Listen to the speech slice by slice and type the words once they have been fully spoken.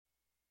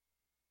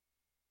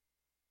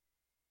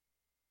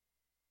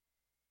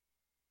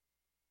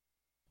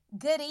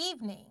good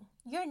evening.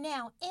 You're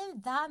now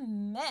in the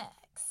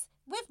mix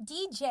with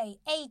DJ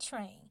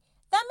Atrain,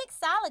 the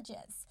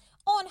mixologist,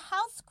 on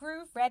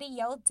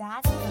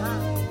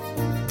HouseGrooveRadio.com.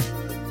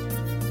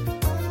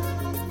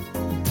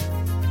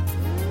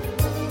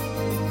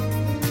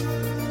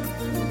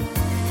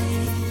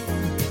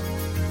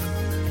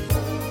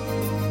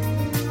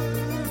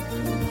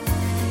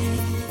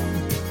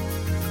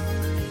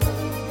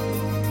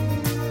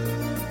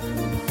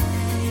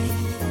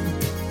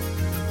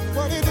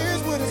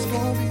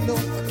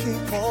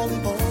 All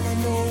I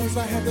know is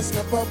I had to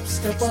step up,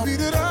 speed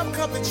it up,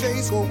 cut the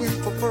chase, go in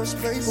for first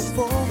place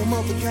before them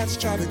other cats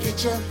try to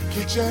get ya.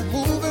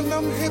 Moving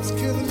them hips,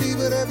 killing me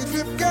with every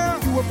flip, girl.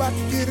 You about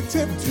to get a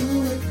tip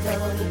to it,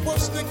 girl. The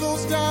worst that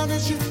goes down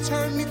is you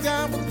turn me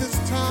down, but this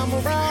time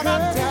around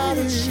I doubt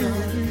it, sure.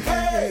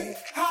 Hey,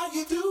 how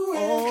you doing?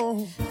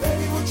 Oh,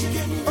 baby, what you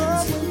getting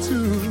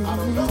into? I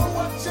don't know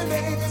what your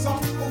name is or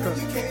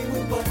who you came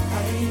with, but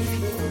I ain't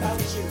leaving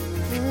without you.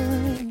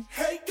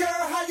 Hey, girl,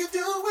 how you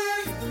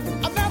doing?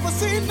 I've never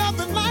seen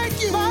nothing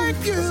like you.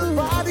 There's a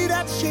body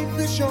that shape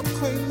is your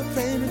claim to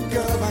fame, and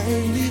girl, I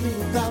ain't leaving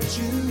without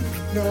you.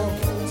 No.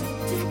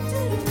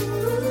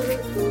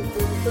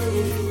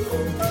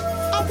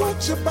 I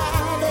want your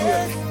body.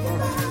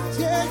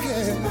 Yeah.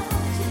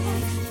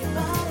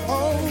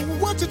 Oh,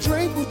 what you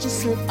drink, what you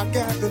sip? I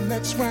got the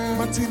next round.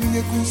 Martini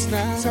or goose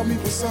now. Tell me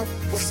what's up.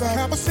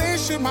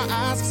 Conversation, my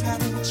eyes is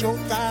having with your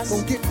thighs.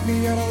 Don't get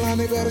me out of line,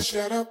 they better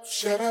shut up.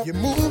 You're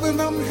moving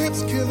them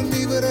hips, killing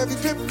me with every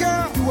flip,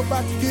 girl. You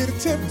about to get a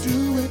tip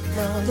to it,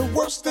 girl. The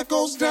worst that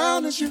goes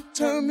down is you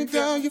turn me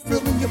down. You're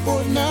feeling your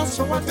boy now,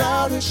 so I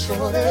doubt it,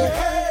 shorty.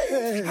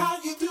 Hey, how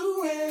you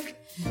doing?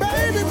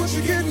 Baby, what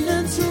you getting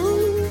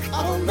into?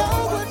 I don't know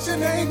what your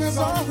name is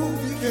or who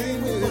you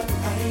came with, but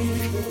I ain't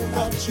leaving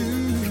without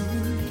you.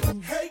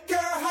 Hey girl,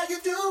 how you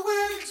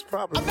doing?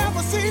 I've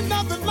never seen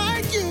nothing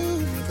like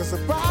you. Cause a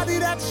body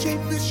that shape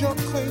is your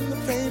claim to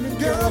fame, and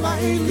girl, I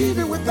ain't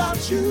leaving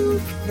without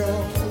you.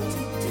 No.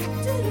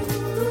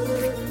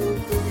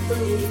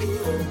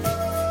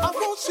 I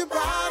want your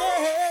body.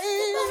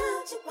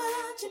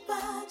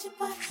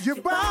 Your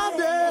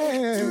body.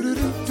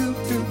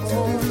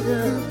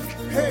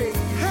 Hey.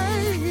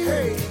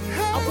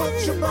 I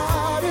want your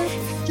body.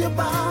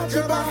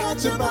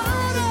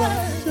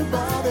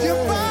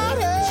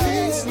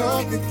 Jeans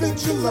love, they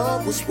fit your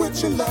love, was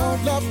with your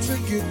love. Love to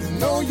get to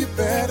know you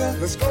better.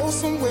 Let's go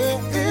somewhere,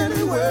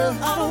 anywhere,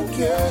 I don't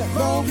care.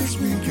 Long as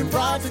we can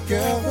ride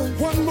together.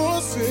 One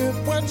more sip,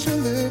 wet your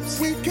lips,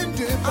 we can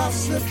dip. I'll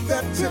slip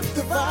that tip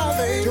to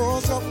violate.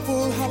 Yours up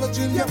full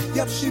halogen,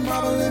 yep, she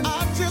modeling.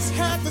 I just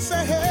had to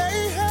say,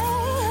 hey,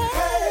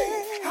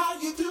 how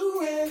you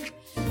doing?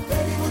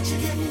 Baby, what you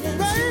getting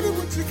into? I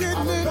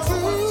don't know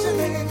what your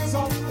name is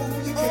or who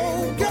you came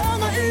with.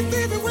 Girl, I ain't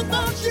leaving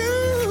without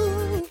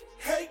you.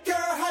 Hey girl,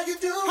 how you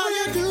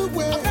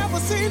doing? I've never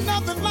seen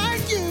nothing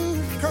like you.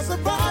 Cause a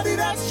body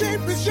that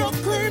shape is your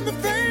claim to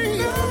fame.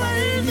 Girl, I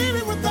ain't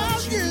leaving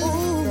without you.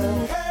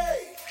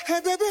 Hey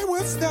baby,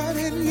 what's that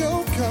in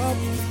your cup?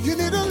 You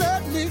need to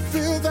let me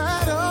fill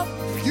that up.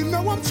 You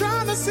know I'm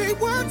trying to see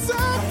what's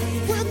up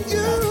with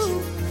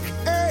you.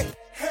 Hey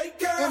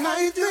girl, and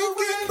I ain't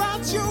thinking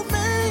about you,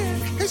 man.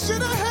 He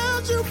should have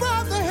held you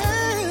by the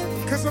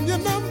hand. Cause I'm your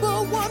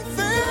number one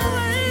fan.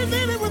 I ain't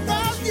leaving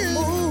without you.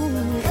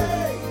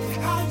 Hey,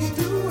 how you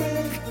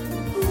doing?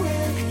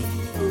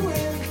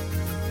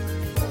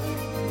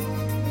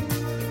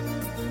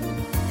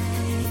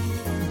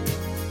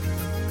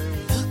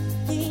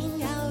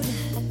 Looking out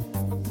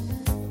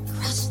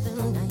across the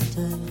night,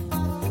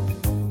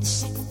 the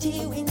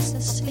city winks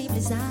a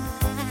sleepless eye.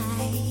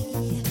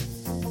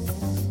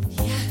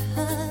 Yeah,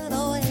 I'd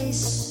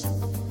always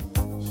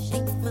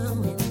shake my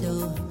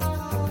window,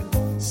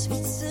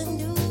 sweet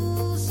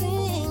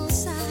seducing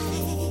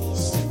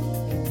sighs.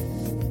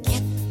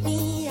 Get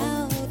me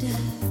out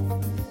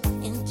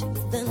into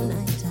the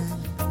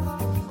nighttime,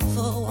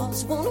 for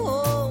walls won't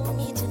hold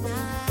me tonight.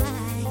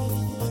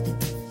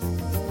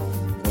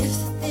 If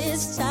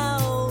this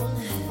town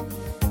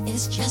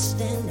is just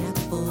an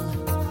apple,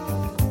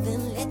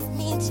 then let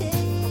me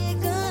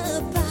take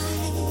a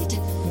bite.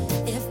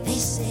 If they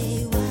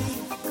say why,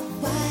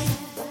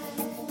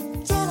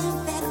 tell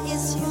them that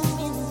it's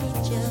human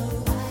nature.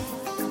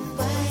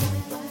 Why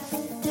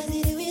does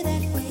it do it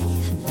that way?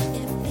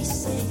 If they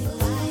say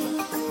why,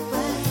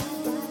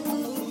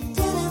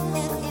 tell them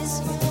that it's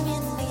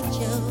human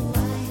nature.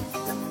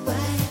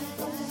 Why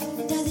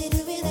does it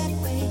do it that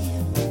way?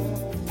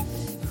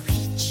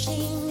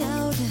 Reaching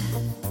out,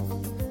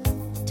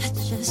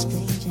 touch a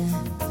stranger.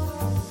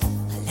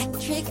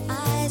 Electric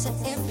eyes are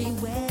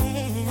everywhere.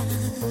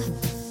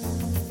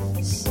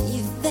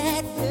 See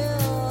that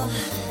girl,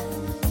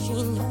 she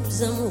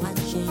knows I'm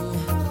watching.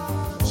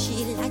 She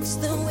likes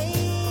the way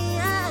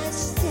I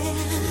stare.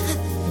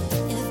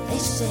 If they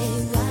say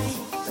why,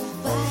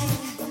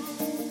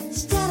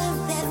 tell them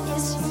that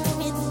it's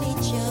human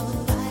nature.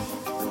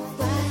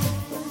 Why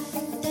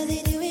does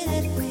it do it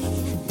that way?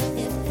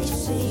 If they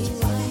say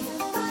why,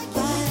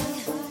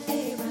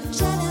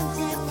 tell them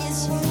that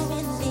it's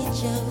human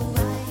nature.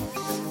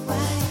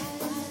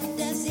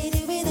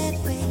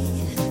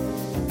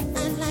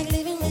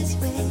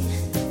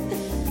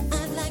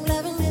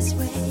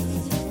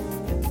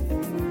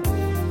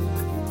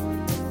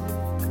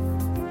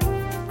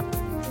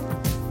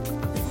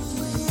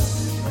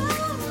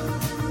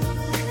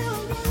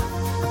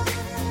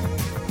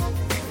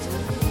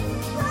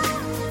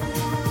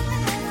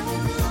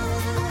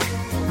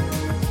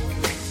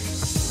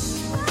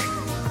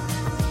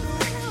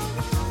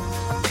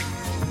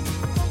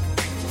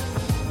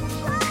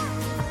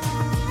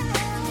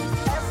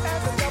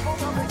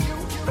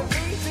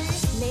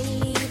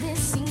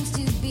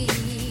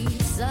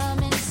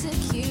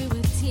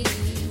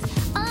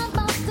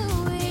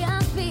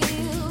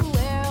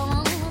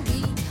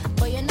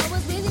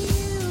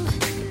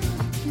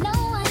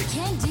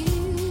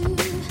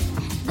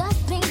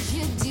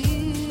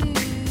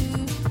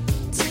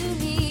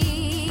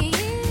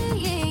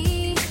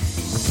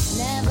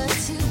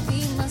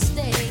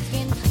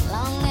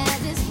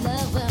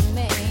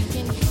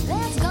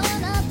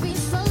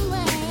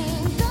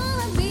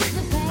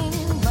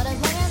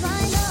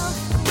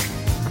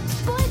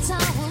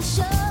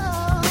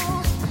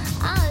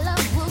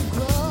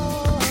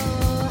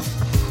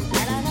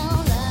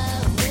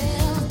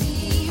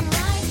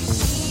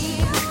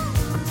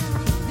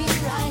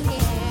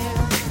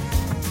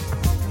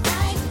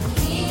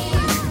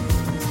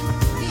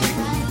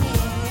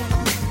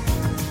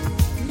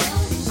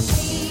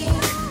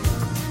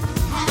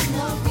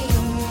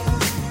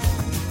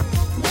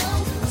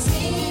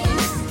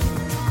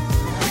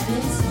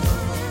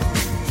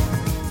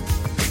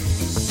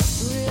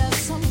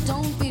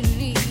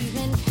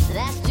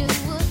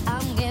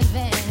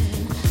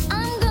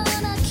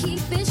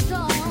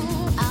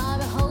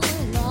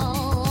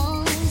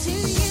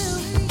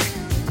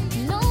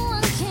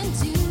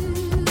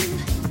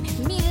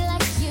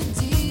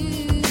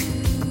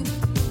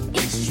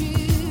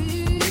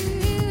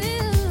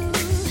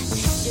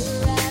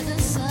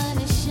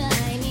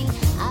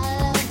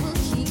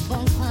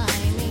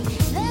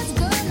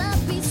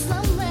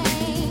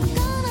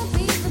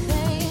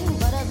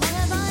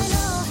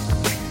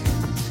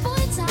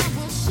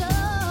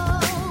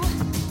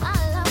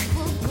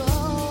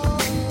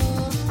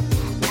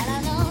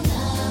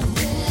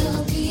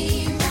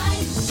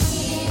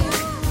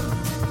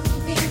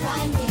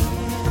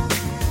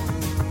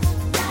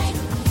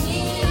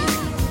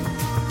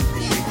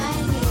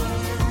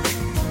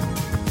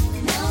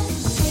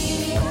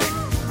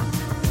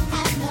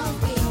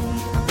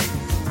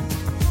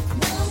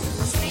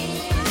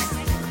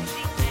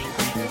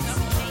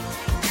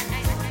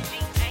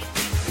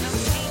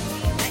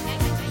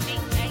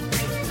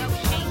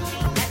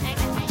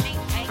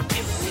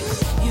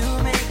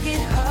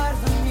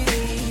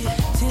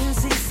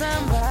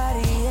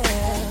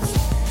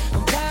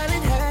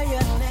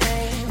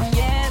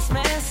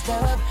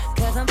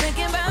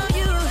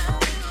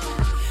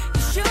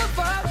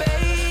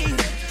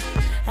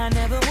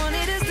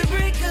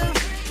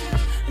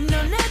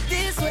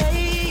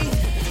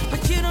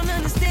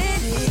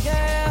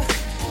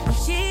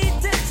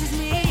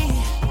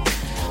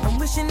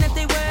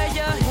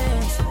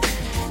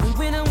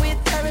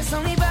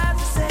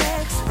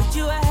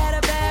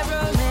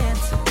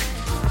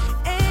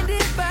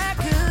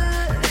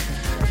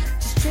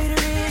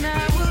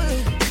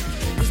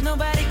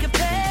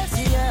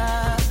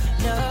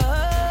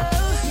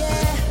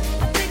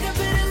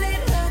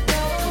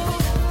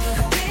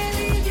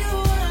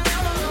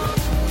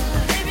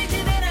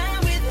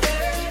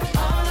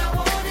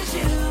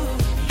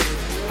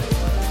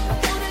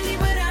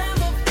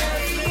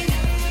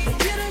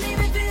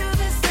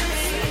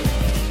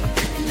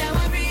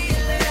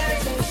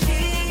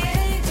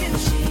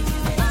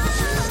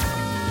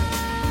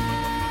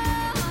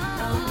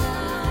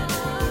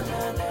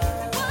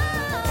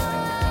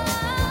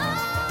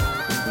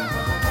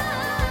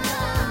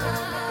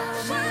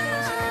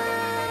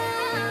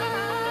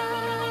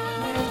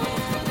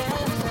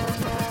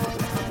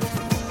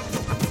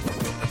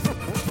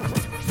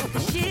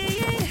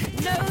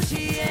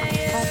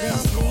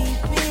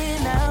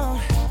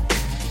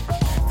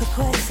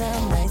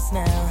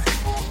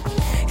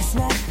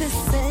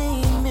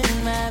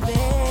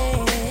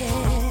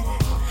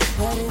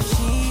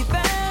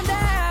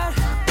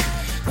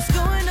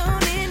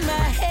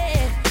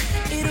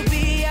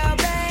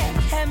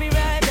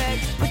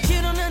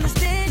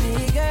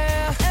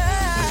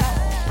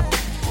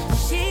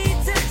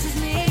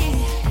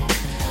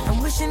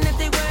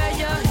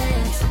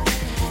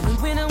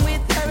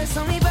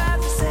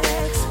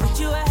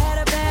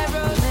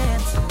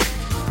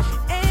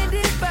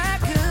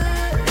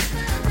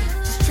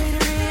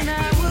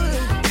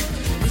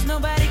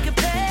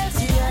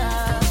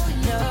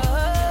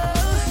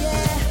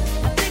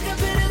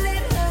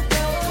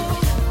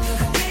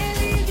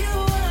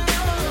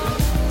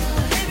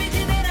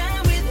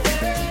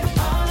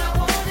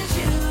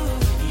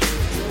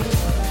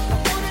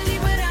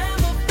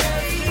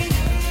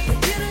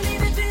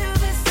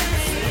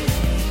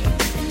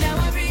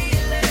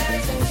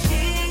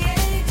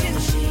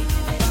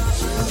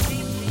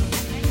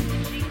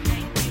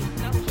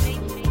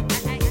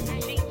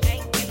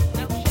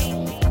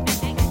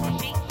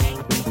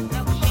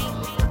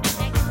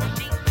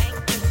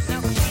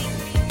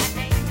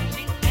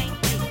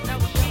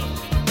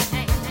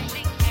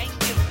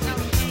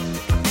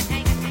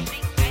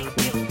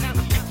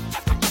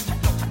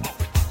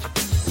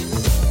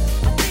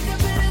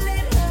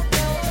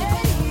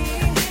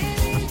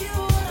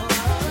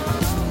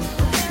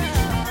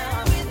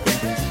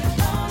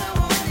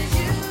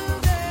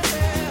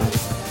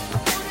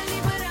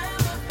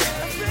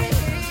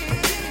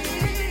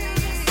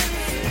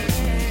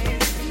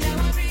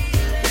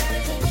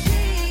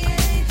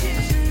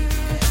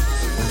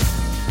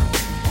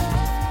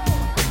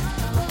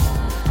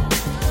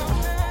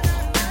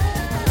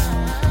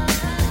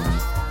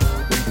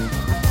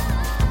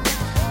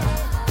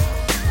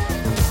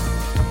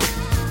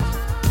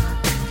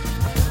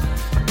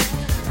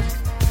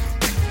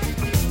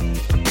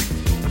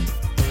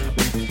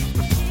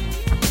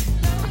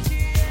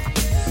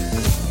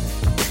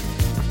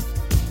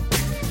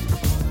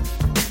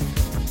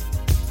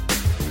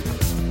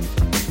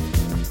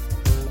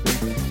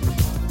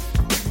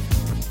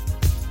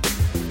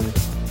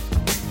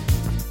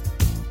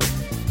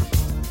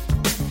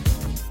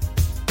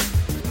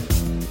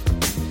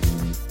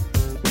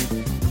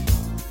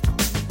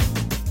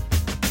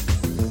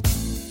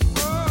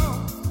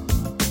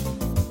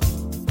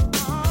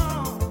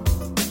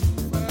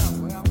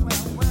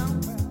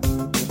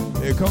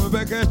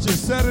 back at you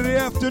Saturday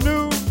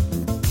afternoon.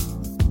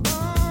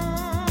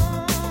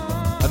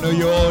 I know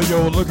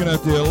you're looking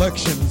at the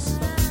elections.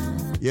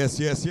 Yes,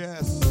 yes,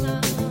 yes.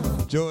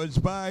 George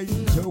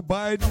Biden, Joe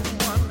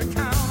Biden.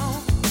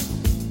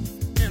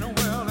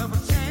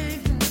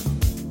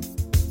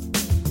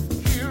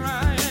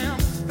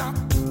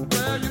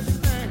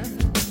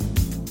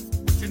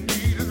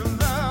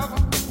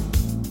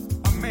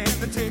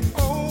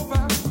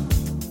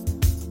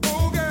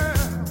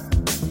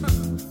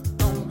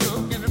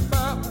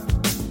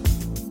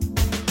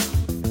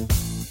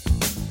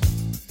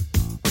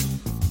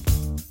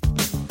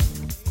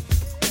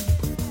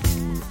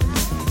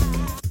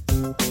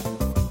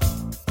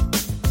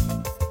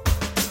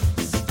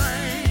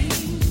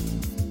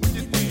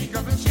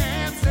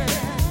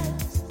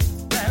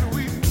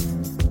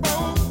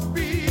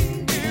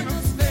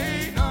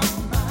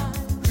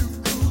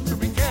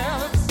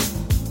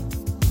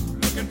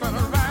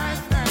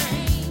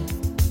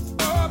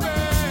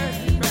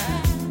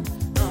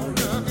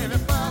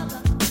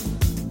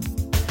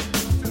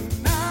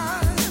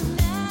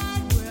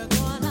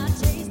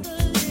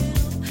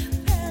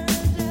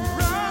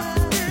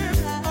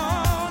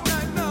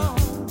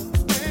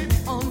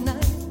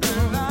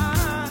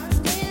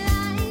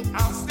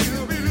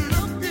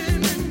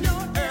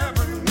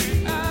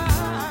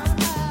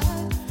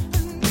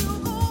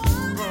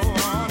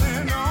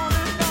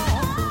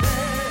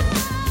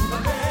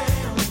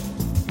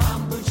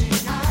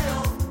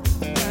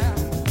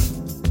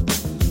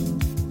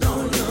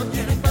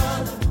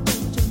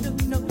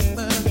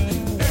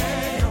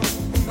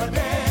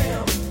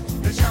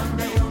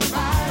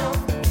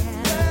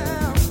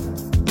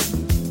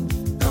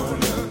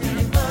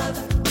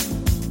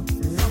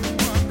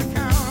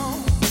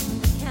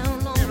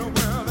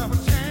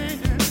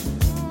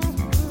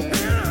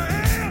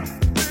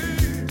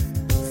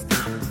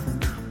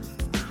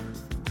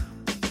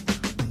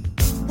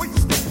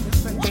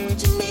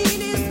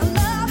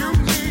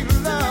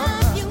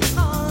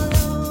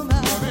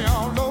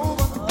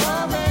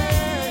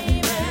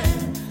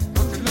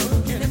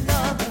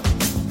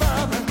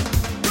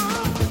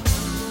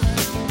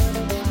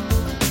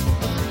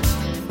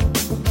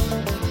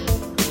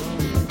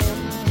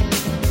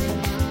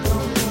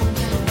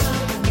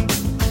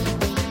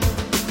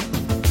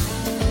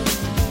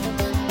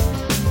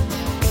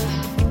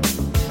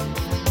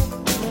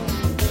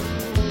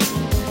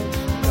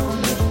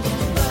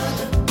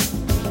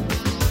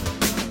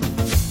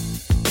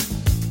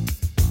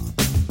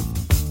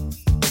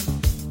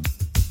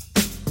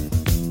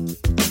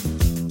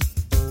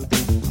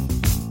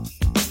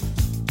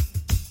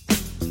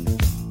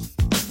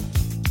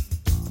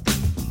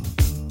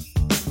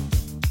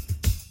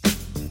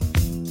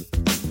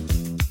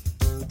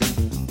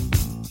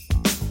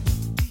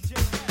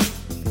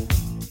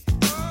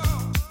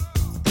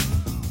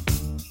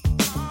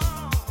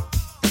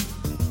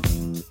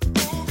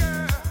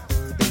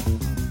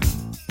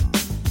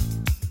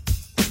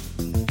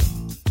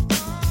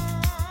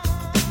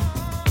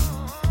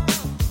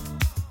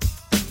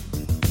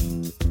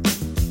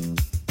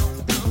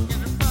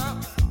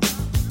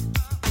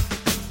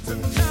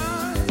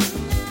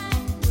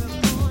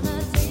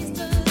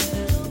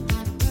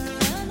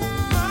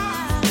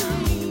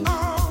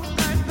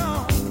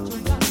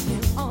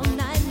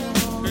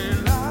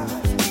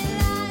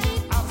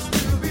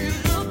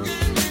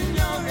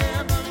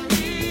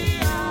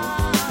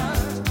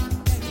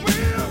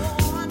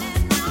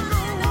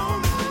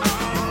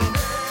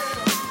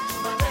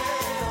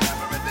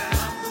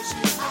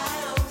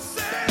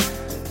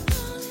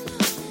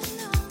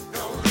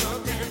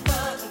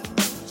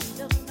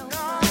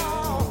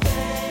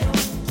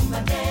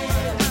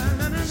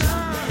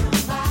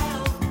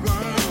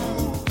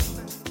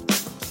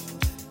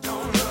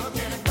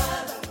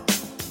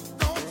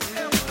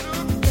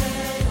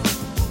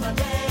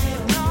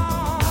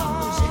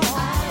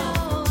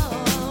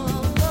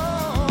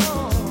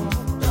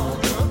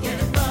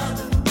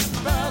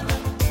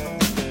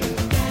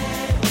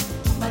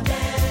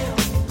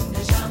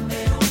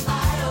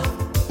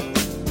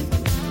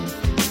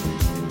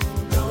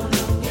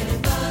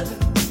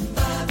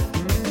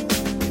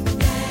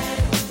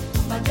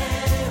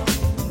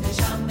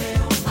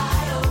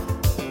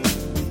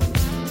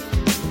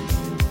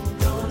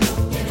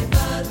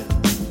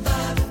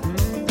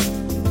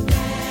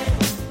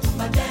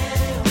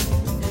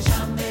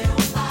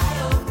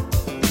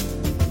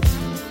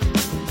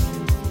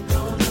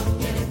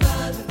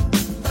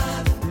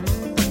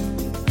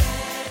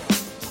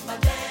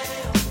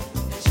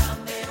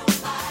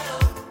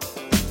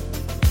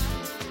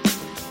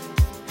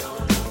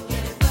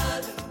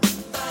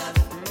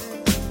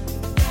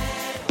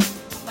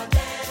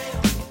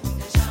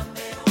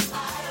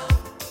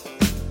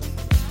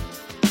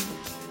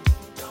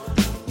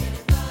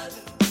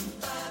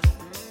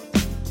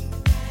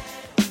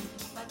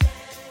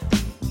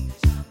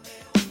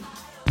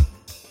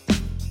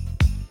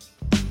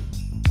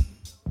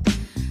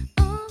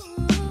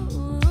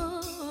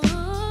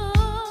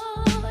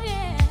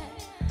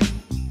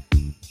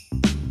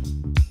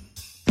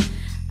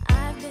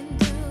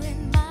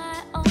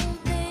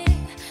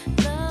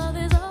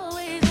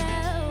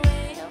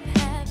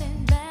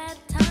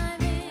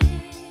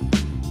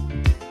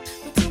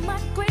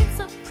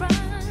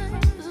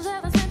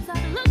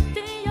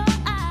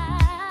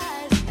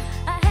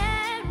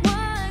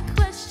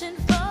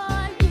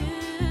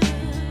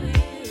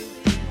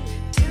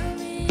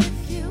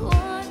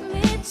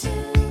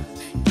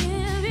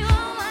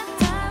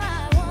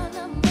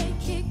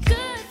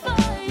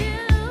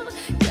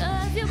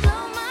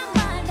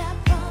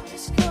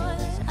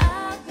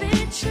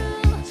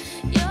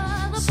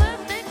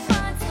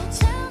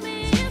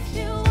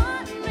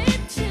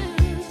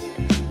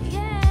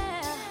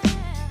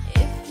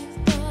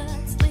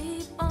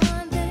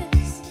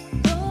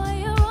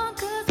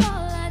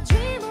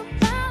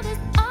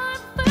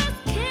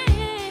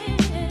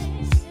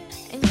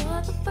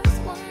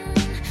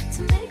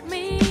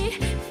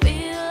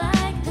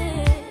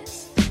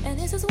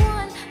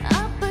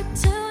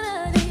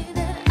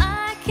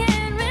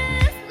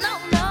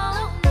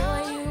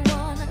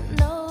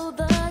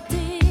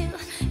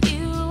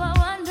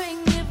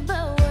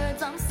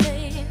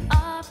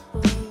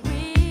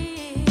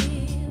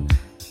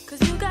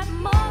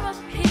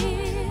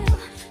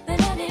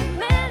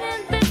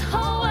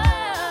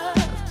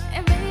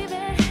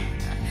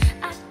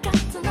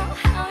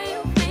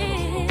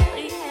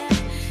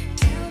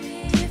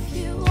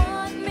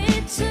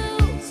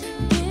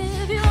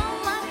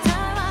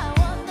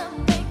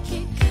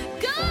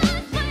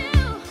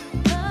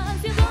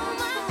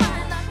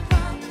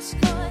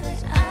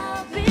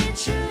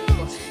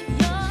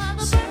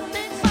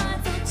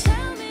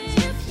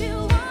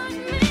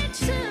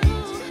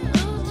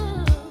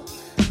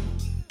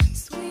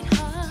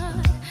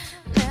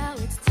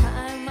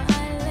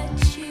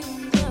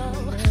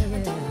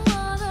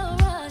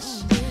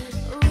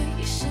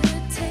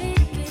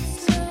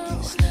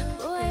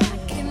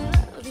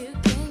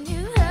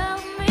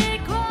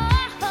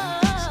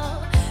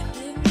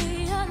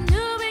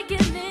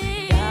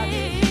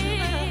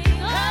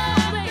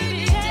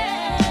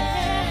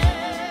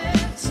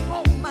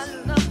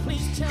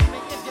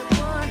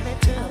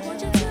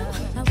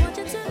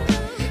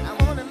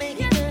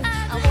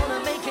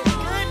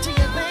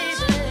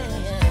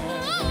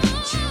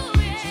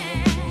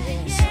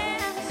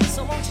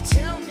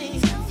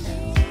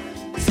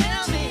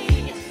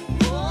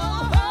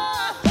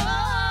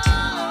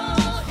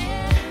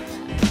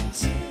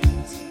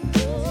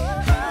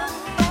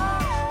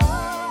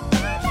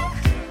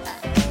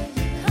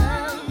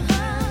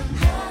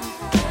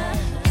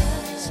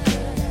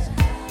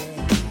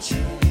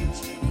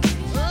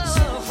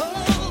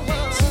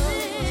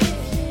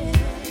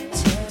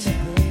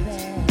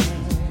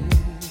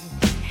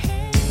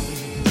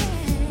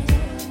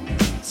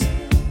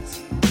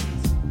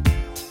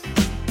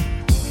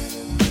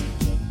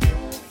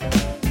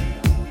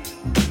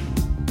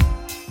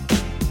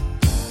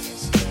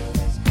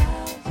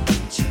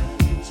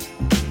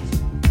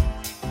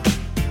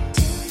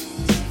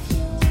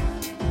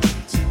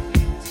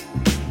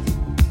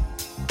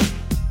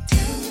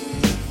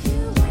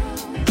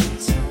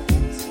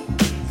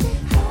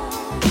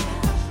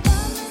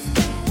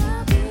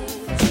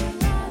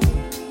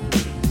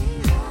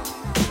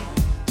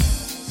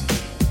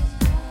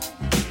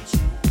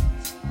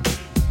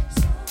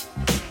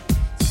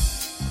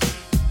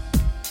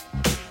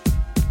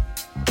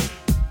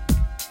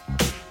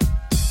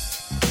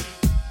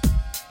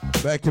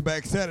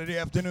 Back-to-back Saturday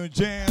afternoon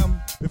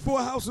jam. Before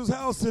House was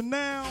House, and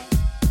now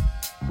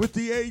with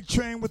the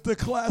A-Train, with the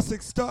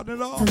classics starting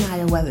it off.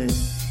 Tanaya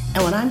Weathers.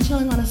 And when I'm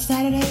chilling on a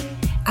Saturday,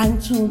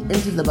 I'm tuned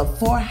into the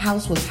Before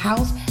House was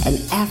House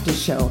and After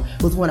Show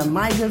with one of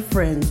my good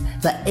friends,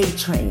 the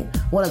A-Train,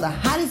 one of the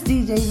hottest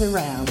DJs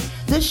around.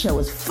 This show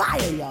is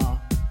fire,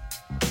 y'all.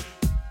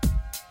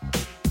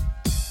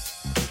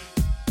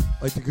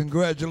 I'd like to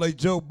congratulate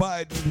Joe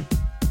Biden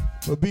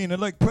for being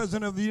elected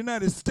president of the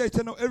United States.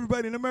 I know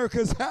everybody in America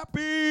is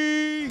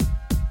happy.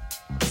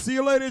 See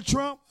you later,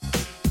 Trump.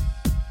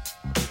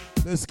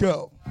 Let's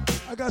go.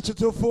 I got you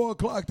till 4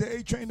 o'clock. The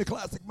A-Train, the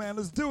classic, man.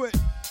 Let's do it.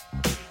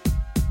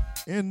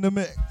 In the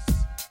mix.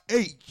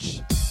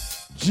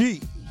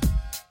 H-G-R.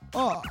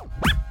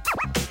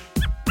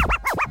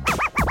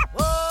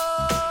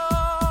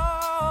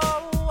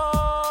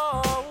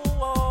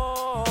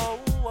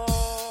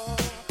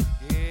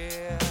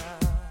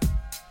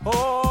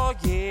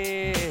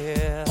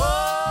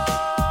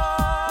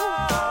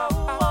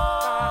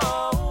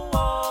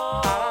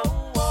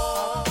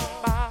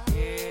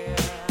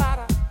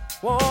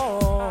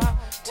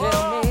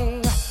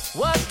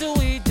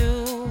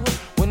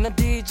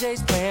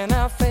 Playing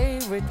our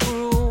favorite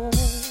groove.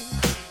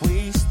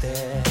 We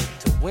stand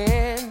to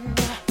win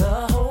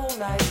the whole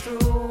night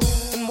through.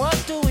 And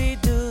what do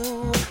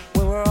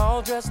when we're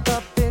all dressed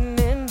up and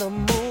in the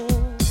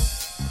mood?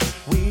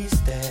 We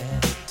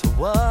stand to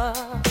what?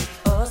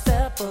 A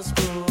step of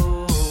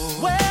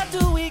groove. Where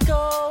do we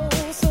go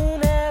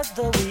soon as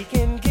the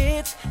weekend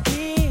gets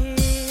here?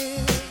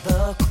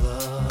 The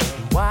club.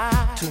 Why?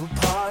 To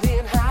party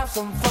and have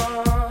some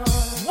fun.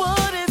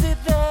 What is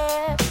it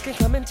that can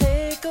come and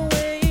take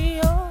away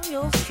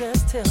your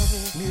stress? Tell me.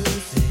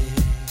 Music.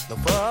 No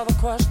further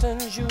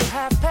questions. You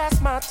have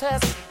passed my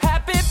test.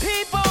 Happy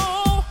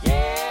people.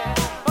 Yeah.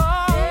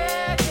 Oh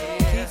yeah.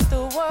 Keeps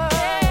the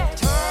world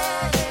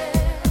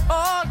turning.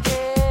 Oh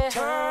yeah.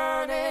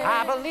 Turning.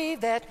 I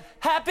believe that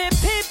happy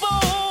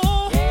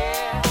people.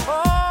 Yeah.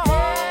 Oh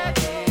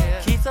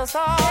yeah. Keeps us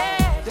all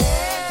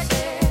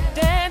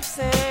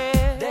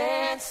dancing.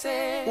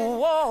 Dancing.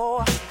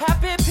 Whoa.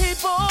 Happy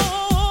people.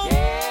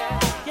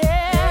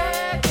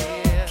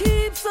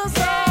 Keeps us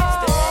all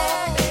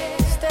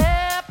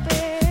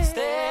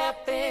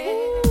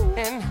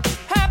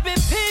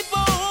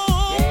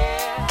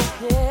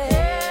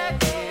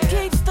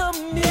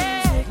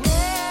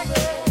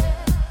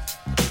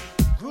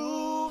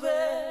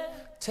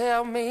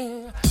tell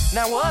me,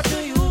 now what do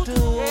you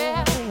do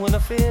when a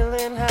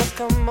feeling has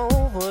come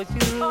over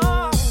you?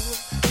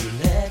 You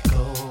let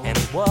go and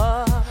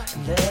what?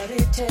 And let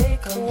it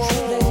take control.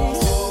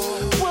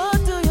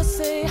 What do you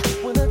say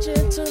when a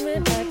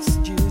gentleman asks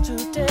you to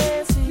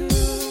dance? You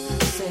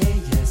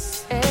say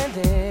yes and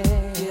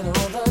then get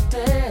on the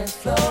dance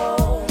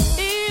floor.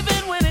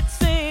 Even when it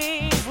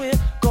seems we're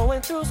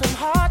going through some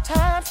hard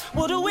times,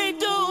 what do?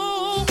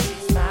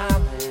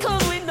 Smiling,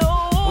 'cause we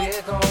know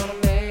we're gonna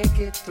make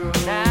it through.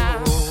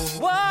 Now,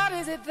 what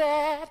is it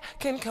that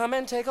can come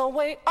and take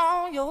away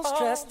all your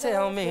stress?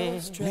 Tell me.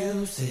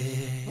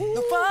 Music.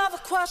 No further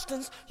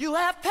questions. You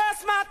have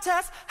passed my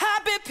test.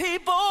 Happy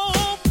people.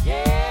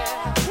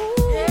 Yeah.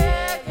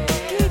 Yeah.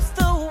 Keeps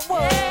the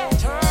world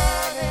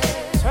turning.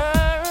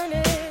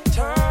 Turning.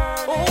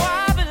 Turning. Oh,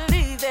 I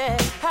believe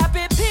that.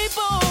 Happy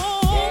people.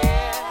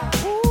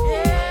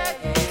 Yeah.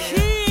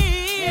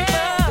 Keep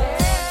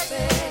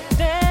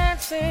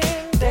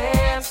dancing.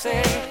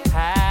 Dancing.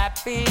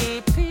 Happy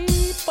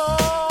people.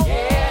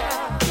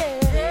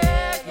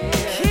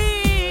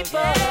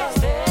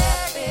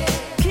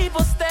 Keep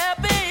us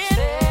stepping.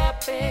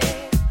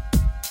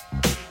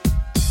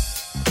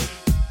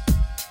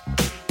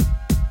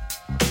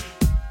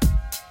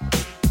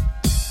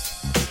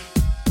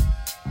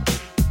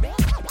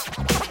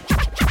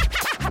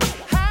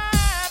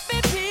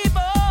 Happy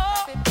people.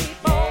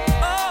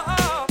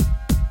 Oh.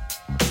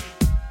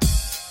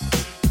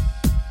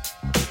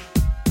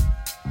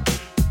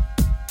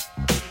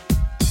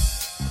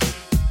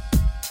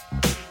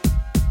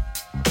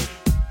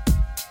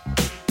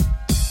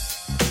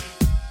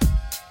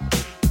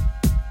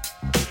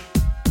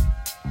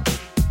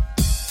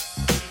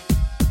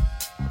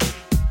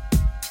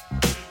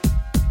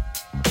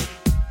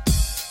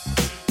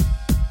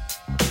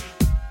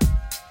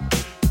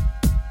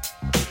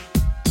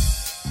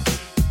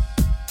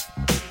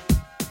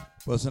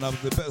 Busting up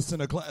the best in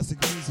the classic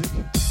music.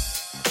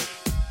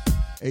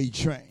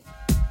 A-Train.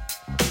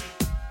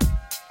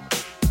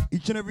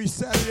 Each and every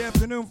Saturday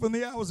afternoon from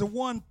the hours of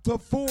 1 to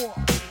 4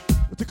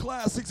 with the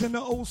classics in the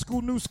old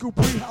school, new school,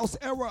 pre-house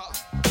era.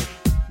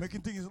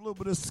 Making things a little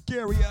bit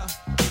scarier.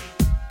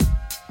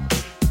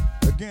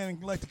 Again,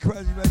 I'd like to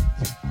congratulate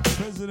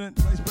President,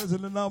 Vice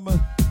President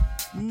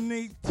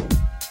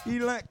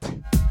Elect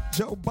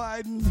Joe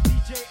Biden,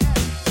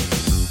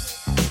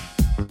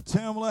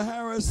 Kamala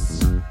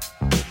Harris,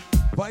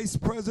 Vice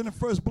President,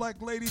 First Black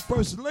Lady,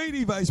 First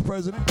Lady Vice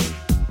President.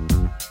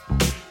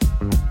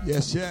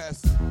 Yes.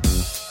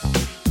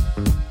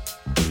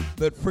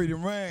 Let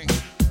freedom ring.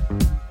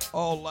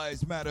 All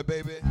lives matter,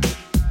 baby.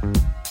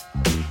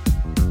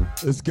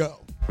 Let's go.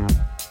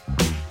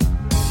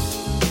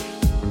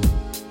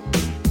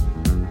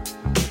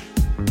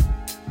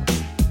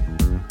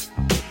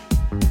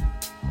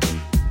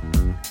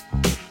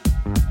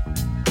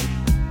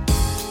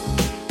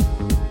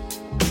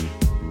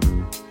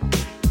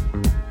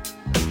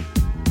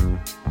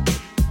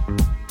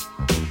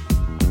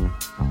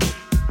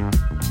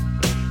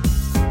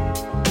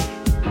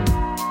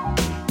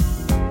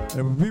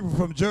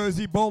 from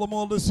Jersey,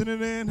 Baltimore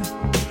listening in,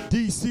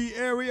 DC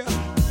area.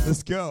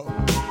 Let's go.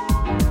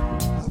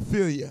 I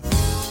feel you.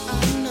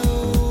 I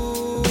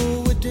know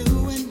we're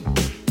doing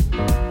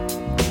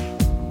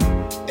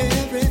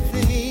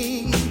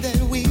everything that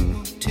we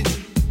want to.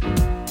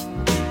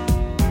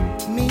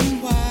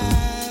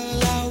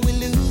 Meanwhile, are we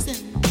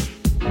losing?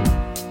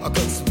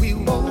 Because we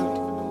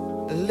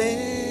won't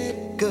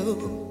let go.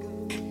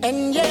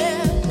 And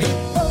yeah,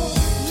 people,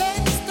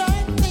 let's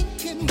start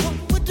thinking what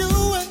we're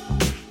doing.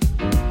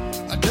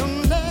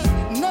 Don't let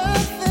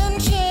nothing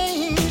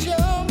change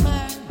your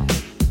mind.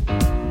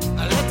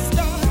 Let's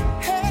start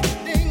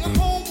heading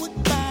homeward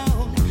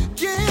bound.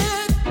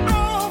 Get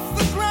off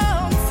the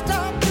ground,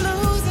 stop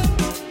losing,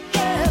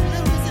 yeah,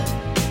 losing.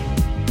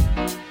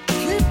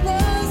 Keep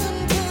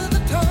rising to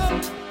the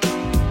top.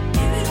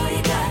 Give it all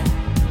you got.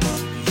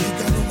 You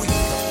gotta wake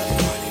up your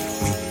body,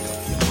 wake up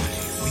your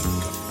body, wake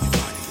up your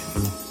body and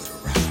move it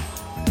around.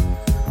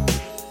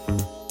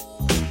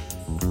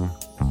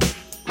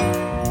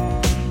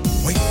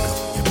 Wake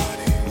up your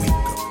body,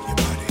 wake up your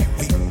body,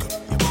 wake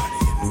up your body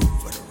and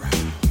move it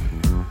around.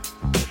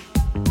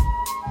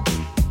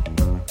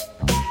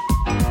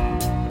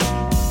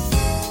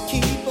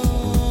 Keep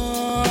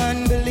on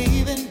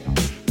believing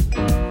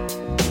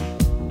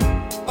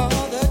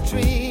all the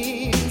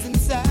dreams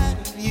inside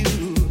of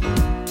you,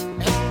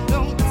 and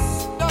don't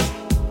stop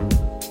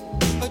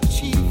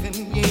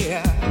achieving,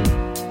 yeah.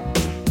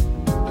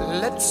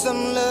 Let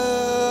some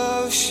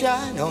love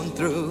shine on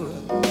through,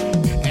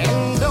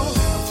 and don't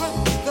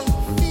fight the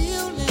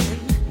feeling,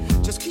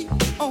 just keep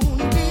on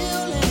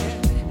dealing.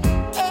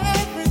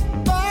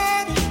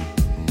 Everybody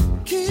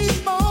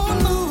keep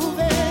on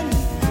moving,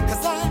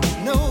 'cause I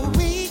know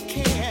we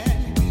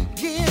can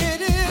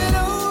get it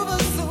over,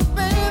 so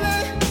baby,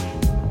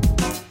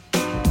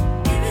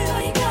 give it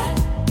all you got.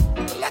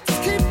 Let's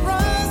keep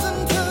rising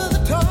to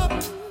the top.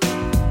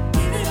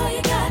 Give it all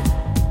you got.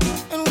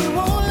 And we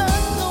won't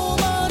let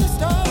nobody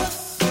stop us.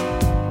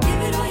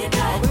 Give it all you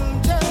got. We'll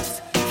just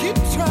keep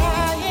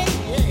trying,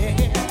 yeah.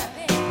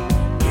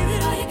 Give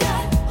it all you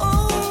got. Oh,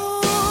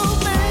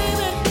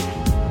 baby.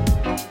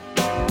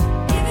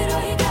 Give it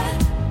all you got.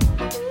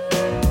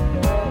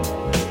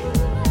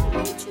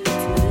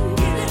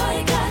 Give it all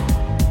you got.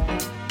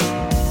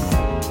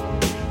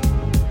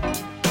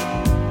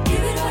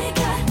 Give it all you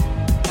got.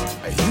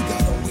 You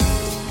gotta wake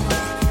up your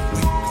body,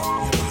 wake up your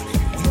body,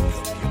 wake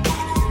up your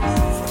body and move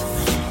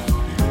it around.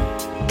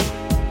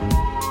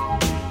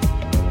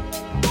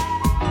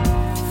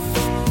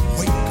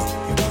 Wake up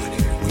your body,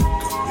 wake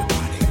up your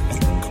body,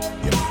 wake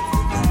up your body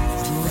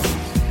and move it around.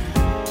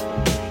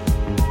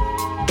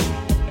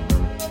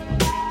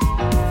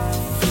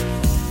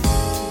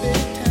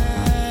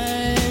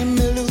 Bedtime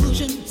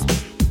illusions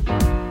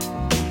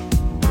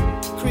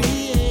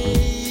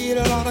create a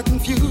lot of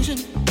confusion,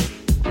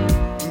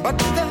 but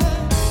the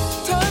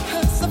time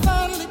has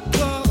finally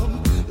come.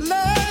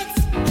 Let's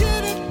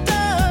get it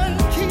done.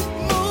 Keep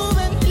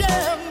moving,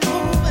 yeah,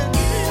 moving.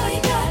 Give it all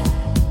you got.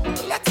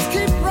 Let's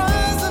keep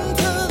rising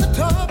to the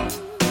top.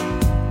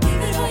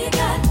 Give it all you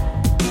got.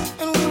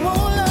 And we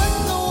won't let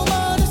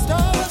nobody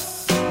stop us.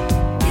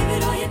 Give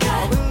it all you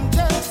got. We'll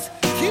just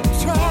keep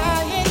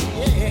trying,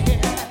 yeah.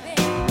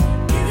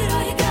 Give it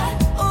all you got.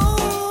 Oh,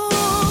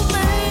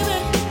 baby.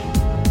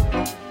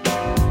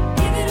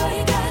 Give it all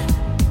you got.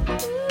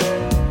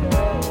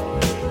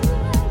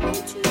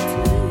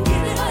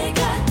 Give it all you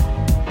got.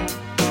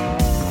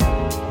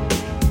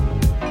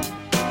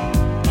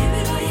 Give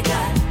it all you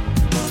got.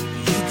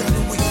 You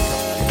gotta wake up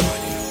your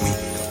body,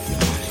 wake up your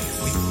body,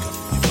 wake up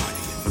your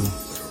body and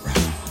move it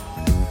around.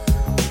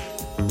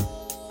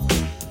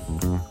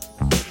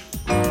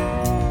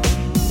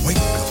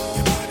 Wake up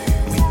your body,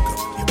 wake up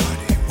your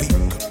body, wake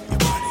up your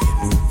body and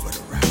move it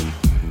around.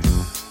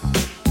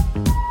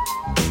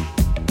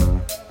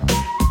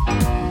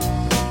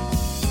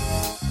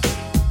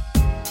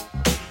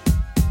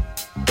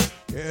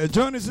 Yeah,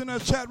 join us in our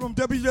chat room,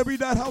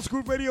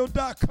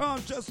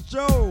 www.housegrooveradio.com. Just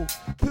Joe,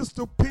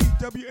 Pistol Pete,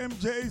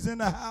 WMJ's in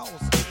the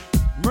house.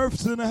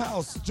 Murph's in the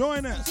house.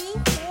 Join us.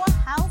 D4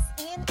 House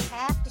and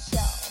After Show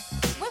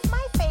with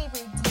my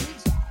favorite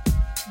DJ,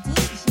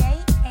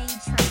 DJ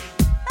Atrain,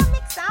 the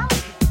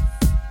mixologist.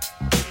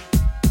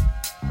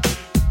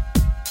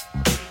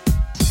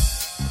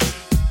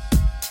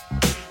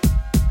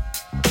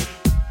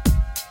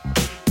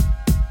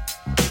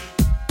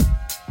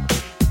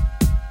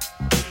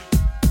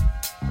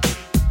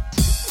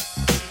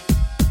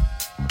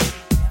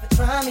 Never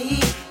try me,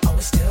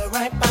 always still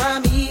right by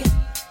me.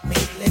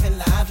 Make living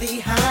lively,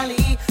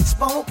 highly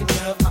spoken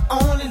of. My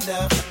only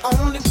love, the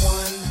only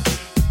one.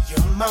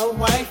 You're my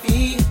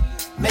wifey,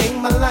 make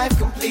my life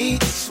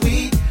complete,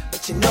 sweet.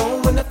 But you know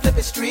when the flip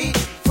is street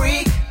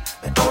freak,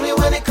 but only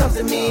when it comes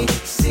to me.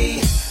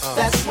 See,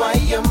 that's why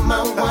you're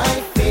my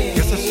wifey.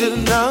 Guess I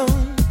should've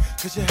known,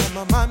 'cause you had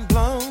my mind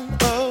blown.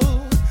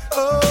 Oh,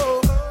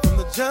 oh, from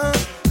the jump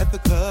at the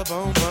club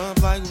on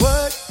Bump. Like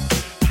what?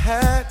 I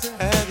had to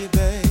have you,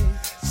 babe.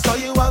 Saw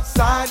you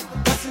outside,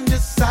 passenger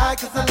side,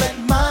 'cause I let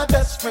my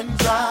best friend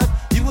drive.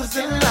 You was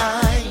in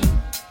line.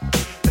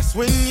 That's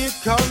when you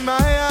caught my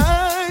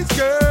eyes,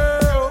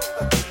 girl.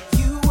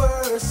 You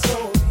were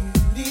so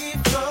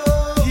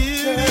beautiful.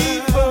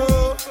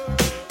 Beautiful.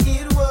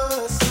 It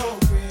was so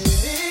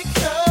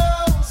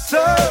critical.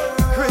 So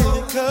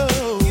critical.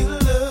 You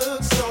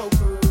look so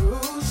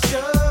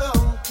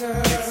crucial,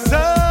 girl.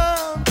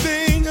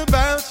 Something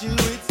about you,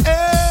 it's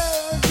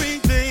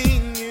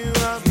everything. You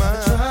are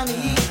mine. Try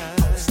me,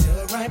 always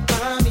still right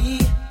by me.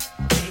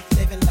 Make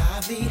living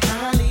lively,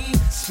 highly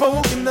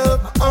Spoken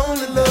of, my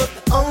only love,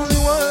 the only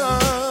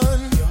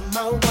one. You're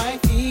my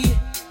wifey,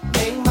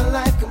 make my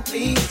life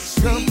complete,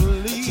 sweet.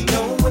 But you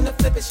know when the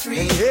flip is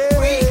street, Yeah.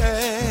 free.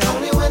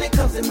 Only when it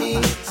comes to me,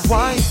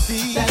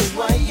 Wifey. that's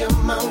why you're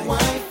my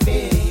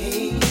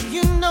wifey.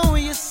 You know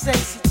you're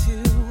sexy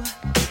too.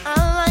 I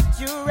like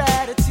your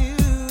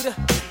attitude.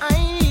 I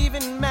ain't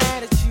even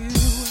mad at you.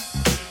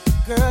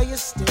 Girl, you're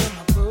still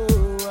my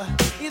boo.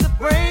 Either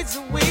braids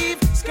or weave,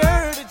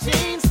 skirt or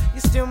jeans,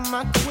 you're still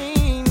my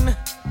queen.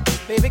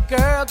 Baby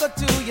girl, go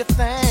do your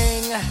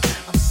thing.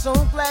 I'm so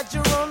glad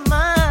you're on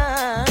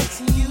my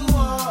team. You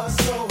are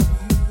so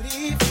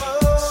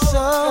beautiful.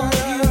 So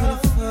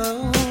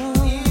beautiful.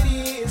 It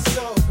is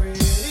so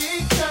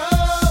critical.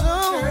 So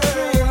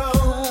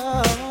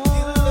critical.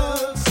 You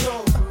look so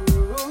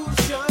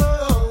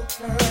crucial,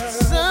 girl.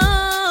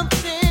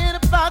 Something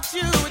about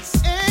you, it's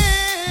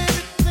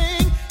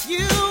everything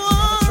you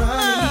are.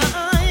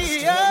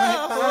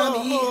 Right by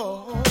me.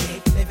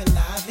 Make living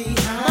lively,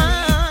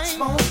 high.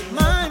 Smoking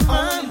my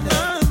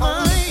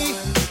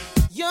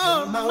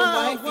you're my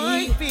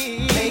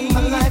wifey. Make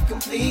my life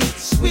complete,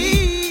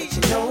 sweet. But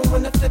you know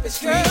when the flip is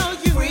straight, girl,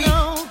 you free.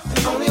 Know,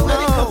 you only know. When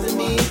it comes to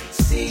me,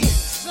 see,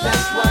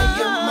 that's why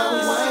you're my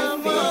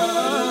wifey. I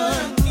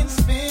can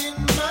spend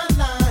my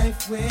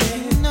life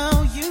with. You know.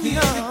 The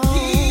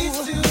keys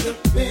to the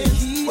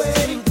Benz,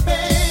 wedding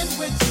band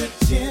with the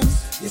gems.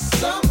 You're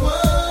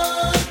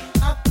someone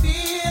I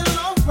feel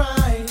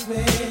alright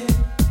with.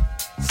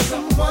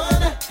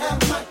 Someone I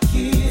have my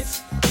kids.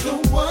 The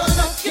one I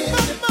can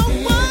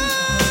depend on.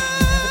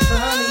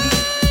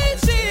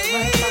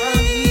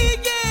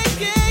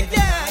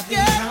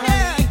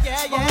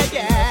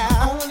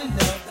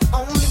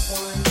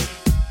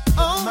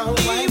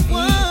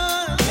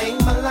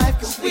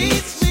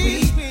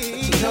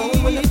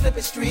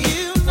 Street,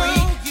 free.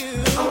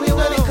 Only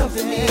when it comes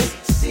to me,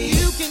 see,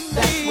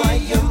 that's why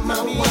you're my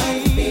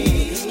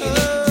wifey. Skinny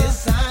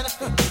designer,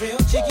 real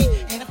cheeky,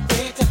 ain't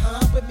afraid to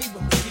hump with me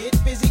when we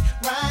get busy.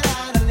 Ride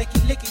out a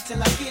licky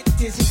till I get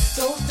dizzy.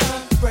 So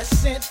done, fresh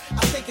scent,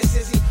 I think it's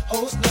Izzy.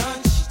 Host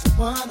none, she's the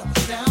one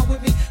always down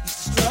with me.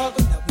 Used to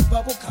struggle, now we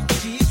bubble, come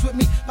G's with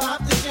me. Pop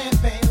the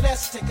champagne,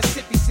 let's take a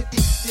sippy.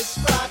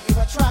 Describe you,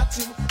 I try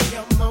to.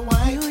 You're my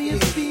wife. Will you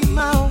be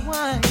my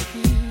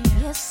wifey?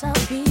 Yes, I'll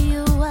be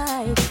your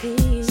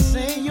wifey.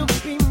 Say you'll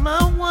be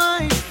my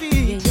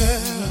wifey,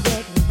 girl.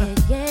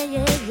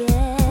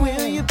 Yeah.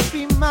 Will you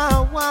be my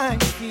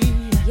wifey?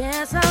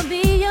 Yes, I'll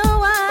be your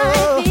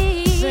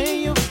wifey.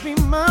 Say you'll be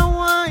my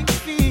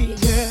wifey,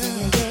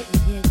 girl.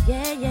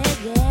 Yeah.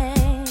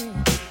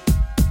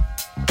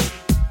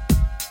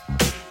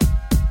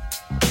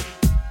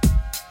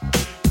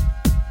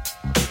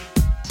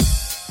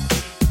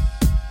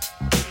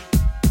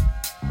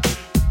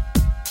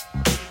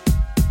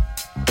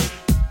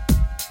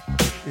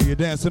 You're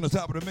dancing on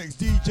top of the mix.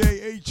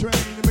 DJ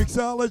Atrain, the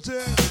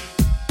mixologist.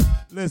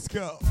 Let's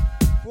go.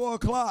 4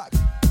 o'clock.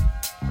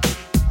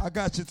 I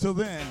got you till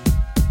then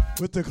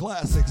with the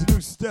classics, new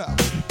stuff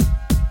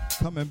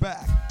coming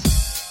back.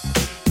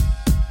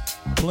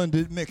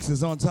 Blended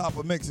mixes on top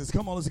of mixes.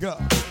 Come on, let's go.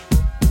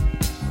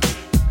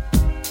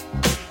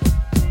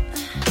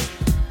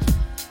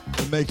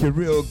 We'll make it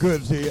real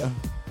good to you.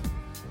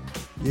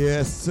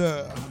 Yes,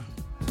 sir.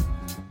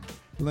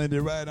 Blend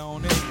it right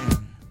on in.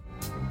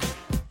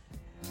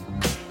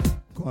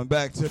 Going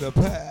back to the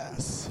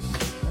past.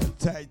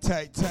 Tight.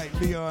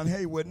 Leon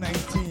Haywood,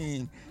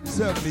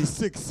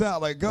 1976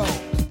 solid gold. I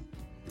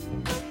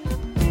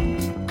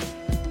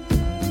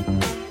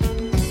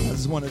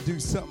just want to do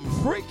something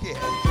freaky.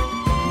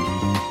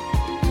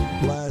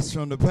 Blast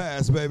from the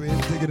past, baby.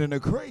 Dig it in the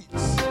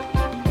crates.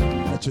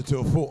 Got you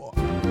till 4.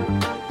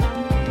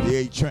 The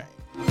A-Train.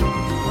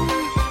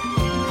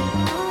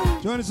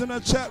 Join us in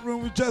that chat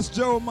room with Just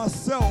Joe and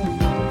myself.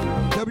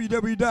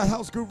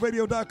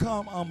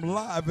 www.housegrooveradio.com. I'm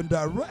live and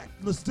direct.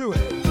 Let's do it.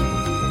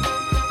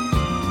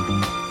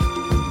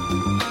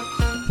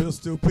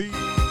 Pistol Pete.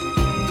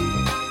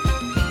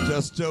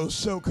 Just Joe's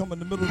show coming in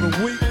the middle of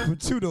the week from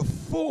 2 to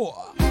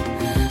 4.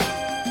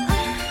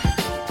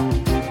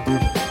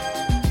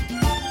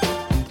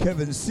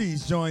 Kevin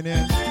C's join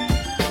in.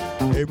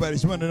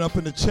 Everybody's running up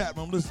in the chat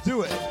room. Let's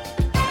do it.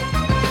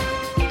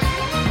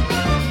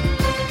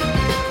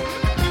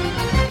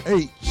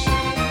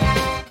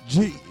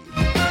 H.G.R.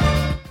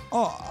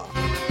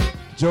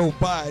 Joe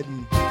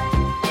Biden.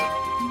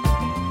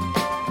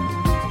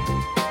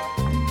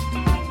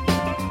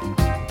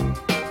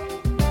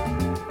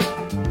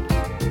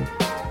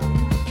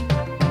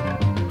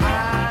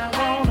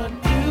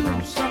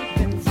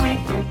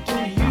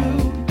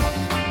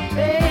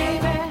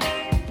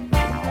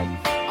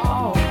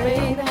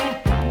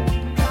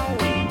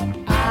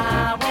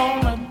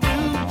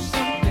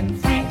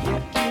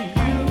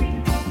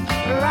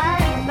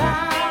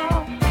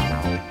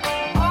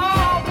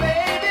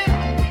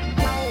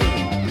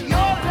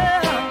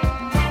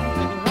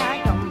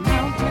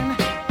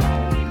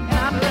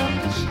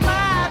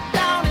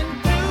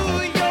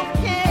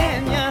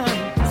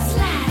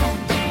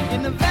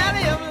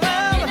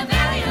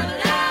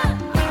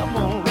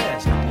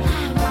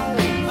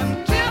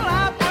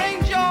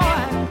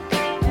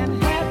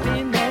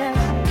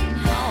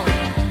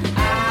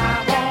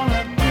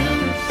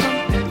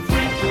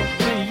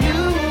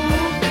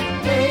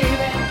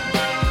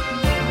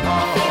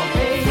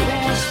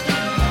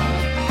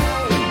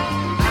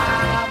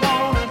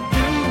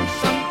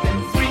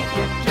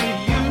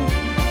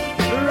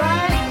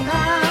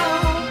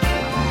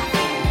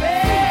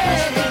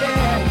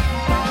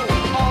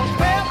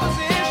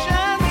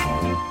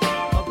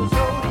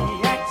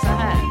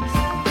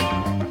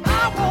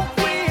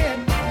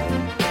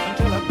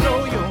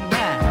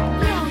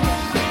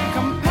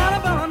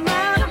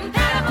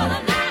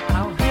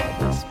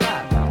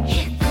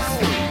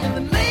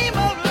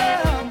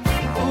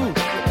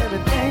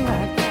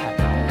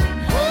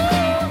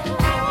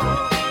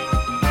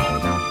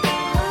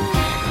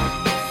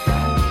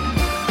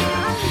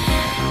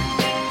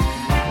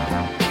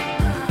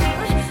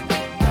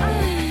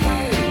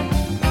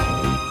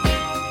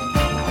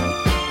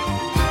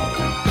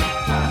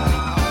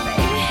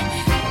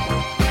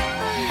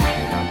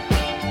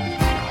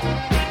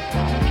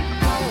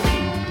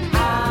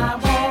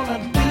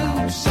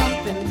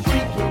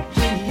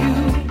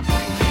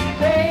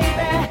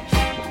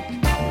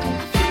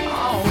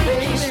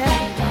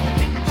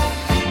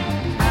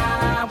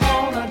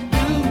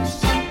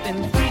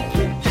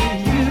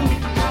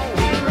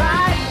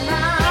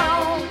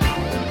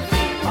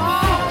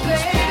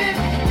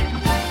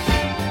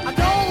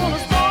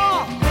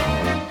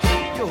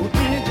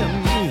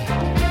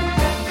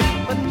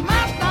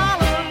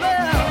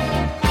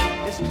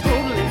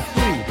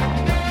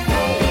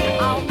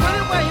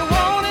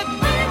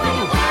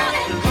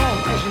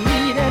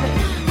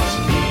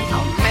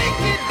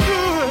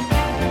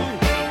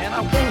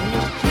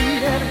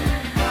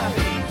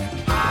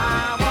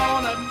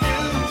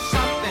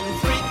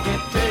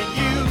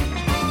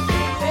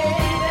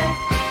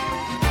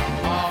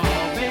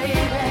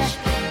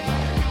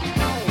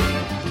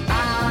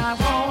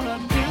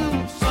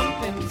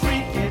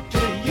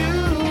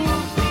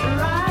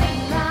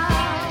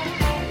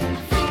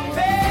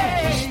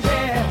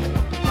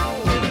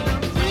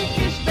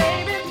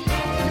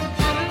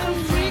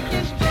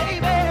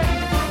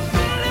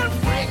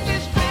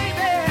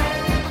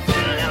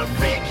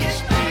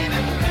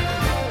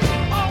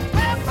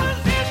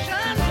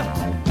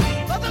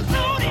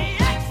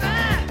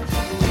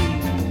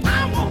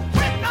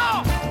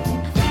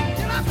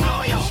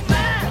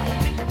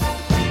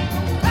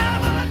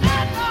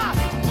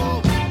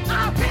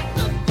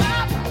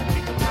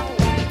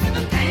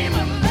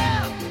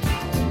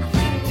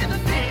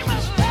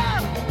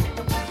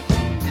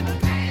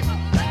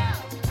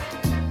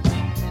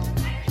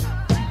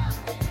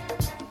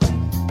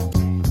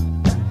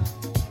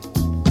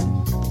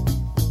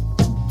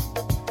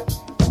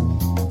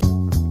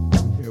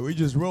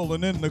 just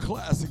rolling in the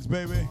classics,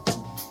 baby.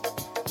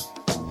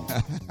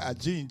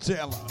 Gene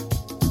Chandler,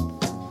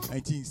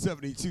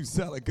 1972,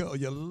 Solid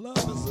Gold. Your love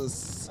is a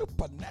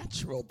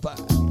supernatural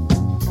thing.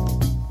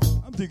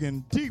 I'm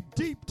digging deep,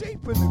 deep,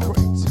 deep in the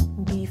crates.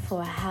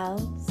 Before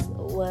house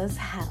was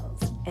house,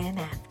 and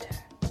after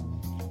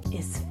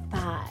is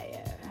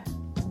fire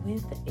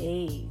with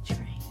Atrain.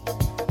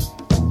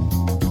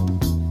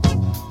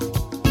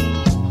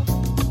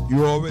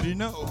 You already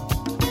know.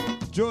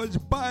 George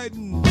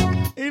Biden,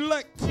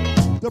 elect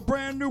the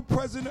brand new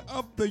president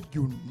of the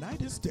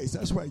United States.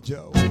 That's right,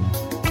 Joe.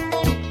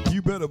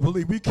 You better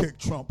believe we kicked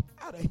Trump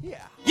out of here.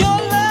 Your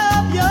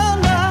love,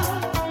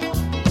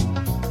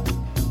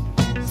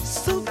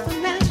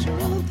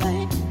 supernatural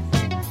thing.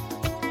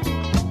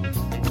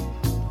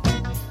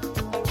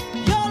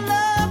 Your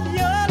love,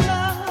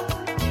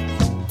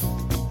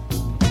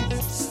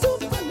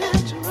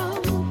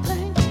 supernatural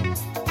thing.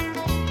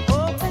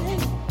 Oh,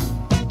 baby.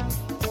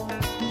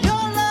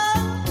 Your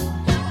love,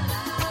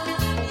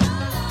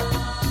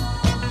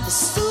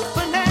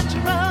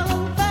 supernatural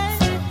thing.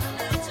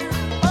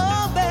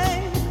 Oh,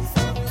 baby.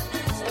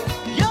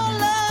 Your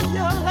love,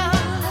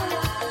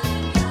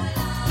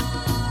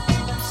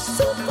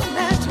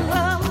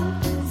 supernatural.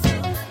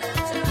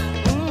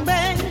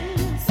 Baby.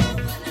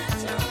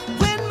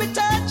 When we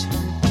touch,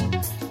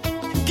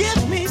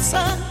 give me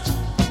such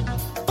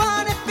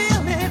funny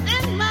feeling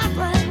in my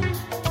brain.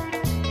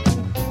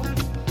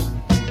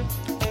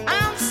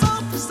 I'm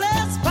so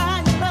possessed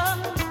by your love.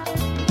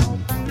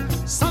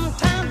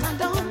 Sometimes I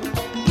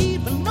don't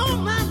even know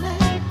my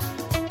name.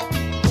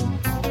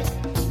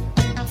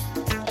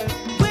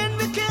 When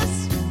we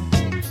kiss,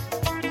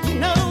 you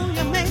know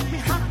you make me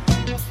hot.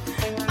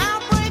 I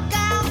break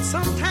out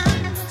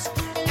sometimes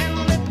in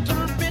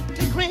little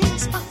bitty green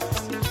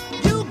spots.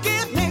 You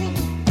give me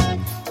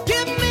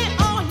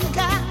all you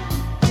got.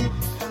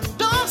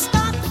 Don't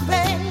stop the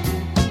pain,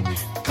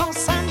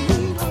 'cause I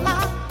need a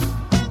lot.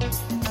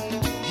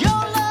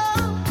 Your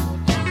love,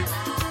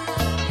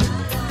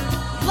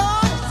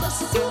 Lord, it's a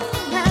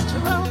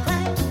supernatural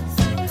thing.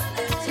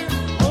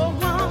 Oh,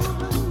 woman,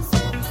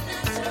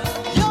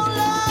 your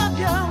love,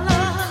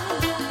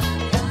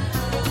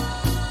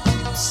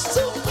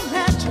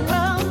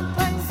 supernatural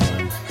thing.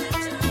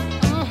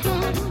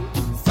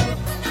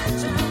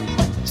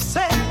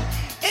 Say,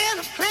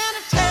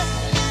 interplanetary,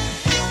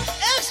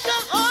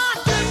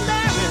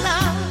 extraordinary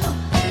love.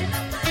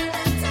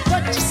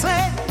 What you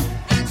say?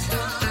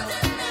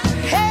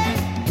 Hey,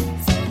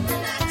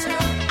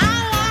 I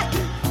like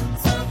it.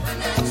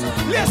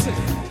 Listen,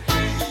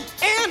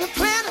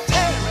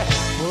 interplanetary,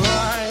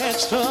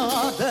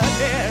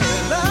 extraordinary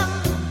love.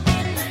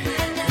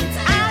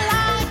 I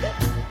like it.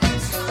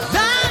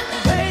 That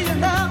way you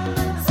love.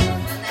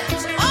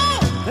 Oh,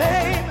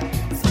 baby,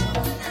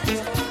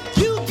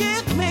 you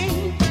give me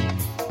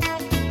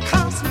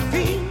constant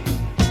feeling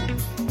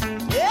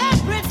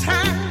every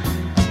time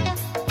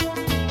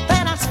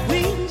that I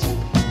squeeze you.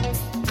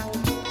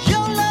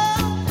 Your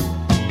love,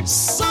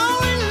 so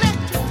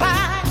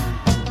electrified,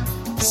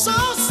 so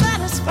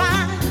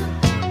satisfying.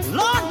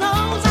 Lord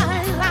knows I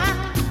ain't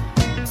lying.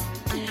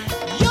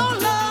 Your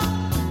love,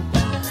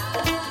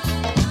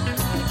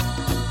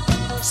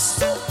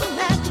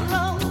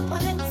 supernatural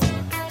things.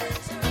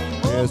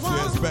 Yes,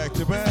 yes, back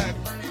to back.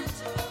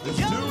 Let's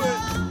do it.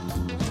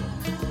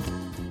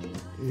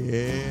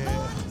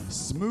 Yeah,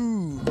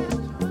 smooth.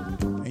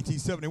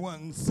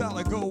 1971,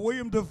 Solid Gold.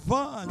 William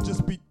Devon,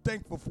 just be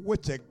thankful for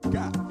what you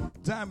got.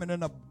 Diamond in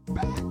the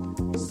back,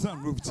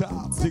 sunroof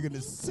top. Digging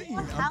the scene,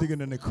 I'm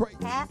digging in the crate.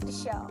 After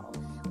show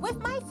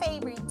with my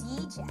favorite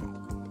DJ,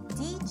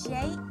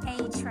 DJ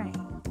Atrain,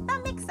 the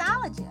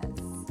mixologist.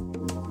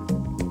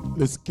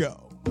 Let's go.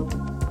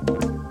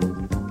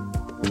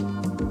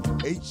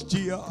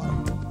 HGR.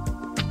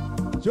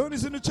 Join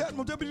us in the chat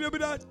room,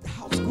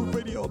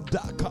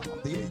 www.HouseGrooveradio.com.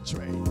 The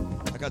A-Train.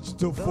 I got you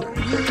till 4.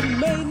 You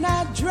may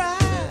not drive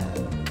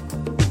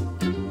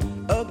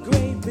a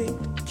great big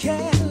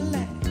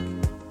Cadillac,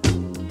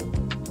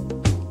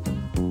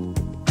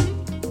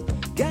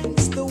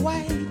 gangsta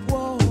white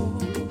walls,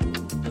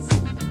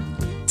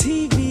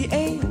 TV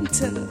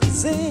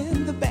antennas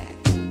in the back.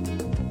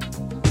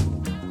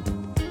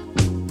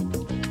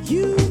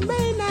 You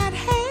may not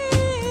have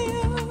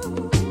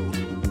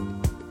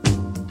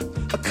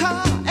a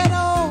car at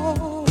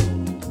all,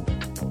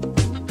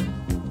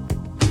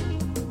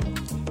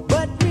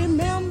 but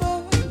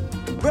remember,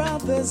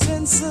 brothers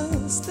and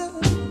sisters,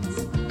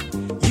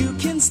 you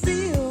can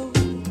still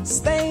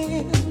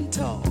stand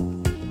tall.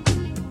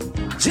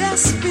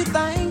 Just be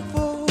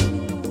thankful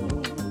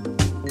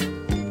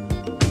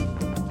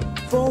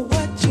for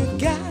what you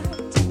got.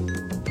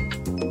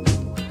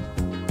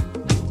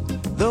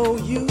 Though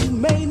you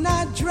may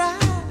not drive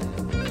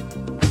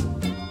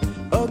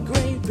a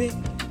great big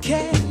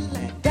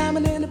Cadillac,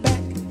 diamond in the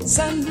back,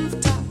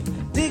 sunroof top,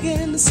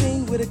 digging the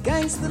scene with a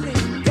gangster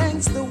lean,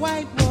 gangster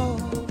white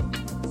walls,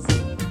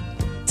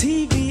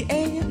 TV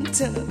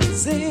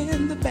antennas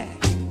in the back.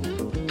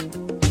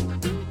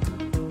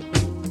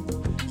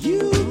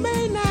 You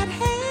may not have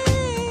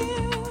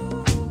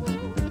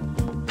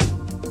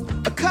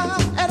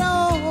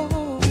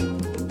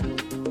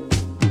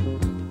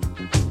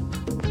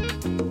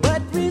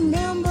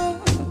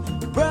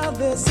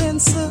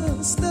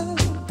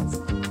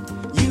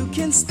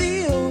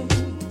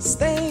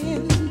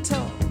stand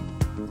tall.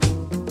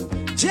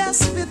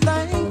 Just be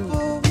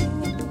thankful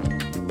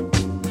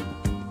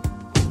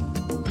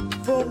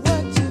for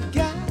what you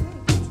got.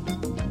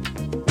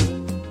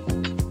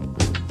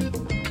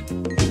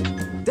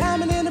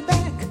 Diamond in the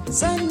back,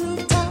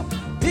 sunroof top,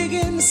 big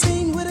in the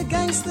scene with a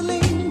gangster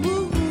lean.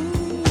 Woo.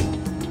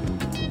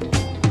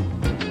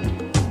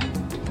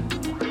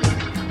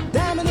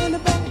 Diamond in the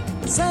back,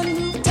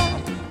 sunroof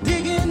top,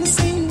 big in the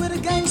scene with a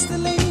gangster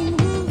lean.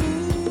 Woo.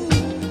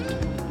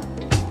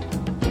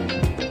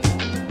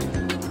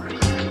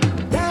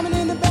 Diamond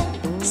in the back,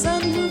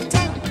 sunroof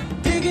top,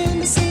 big in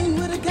the scene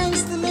with a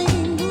gangster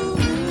lean. Woo.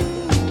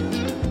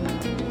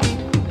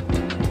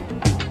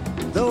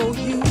 Though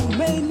you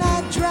may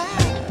not drive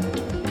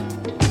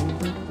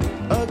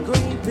a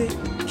great big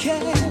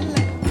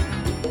Cadillac,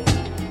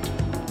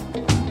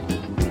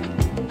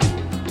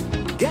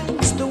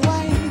 gangsta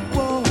white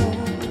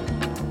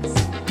walls,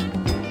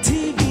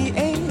 TV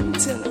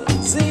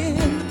antennas in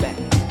the back.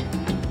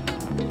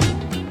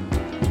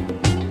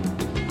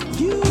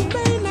 You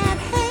may not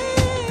have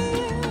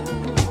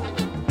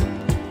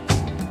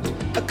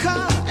a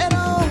car at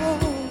all,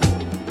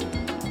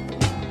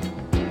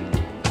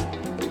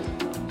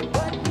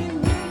 but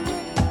remember,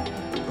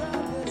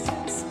 brothers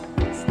and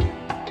sisters.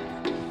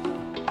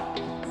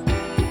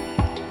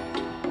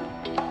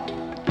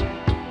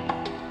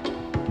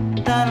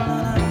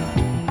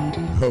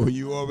 Oh,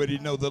 you already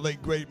know the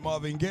late great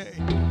Marvin Gaye.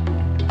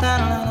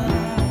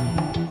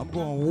 I'm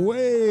going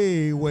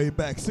way, way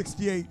back.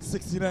 68,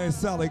 69,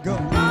 solid go.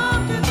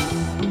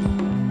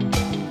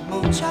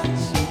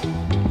 Muchachos,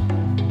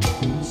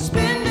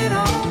 spend it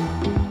on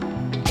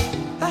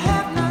the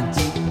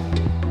have-nots.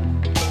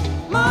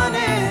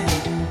 Money,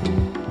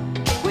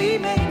 we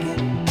make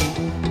it.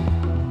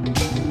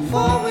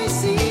 Before we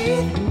see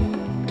it,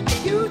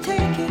 you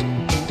take it.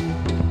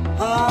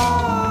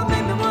 Oh,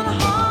 make me wanna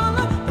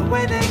holler the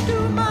way they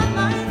do my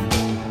life.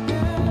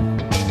 Yeah.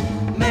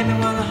 Make me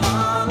wanna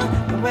holler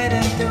the way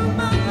they do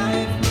my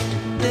life.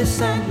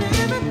 This ain't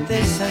living,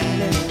 this ain't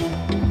living.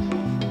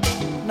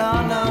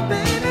 No, no,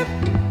 baby,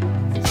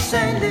 this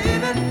ain't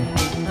living.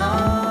 No,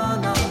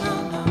 no, no,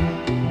 no.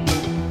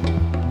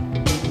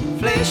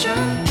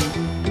 Inflation,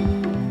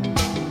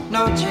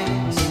 no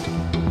chance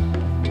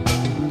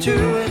to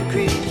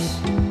increase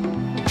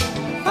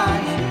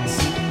finance.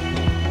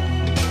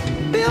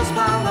 Bills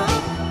pile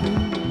up,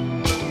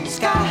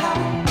 sky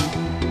high.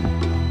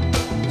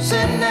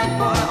 Send that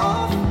boy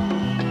off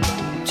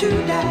to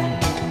die.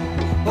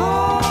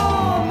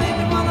 Oh, make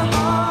me wanna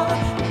holler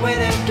the way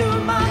they do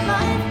my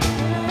life.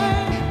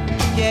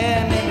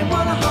 Yeah, make me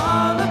wanna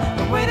holler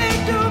the way they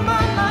do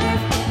my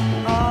life.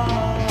 Oh,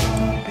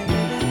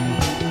 baby.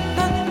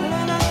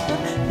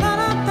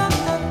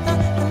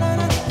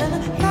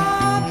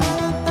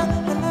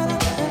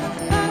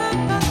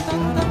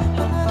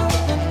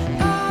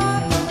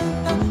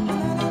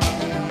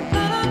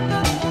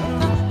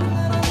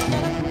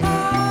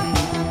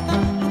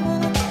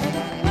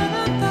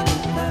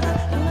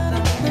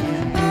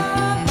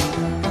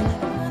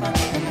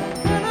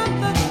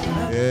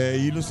 Yeah,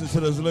 you listen to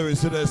those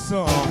lyrics to that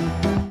song.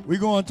 We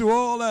going through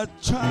all that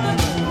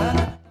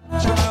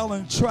trial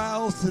and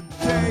trials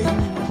today.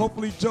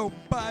 Hopefully Joe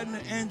Biden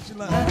and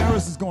Angela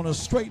Harris is going to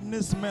straighten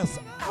this mess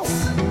out.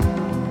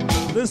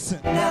 Listen.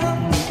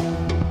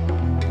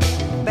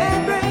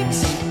 Bad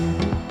breaks,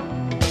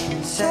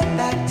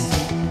 setbacks,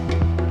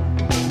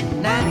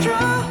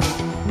 natural.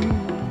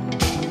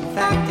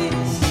 Fact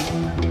is,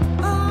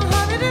 oh,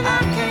 honey, that I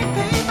can't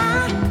pay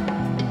my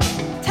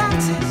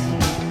taxes.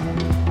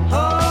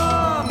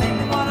 Oh, make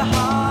me wanna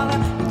holler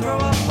and throw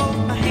up both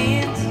my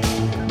hands.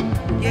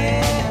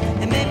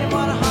 Yeah, it made me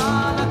wanna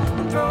holler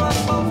and throw up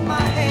both my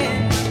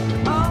hands.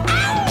 Oh,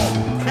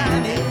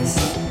 crime is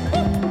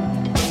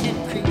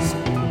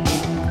increasing.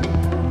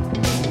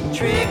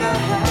 Trigger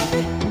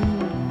happy,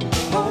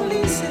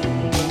 policing.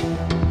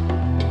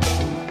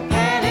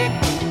 Panic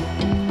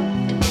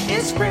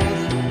is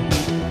spreading.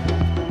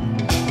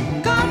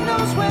 God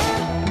knows where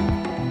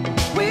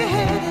we're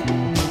headed.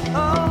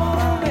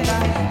 Oh, baby,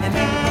 and make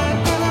me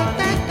wanna holler.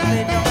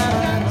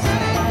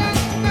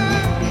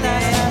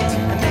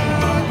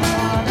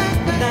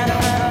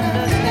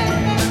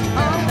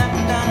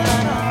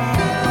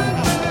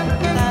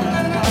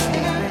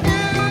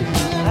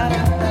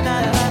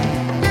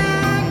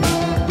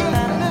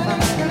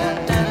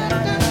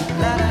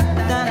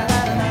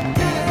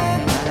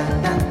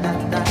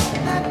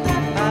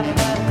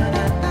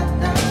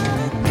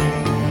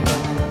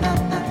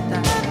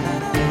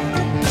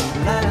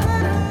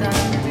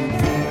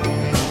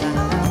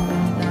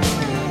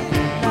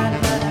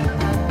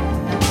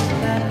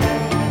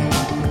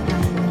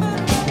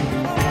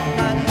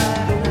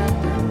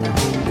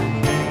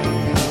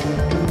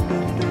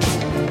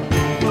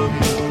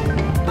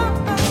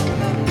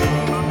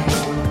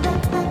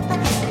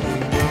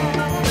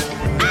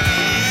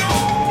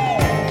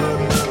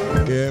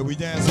 Yeah, we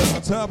dance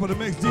on top of the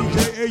mix.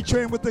 DJ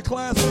Atrain with the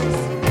classics.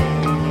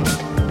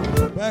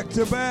 Back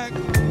to back.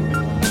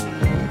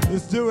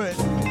 Let's do it.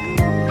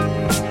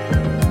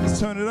 Let's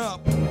turn it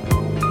up.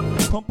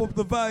 Pump up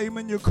the volume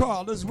in your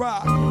car. Let's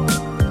rock.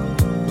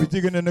 We're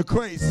digging in the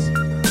crates.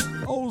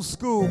 Old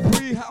school,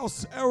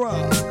 pre-house era.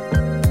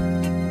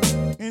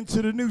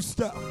 Into the new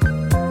stuff.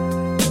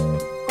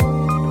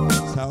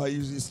 That's how I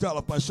usually start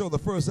off my show, the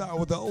first hour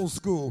with the old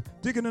school.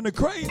 Digging in the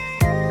crate.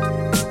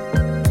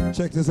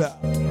 Check this out.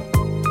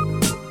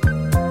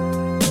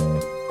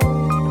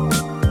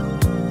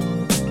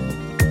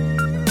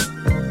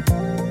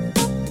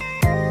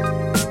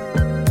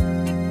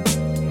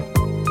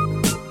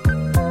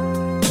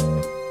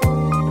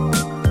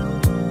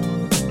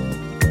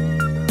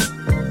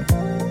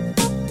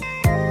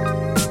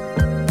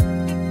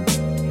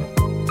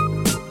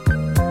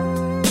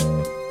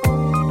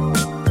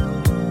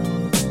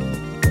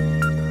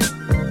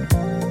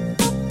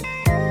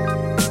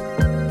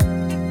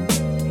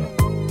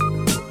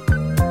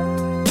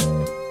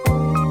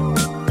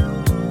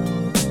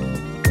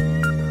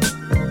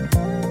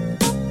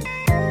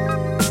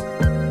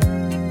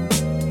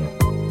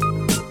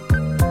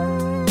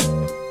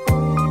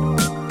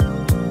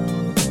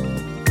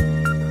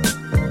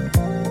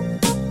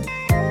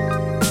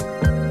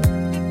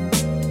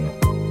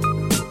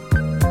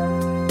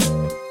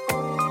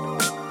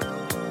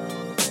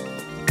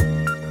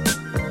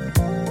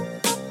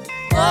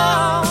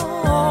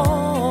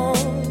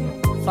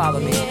 Follow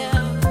me.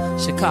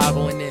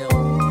 Chicago and them.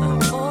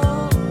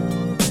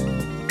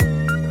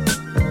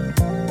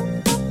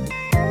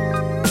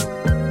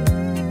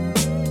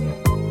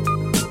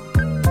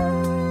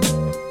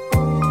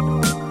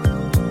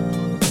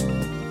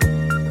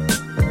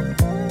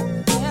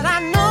 And I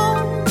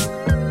know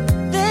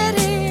that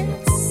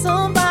it's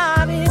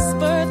somebody's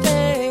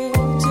birthday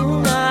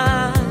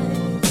tonight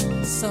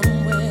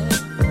somewhere.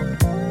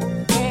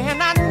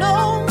 And I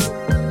know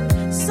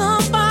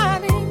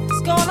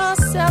somebody's gonna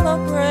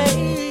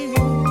celebrate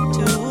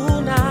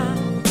tonight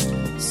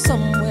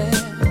somewhere.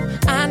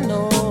 I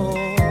know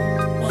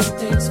one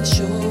thing's for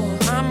sure.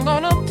 I'm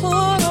gonna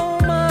put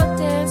on my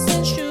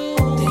dancing shoes.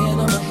 Then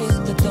I'ma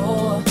hit the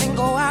door and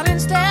go out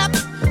and step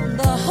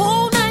the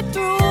whole night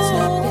through.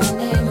 Step in the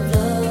name of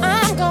love.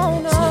 I'm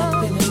gonna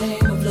step in the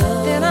name of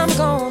love. Then I'm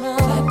gonna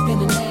clap in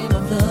the name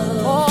of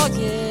love. Oh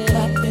yeah,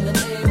 clap in the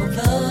name of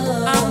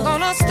love. I'm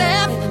gonna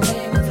step in the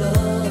name of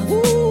love.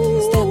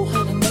 Ooh. Step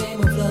in the name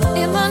of love.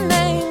 In the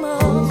name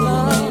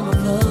of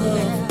love.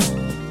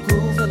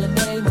 Groove in the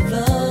name of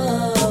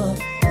love.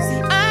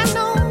 See, I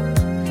know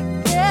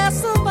there's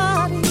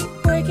somebody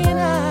breaking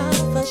out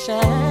the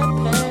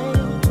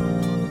champagne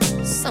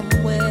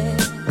somewhere.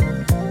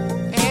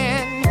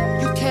 And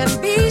you can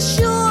be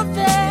sure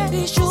that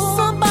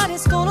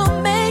somebody's gonna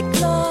make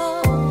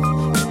love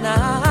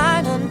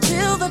tonight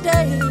until the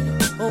day.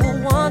 Oh,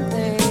 one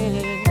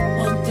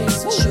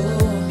thing's for sure.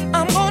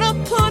 I'm gonna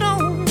put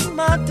on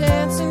my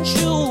dancing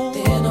shoes.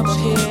 Then I'ma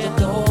hit the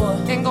door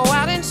and go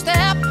out and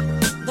step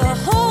the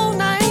whole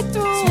night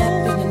through.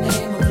 Snap in the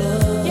name of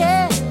love.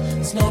 Yeah.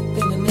 Snap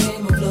in the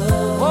name of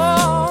love.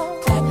 Oh.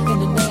 Clap in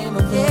the name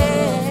of love.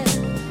 Yeah.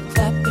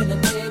 Clap in the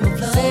name of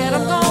love. Said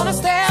I'm gonna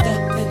step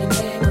in the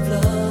name of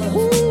love.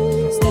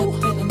 Ooh. Step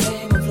in the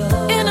name of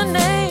love. In the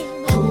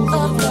name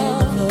of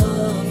love.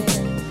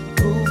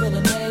 Groove in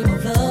the name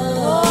of love.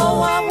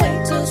 Oh, I wait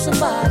till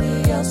somebody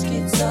else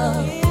gets up.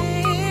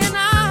 And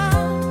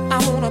I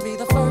wanna be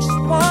the first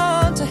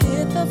one to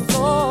hit the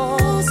floor.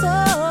 So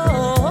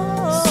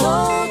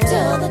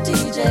tell the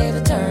DJ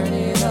to turn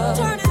it up.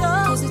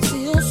 Cause it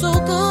feels so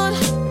good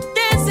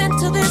dancing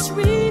to this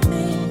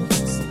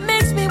remix.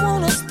 Makes me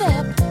wanna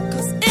step.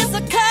 Cause it's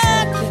a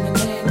cut. In the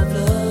name of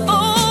love.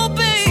 Oh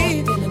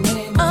babe, in the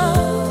name of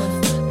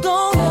love. Go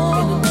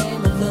on. In the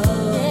name of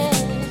love. Yeah.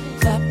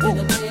 Clap in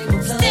the name of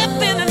love. Step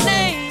in the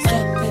name.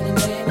 Step in the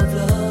name of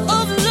love.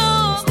 Of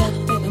love. Step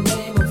in the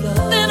name of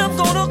love. Then I'm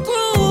gonna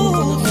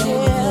groove.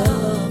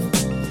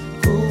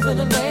 Yeah. Groove in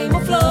the name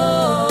of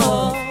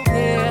love.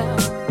 Yeah.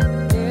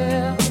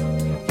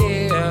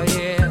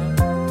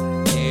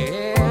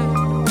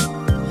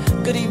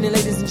 Good evening,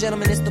 ladies and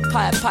gentlemen. It's the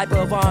Pied Piper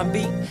of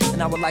R&B,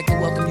 and I would like to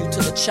welcome you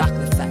to the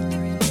Chocolate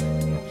Factory.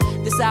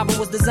 This album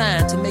was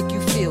designed to make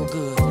you feel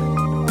good.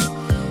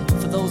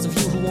 For those of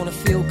you who want to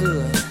feel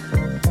good,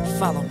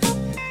 follow me.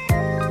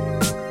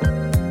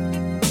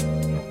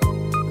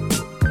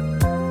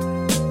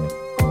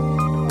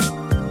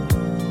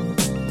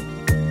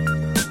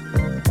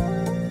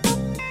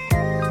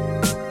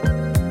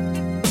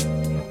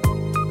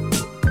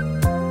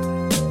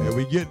 And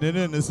we getting it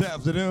in this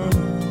afternoon.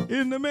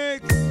 In the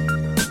mix.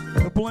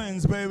 The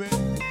blends, baby.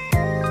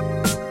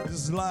 This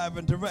is live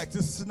and direct.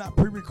 This is not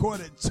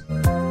pre-recorded.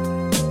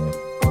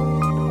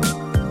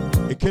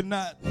 It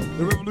cannot,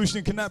 the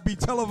revolution cannot be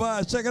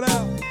televised. Check it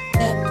out.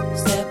 Step,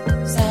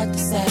 step, side to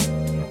side,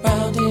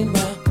 round and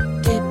round,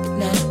 dip it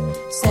now,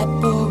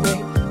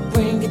 separate,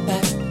 bring it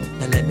back.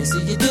 Now let me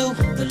see you do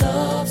the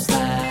love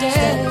slide.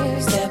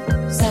 Step,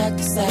 step, side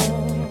to side,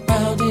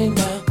 round and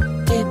round,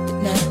 dip it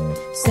now,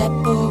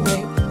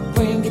 separate,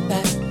 bring it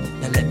back.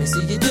 Now let me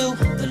see you do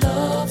the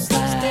love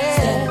slide.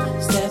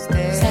 Step, step,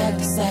 side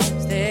to side,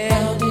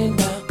 round and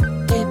round,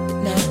 dip it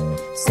now,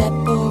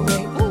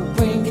 separate,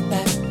 bring it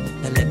back.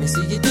 Now let me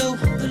see you do do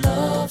the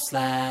love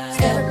slide.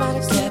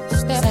 Everybody step,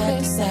 step,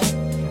 step, step.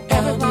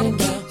 Everybody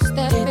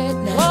step it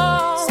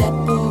now.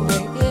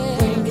 Separate,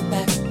 bring it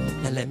back.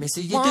 Now let me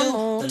see you do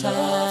the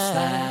love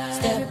slide.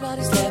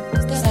 Everybody step,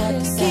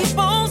 step, step. Keep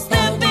on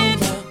stepping.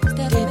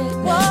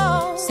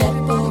 Whoa.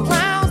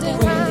 Round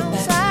and round,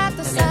 side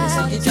to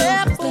side.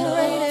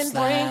 Separate and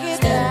bring it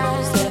down.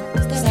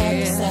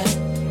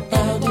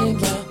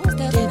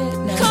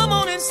 Come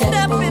on and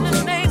step in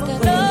the name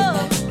of love.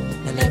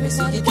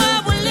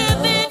 While we're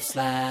living, let's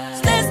step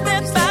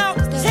out,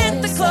 hit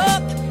the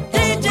club.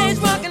 DJ's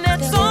rocking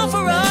that song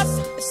for us.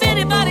 If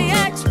anybody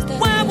asks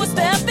why we're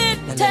stepping,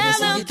 tell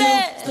them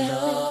that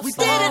we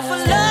did it for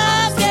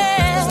love,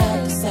 yeah.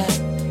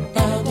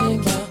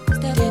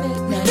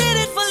 We did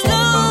it for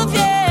love,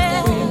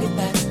 yeah.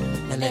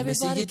 Now let me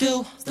see you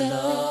do the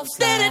love.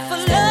 Did it for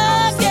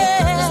love, yeah.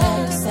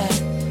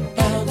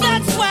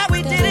 That's why we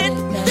did it.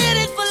 Did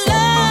it for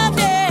love,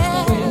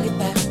 yeah.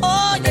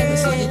 Oh yeah.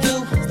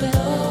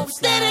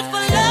 Did it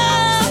for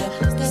love.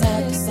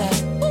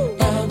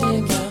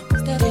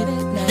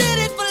 Did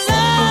it for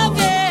love,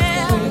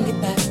 yeah.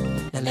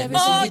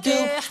 Oh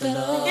yeah.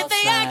 If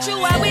they ask you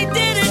why we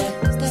did it,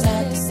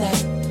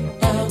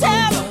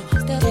 tell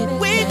them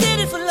we did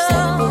it for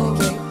love.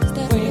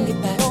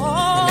 Oh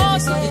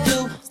yeah.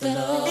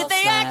 If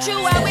they ask you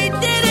why we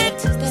did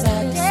it,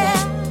 yeah.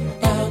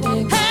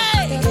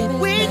 Hey,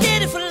 we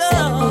did it for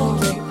love.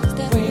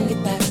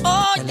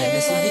 Oh yeah.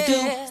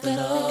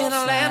 In a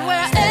land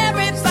where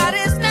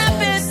everybody's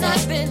snapping,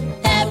 snapping,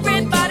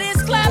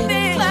 everybody's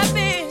clapping,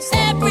 clapping,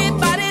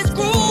 everybody's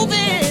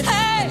grooving.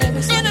 Hey, in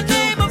the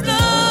name of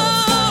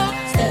love.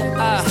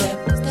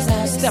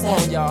 Step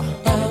on y'all.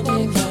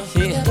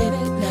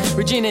 Yeah.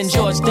 Regina and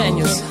George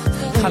Daniels.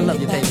 I love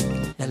you, baby.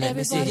 Now let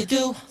me see you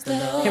do.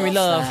 Henry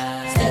Love.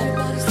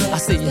 I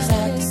see you.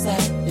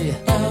 Yeah.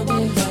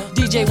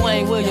 DJ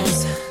Wayne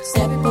Williams.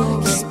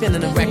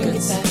 Spinning the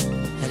records.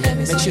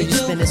 Make sure you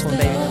spin this one,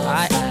 baby.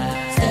 Alright.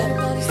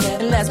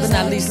 And last but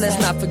not least, let's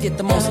not forget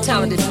the most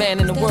talented man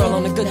in the world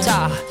on the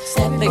guitar.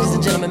 Ladies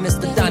and gentlemen,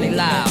 Mr. Donnie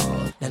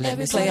Lyle. Now let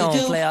me play on,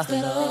 player.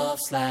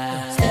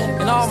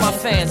 And all my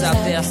fans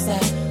out there,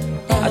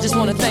 I just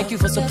want to thank you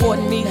for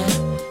supporting me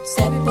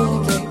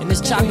in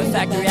this Chocolate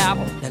Factory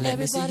album and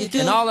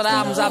all of the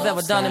albums I've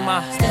ever done in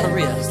my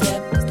career.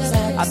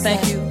 I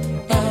thank you.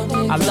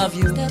 I love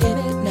you.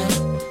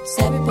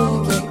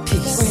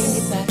 Peace.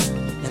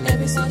 Now let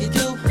me see you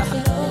do.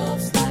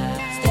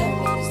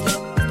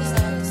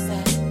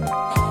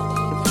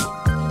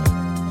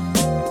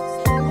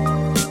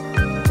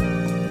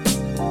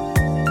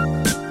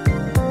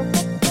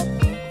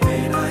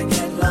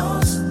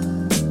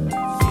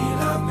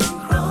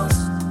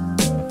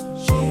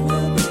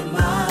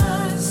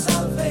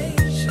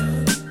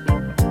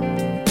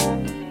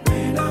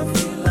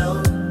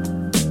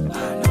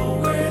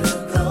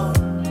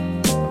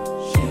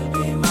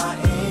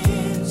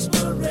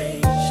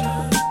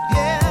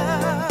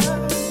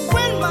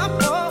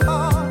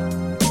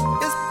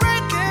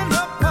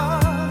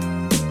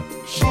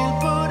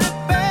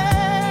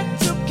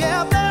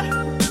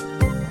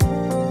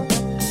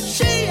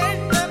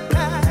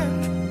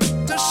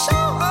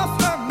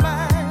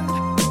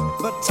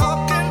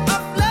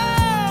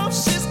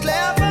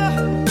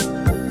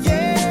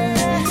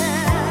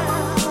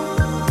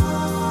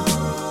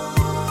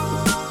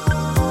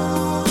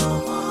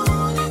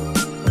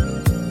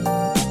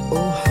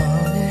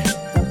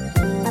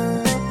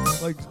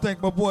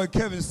 My boy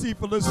Kevin C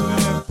for listening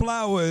in.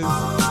 Flowers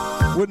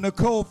with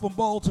Nicole from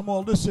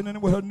Baltimore listening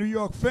with her New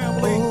York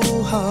family.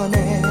 Oh,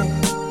 honey.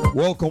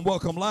 Welcome,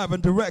 welcome, live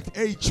and direct.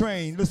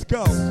 A-Train, let's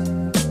go.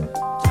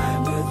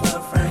 Time with her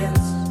friends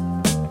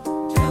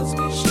tells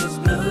me she's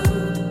blue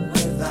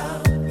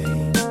without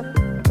me.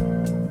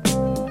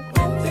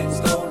 When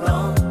things go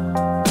wrong,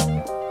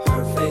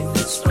 her faith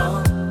is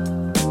strong.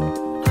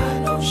 I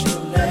know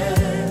she'll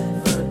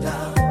never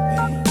doubt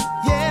me.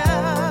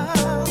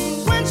 Yeah,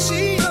 when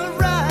she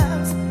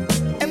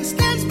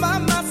by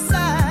my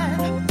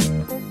side,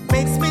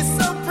 makes me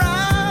so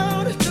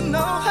proud to know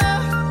her.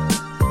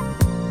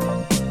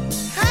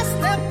 High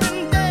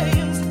stepping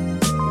dames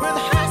with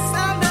high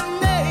sounding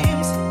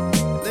names.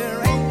 There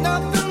ain't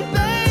nothing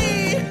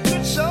they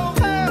could show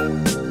her.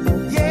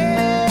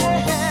 Yeah.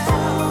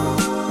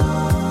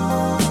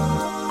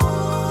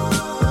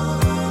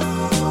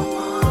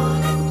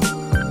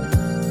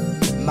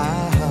 My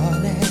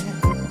honey.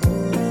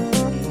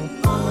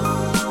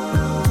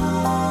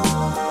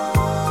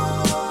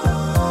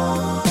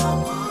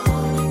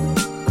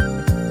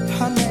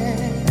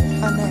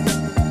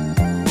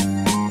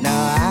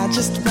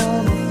 Just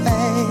wanna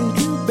thank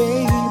you,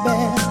 baby,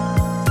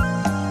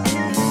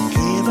 for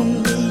giving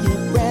me a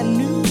brand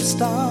new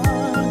start.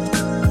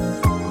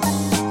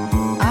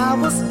 I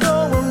was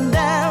going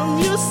down,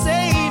 you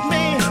saved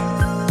me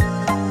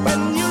when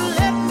you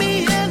let me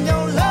in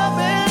your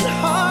loving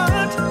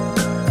heart.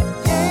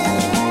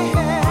 Yeah.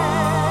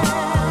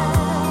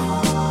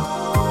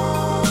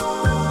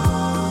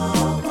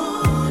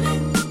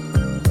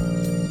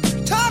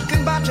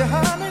 Talking about you,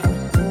 honey.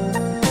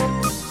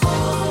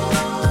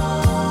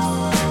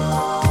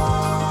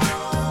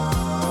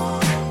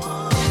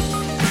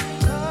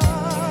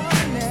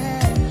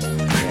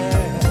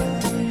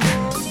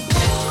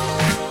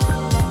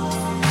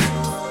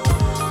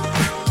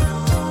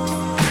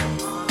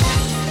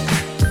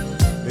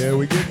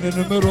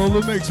 middle of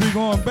the mix. We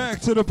going back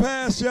to the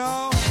past,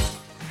 y'all.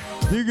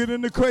 Digging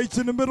in the crates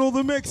in the middle of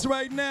the mix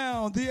right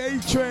now. The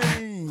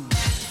A-Train.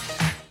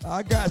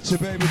 I got you,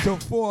 baby, till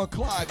 4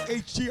 o'clock.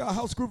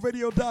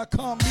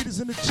 HTRHouseGrooveRadio.com. Meet us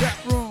in the chat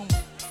room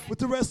with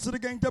the rest of the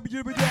gang.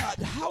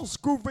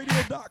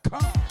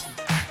 www.HouseGrooveRadio.com.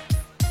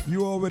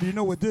 You already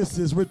know what this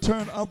is.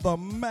 Return of the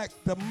Mac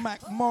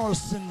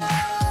Morrison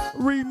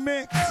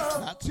remix.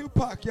 Not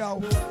Tupac,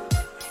 y'all.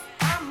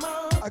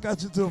 I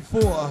got you till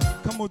 4.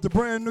 Come with the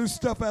brand new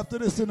stuff after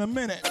this in a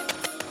minute. Well,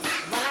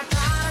 I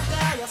tried to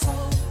tell you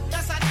so,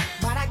 yes I did,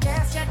 but I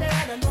guess you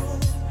didn't know.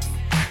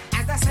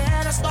 As I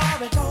said, the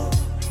story goes,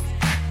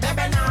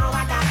 baby, now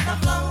I got the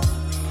flow.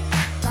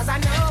 Cause I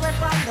knew it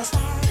from the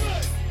start.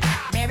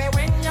 Baby,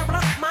 when you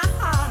broke my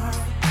heart,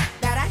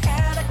 that I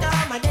had to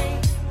come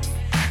again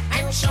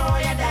and show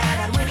you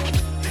that I'd win.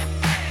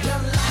 You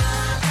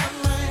lied to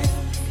me.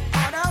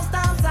 All those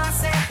times I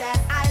said that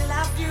I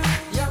loved you.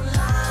 You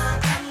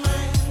lied to me.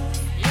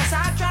 Yes,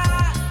 I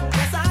tried.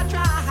 Yes, I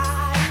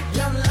tried.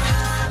 You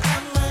lied to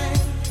me.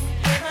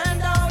 Even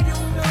though you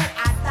knew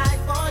I'd die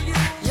for you.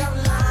 You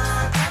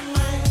lied to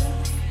me.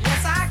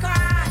 Yes, I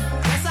cried.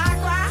 Yes, I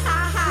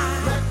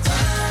cried.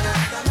 Return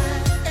it to me.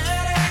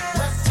 It is.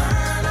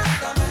 Return it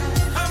to me.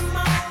 Come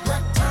on.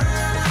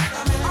 Return it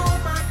to me. Oh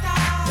my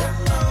God. You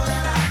know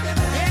that I did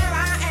it. Here I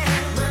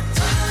am.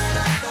 Return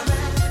it to me.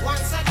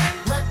 Once again.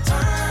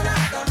 Return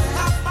it to me.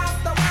 Top of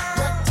the world.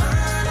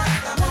 Return it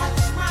to me.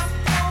 Watch my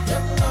flow. You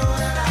know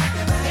that I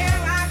did it.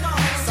 Here I go.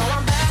 So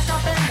I'm back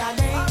up in the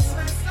days.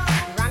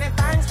 Running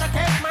things to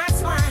take my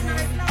swing.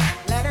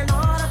 Letting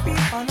all the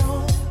people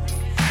know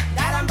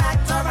that I'm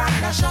back to run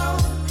the show.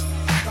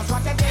 Cause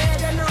what you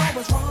did, you know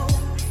was wrong.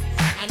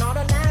 And all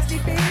the nasty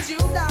things you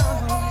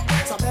done.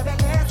 So baby,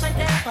 listen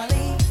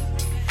carefully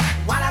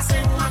while I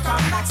sing my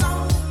comeback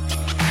song.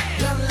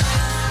 You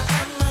lied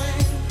to me.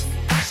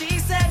 She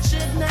said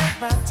she'd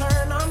never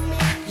turn on me.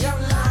 You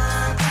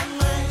lied to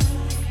me.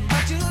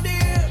 But you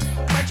did.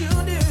 But you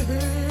did.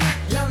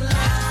 You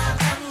lied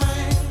to me.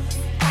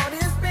 All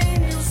this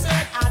pain you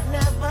said I'd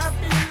never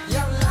feel.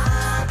 You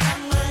lied to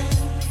me.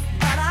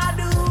 But I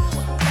do.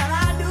 But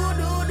I do.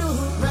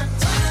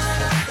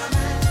 Return it to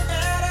me.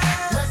 It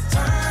is.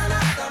 Return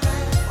it to me.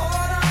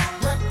 Hold on.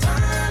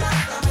 Return it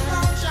to me.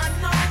 Don't you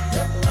know?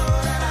 You know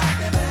that I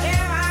did it.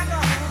 Here I go.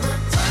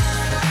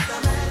 Return it to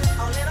me.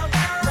 Oh little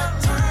girl.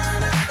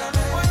 Return it to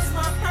me. What's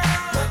my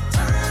pearl?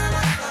 Return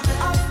it to me.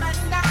 Up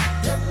and down.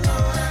 You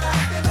know that I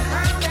did it.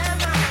 Round and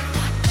round.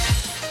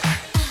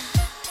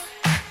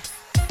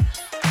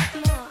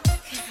 Mark,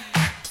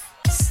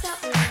 stop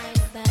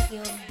lying about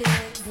your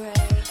big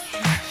break.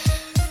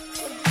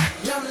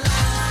 You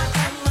lied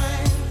to me.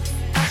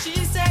 She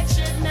said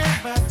she'd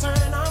never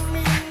turn on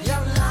me. You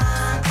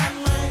lied to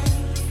me.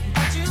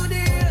 But you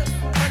did.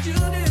 But you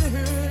did.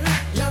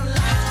 You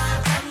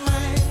lied to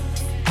me.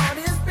 All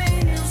this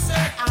pain you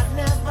said I'd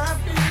never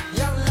feel.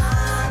 You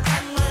lied to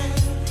me.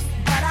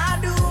 But I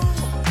do.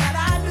 But I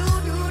do.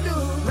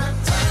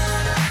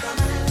 Return it to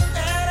me.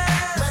 It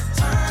is.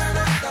 Return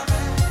it to me.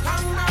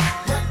 Come on.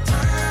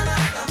 Return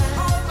it to me.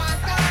 Oh my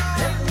God.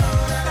 You know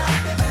that I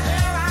did it.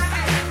 Here I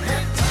am.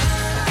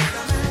 Return it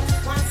to me.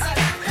 Once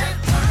again.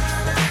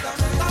 Return it to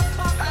me. Top of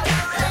the world.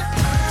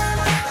 Return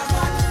it to me. Watch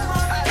my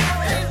flow.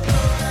 You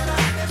know that I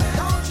did it.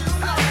 Don't you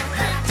know?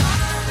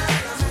 Return it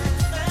to me.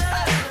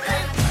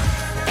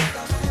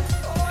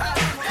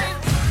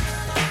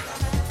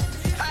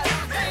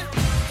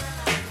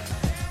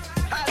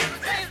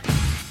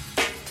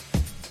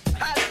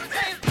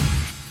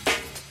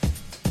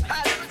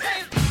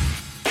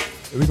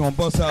 We're gonna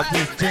bust out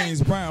this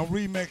James Brown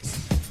remix.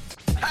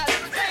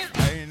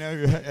 I know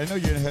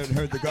you hadn't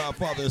heard the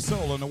Godfather of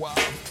Soul in a while.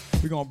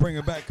 We're gonna bring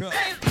it back up.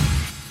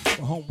 The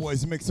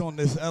homeboys mix on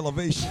this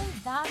elevation. In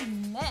the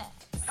mix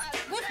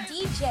with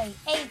DJ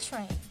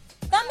A-Train,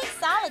 the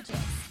mixologist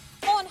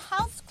on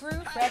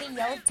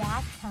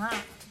HouseGrooveRadio.com.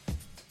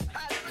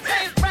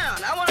 James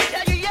Brown, I want to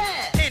tell you,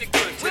 yeah. Ain't it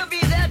good? We'll be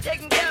there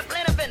taking care of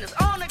plenty of business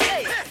on the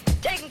case.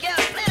 Taking care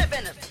of plenty of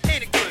business.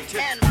 Ain't it good?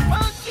 And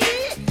funky.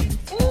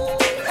 Ooh,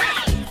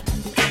 right.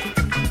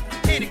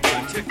 Ain't it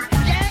good?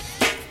 Jack,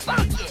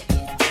 funky.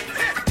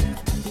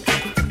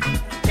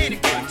 Ain't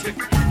it good?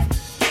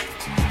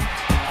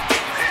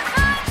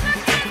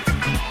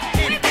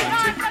 Ain't it good?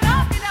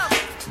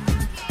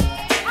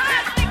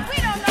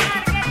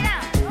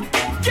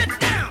 Get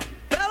down.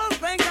 Fellas,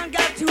 things done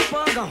got too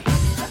far gone.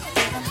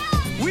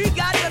 We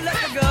got to let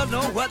the girls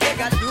know what they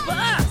got to do for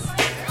us.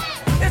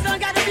 It's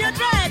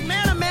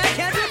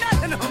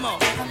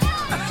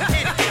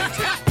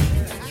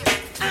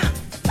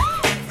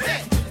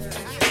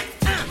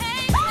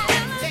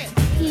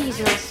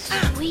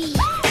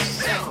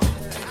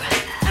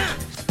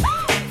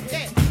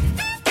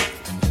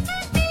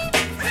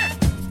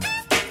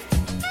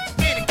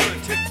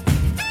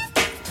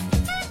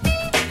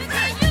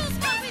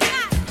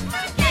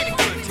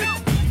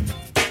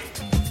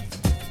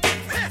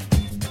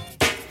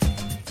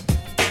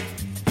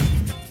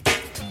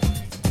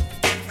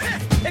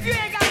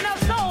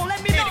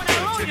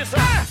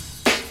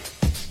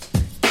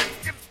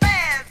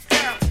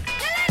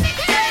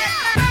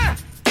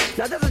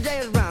Now this is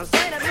James Brown.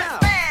 Say that now.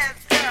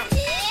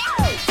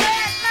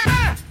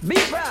 Be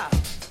proud.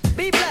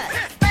 Be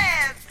black.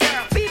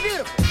 Be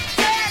beautiful.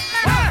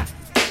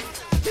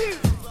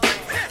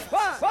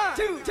 One,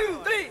 two, three.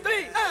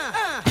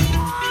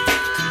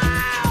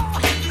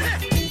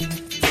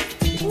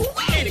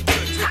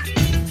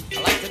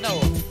 I'd like to know,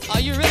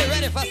 are you really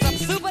ready for some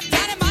super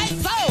dynamite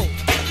soul?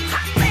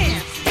 Hot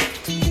pants.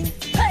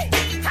 Hey,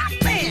 hot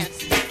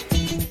pants.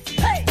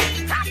 Hey,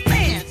 hot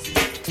pants.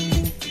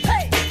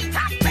 Hey,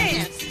 hot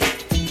pants.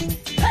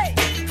 Hey,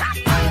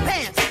 hot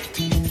pants.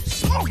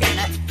 Smoking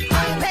that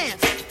hot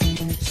pants.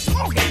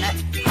 Smoking that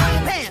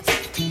hot pants.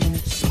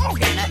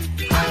 Smoking that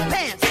hot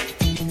pants.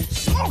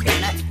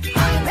 Smoking that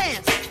hot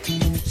pants.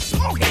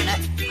 Smoking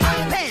that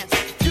hot pants.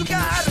 You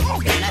got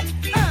smoking that.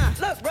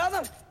 Look,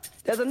 brother,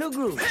 there's a new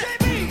groove.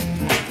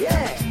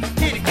 Yeah.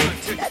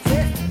 That's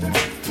it.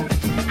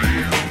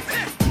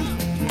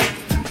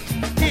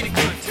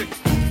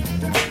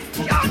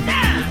 You're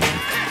down.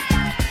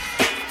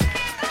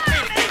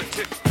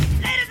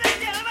 Ladies and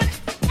gentlemen,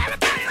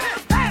 everybody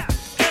right down.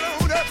 Get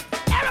on up.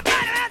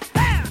 Everybody right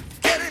down.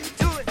 Get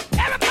into it.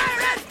 Everybody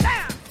right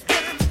down.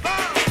 Get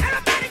involved.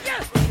 Everybody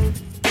just.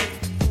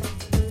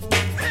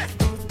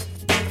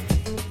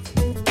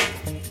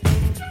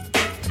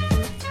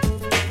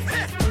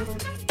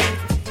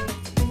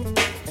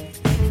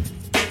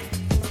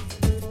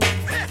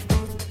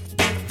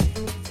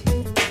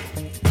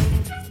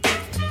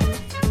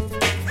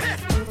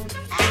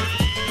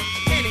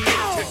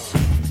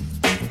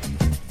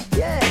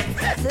 Yeah,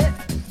 that's it.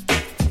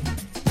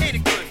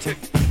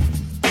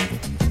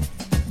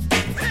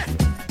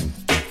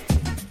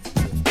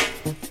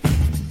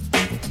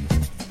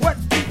 What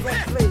you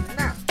gonna play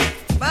now?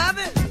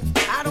 Bobby?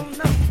 I don't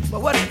know. But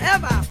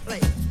whatever I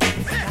play,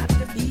 it's got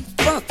to be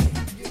funky.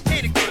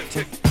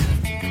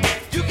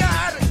 You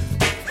got it.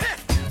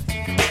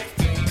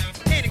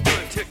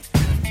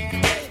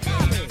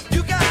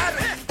 You got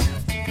it.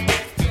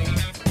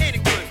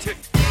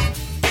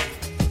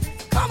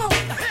 Come on.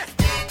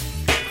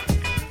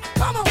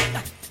 Come on.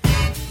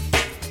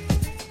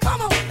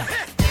 Come on.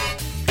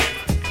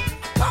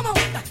 Come on.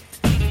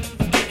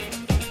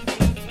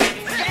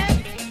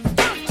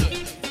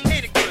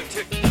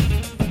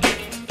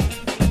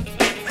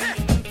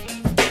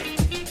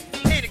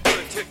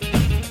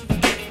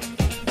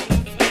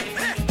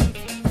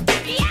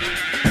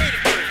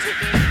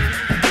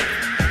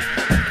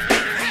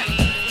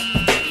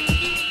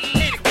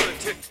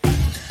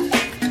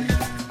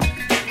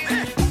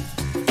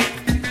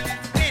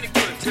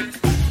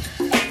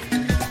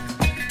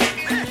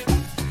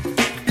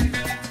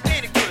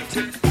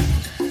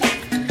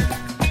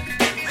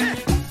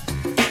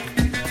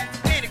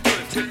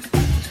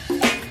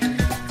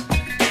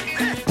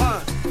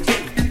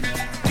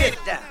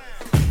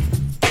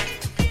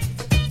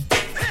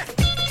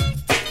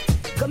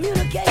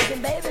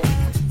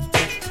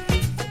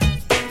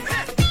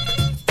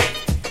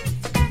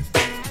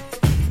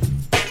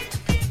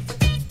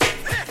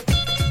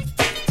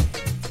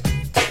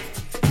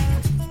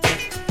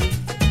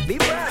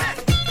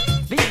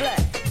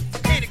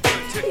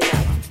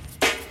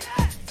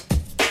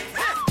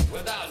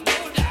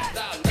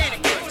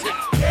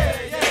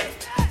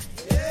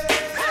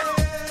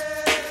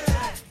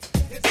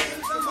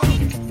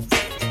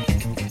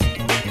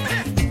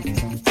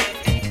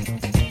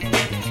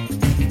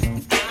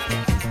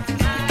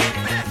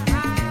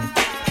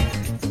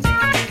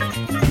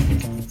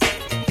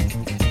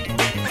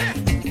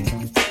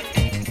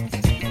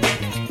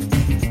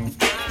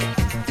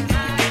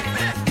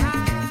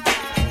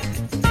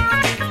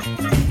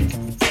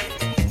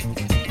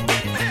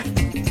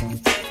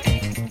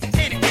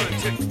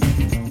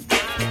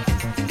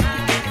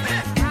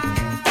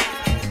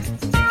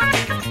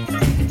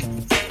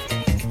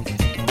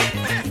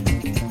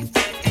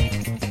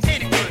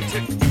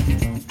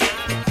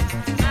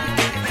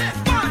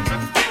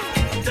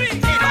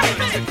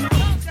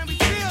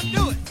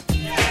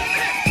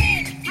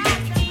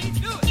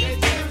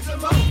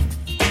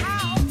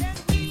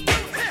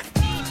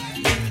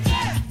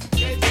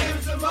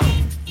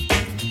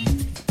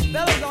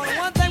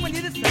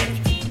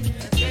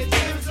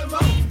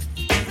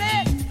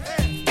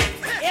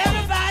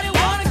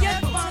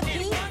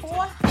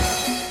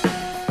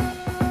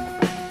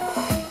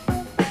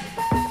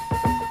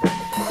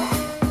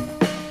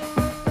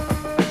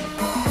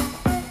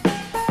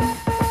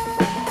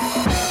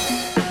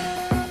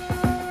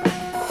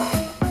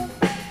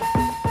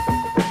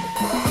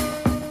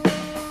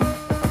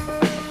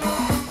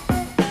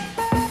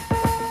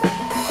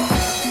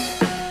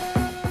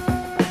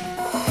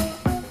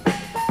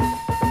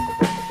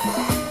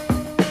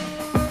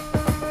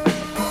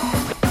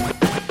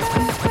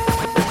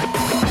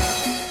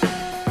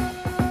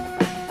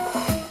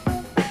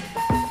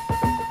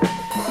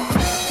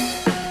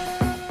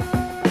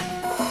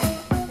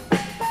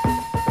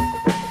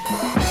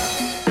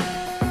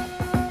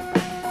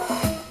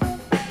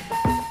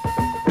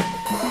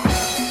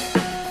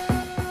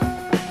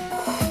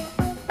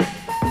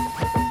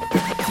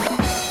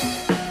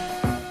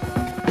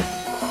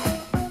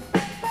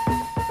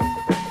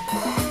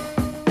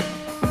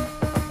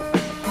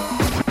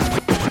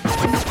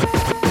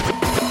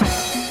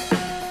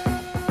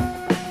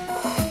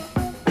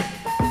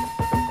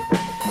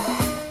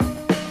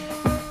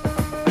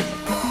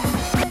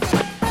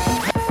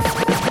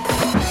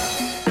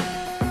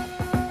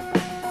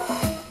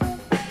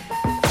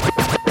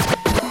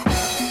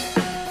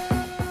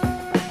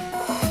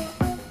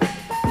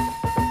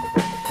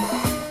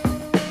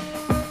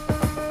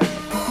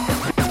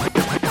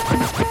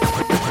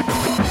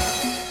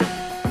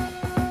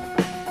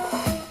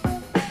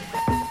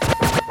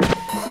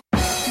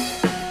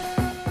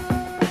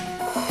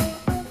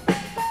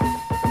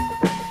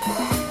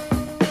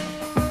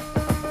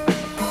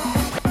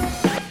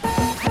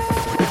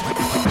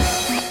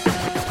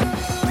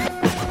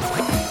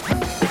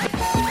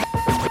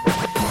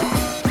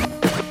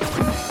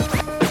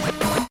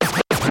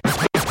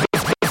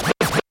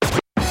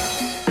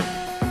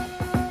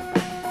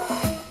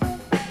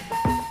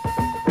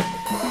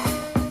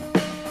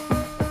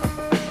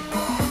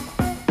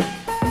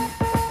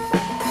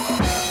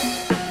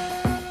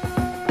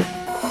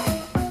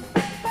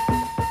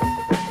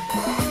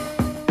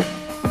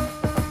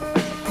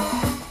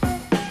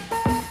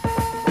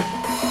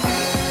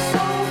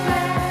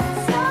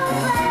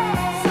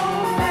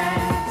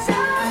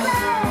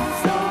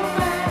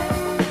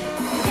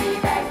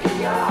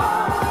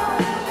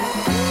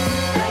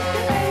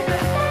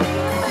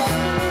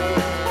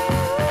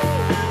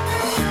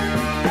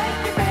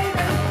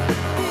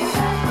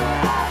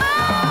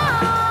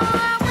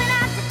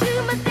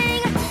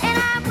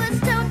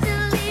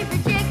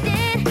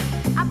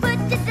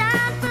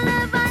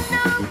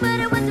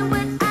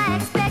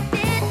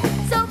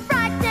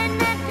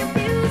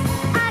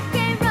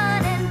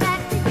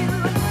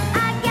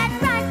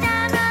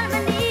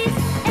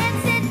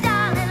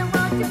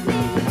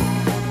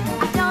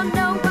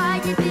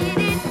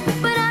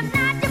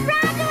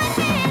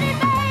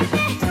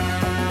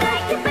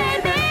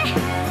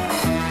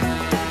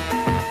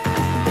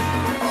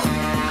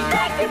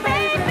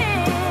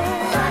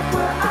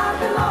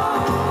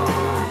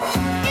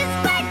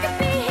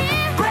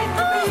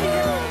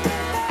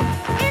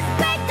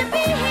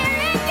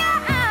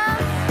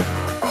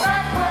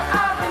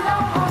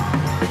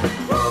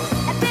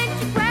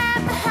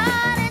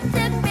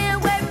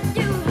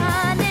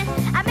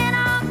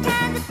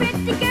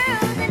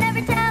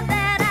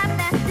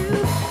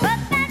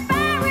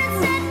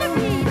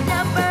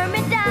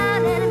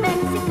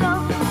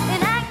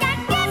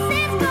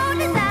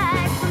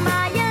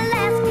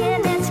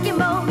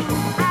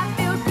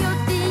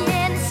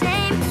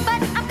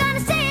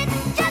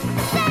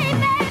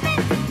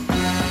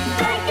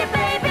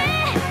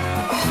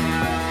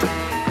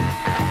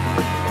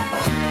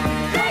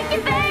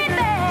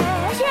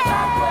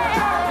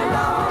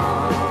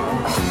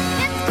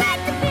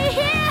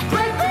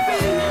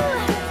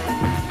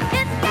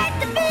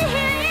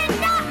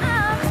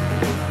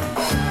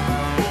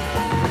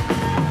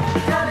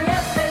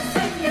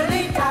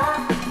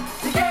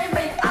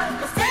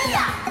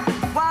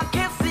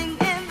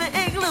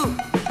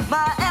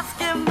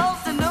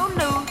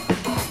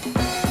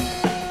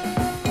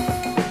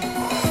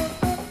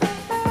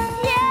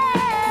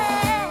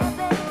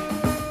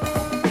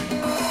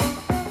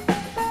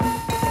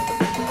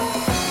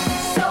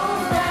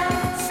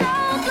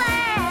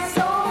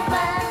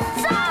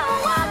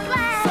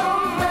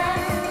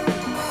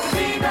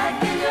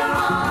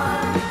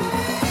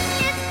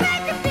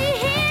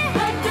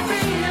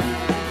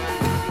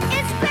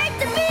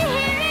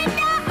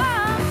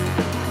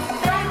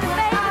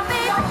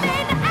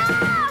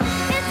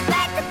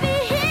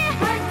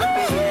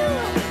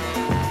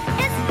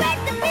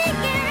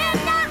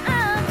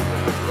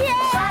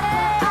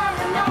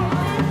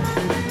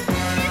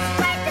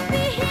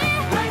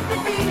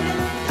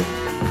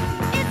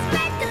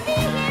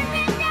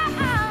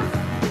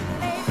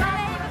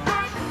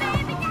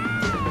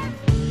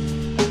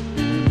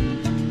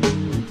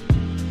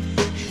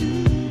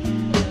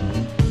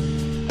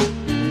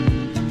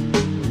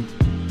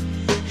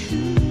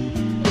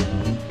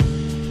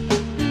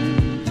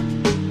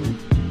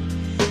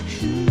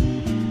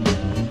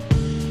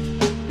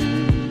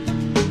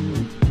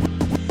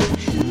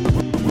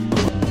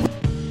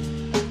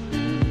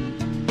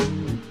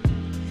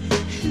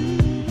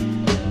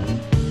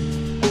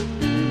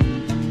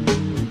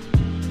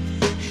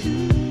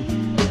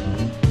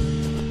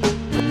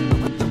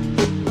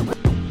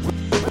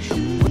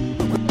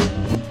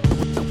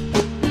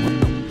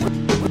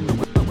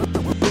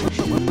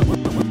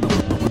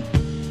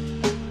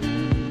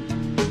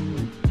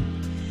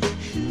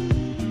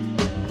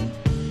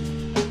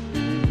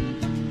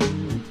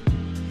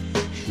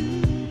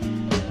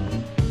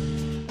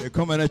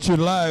 Coming at you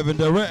live and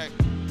direct.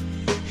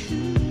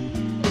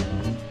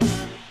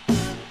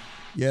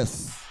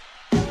 Yes.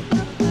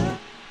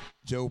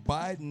 Joe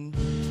Biden.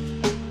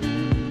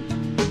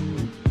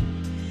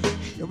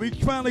 And we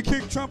finally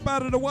kicked Trump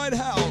out of the White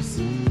House.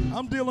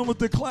 I'm dealing with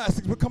the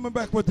classics. We're coming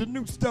back with the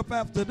new stuff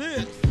after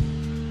this.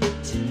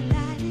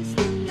 Tonight is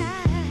the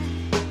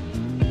night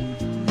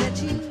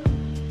that you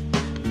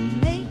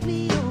make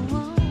me a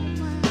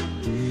woman.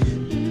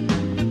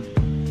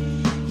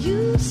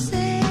 You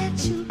said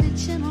you'd be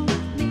gentle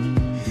with me,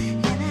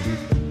 and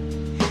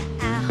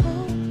I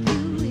hope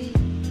you will.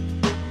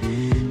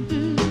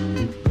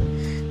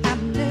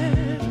 I'm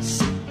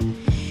nervous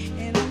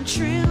and I'm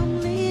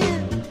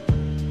trembling,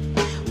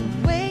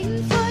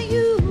 waiting for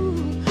you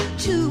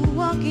to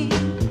walk in.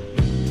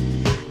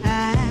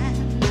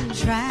 I'm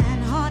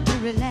trying hard to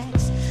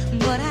relax,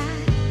 but I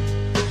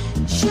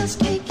just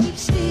can't keep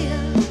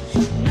still.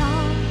 No,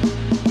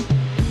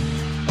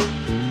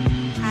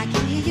 I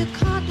can hear your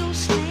car door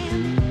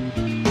slamming.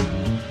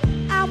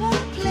 I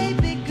won't play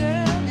big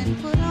girl and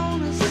put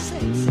on a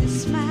sexy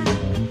smile,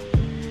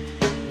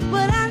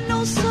 but I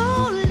know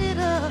so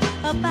little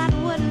about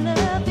what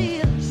love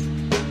is.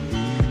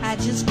 I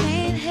just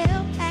can't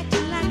help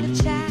acting like a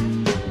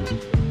child.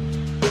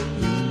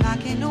 You're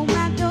knocking on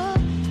my door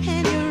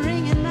and you're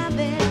ringing my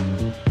bell.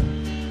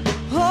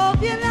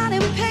 Hope you're not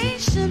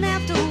impatient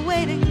after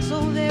waiting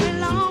so very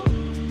long.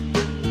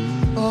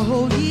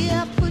 Oh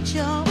yeah, I put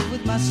you off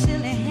with my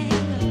silly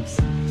hang-ups,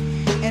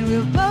 and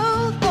we're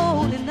both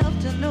old enough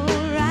to know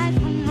right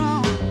from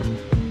wrong.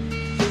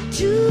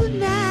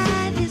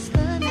 Tonight is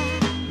the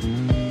night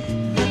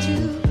that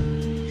you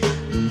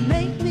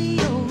make me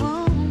a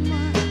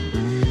woman.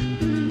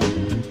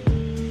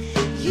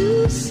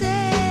 You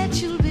said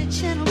you'll be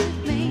gentle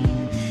with me,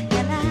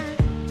 and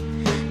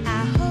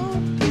I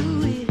hope you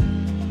will.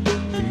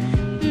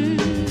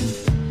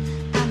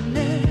 I'm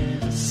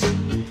nervous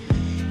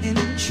and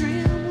I'm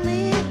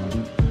trembling,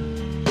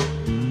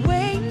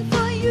 waiting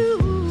for you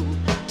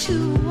to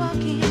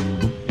walk in.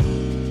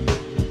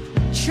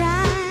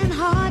 Trying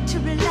hard to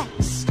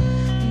relax,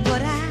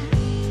 but I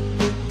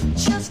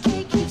just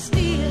can't keep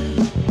still.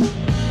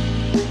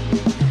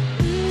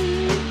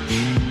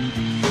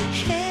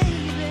 Hey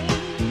baby,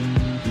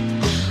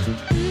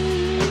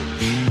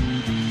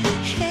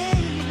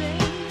 hey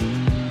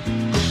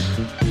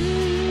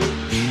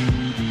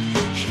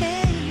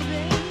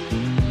baby,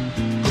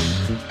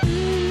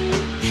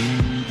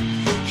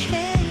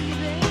 hey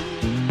baby,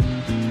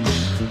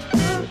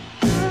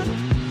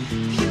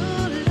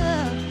 pure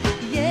love,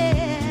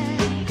 yeah.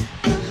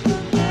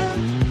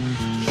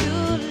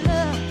 Pure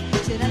love,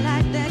 said I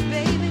like that,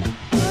 baby.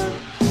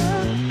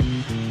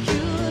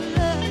 Pure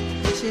love,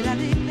 said I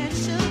need that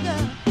sugar.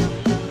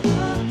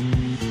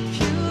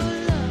 Pure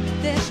love,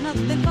 there's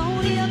nothing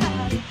phony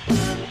about it.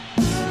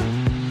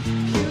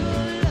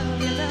 Pure love,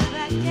 your love, I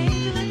can't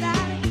do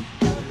without it.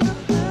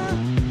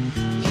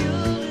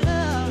 Pure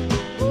love,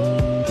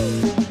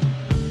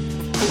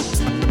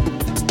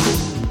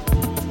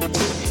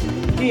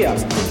 Yeah,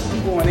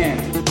 I'm going in.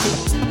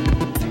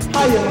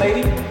 Hi, young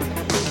lady.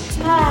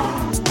 Hi.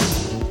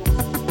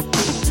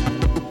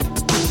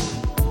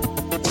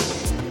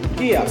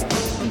 Yeah,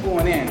 I'm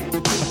going in.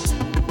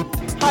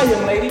 Hi,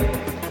 young lady.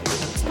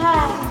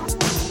 Hi.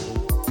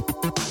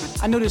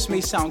 I know this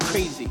may sound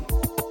crazy.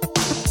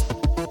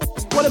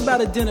 What about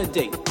a dinner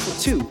date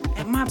for two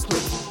at my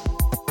place?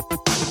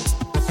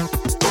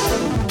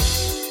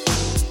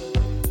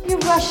 You're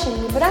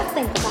rushing me, but I'll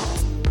think about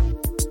it.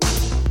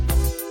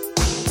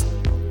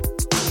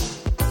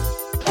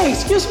 Hey,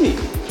 excuse me.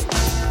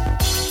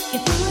 You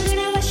put in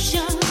a rush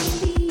on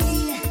me,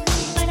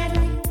 but I'd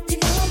like to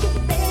know you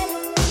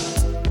better.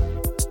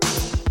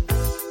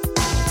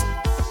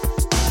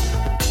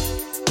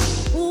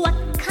 What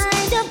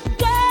kind of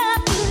girl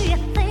do you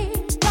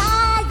think I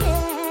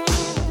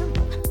am?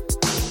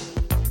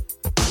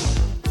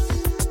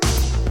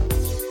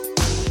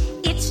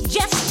 It's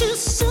just too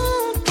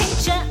soon,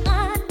 can't you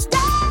understand?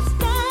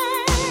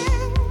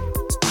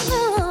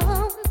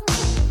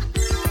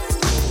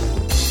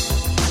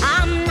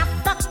 I'm not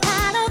the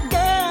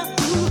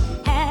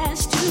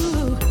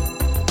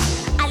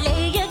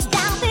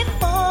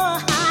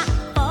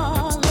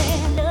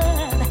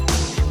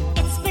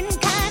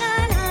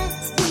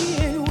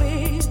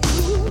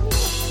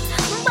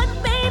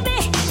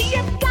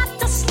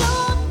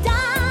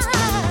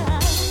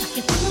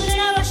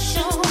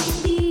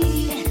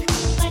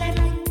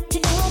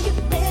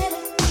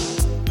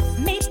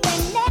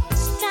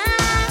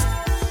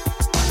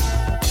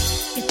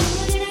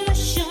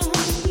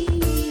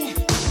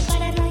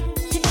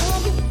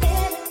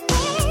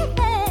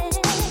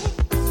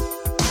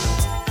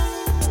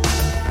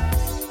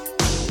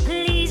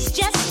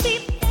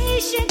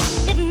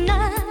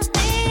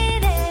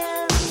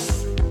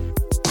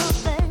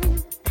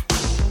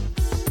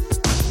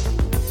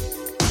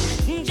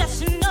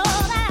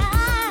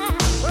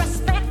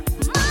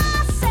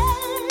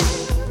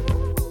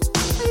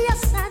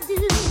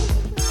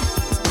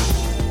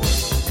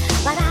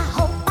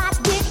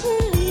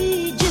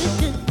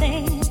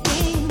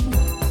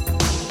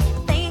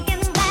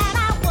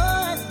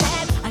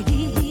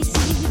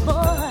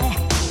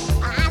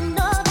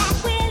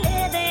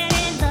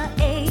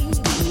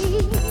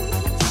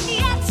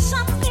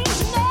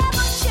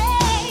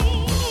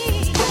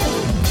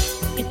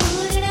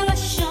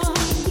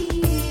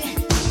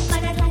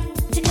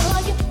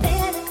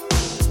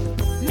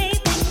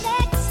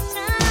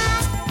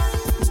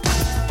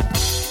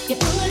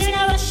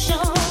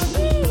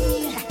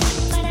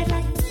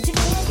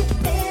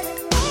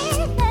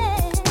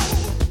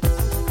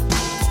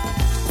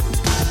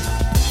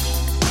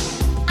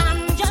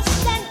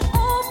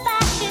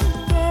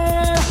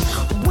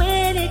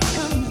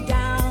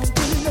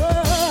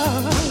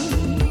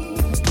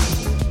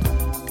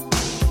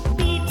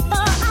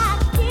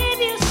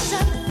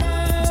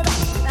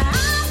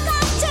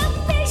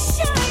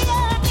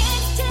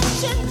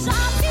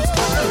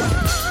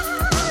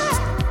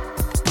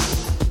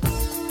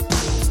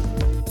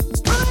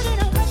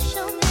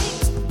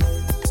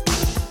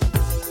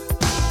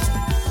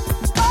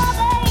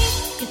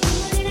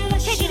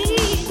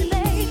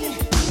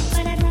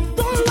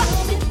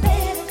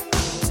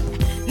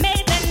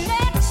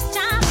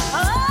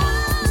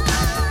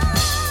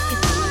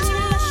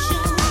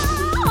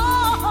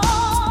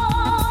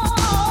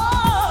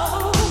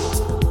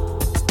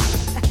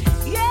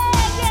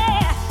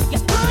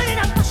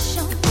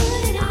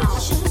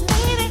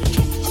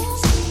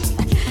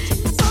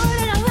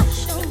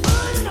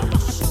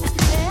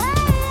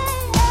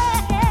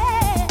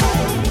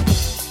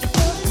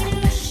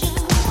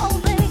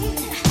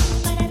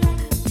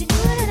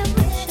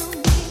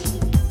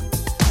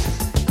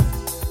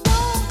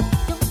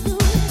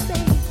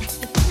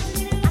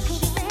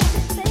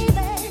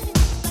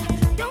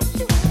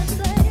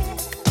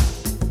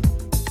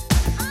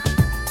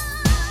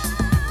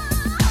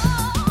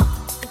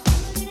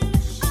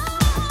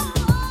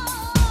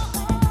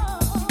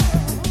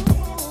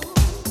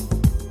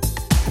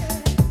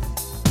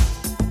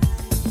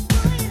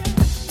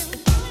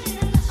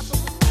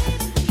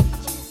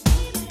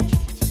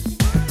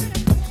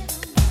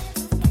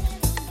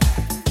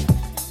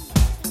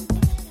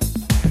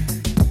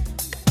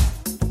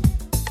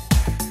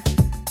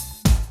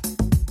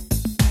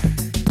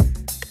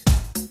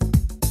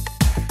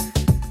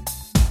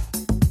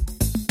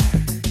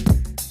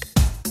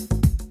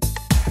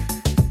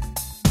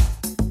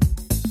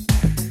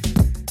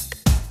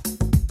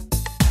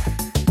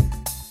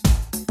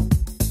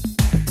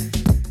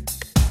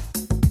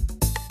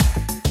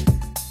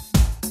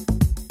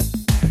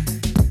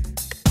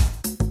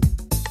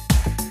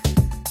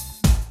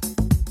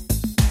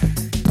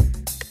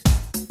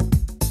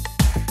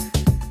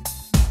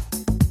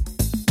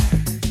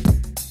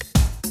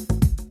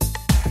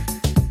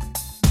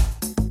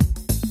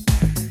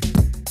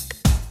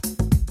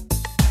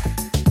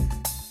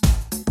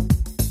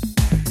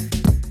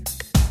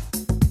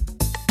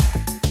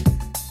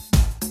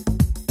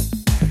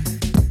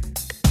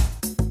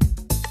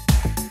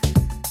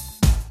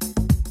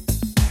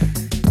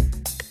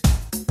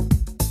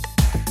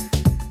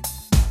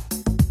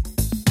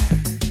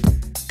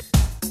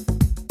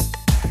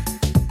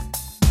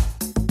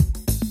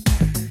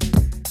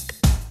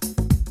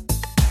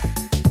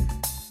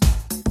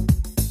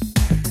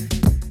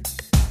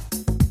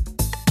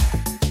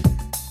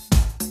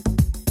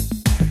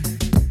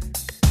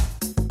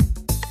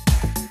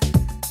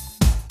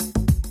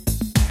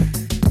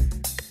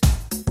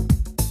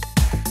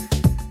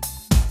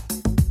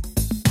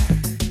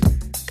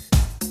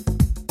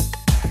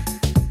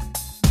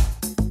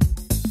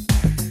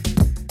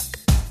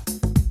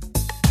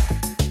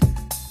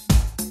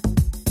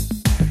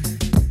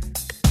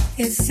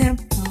It's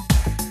simple.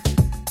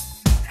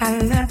 I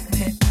love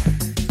it.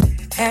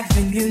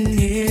 Having you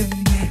near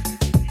me,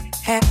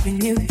 having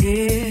you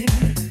here.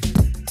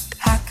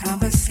 Hot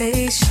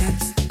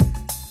conversations,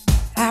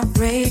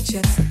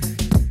 outrageous.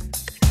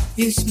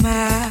 You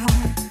smile,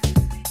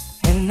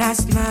 and I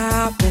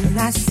smile when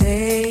I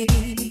say,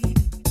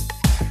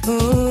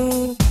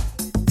 oh,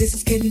 this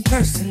is getting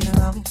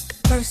personal,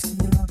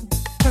 personal,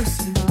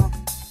 personal.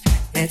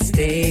 Let's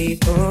stay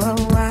for a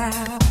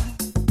while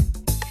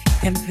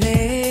and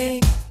play.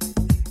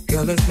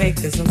 Girl, let's make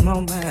this a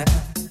moment.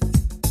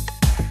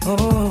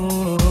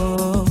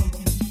 Oh,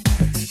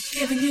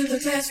 giving you the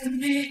best of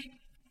me.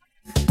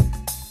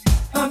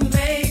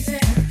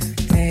 Amazing,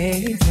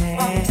 amazing,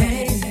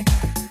 amazing.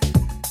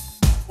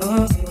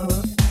 Oh,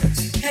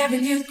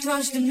 having you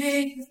close to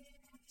me.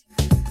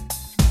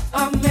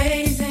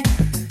 Amazing,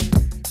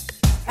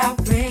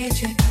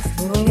 outrageous.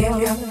 Give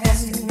your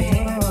best to me.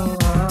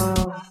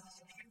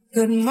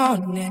 Good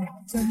morning,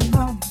 good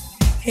morning.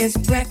 Here's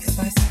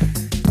breakfast.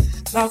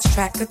 Lost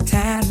track of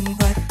time,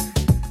 but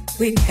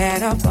we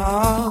had a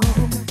ball.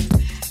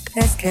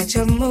 Let's catch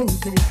a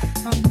movie,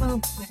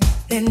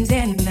 then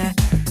dinner.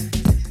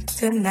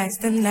 Tonight's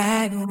the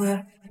night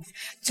we'll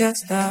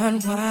just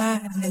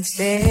unwind and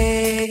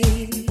stay.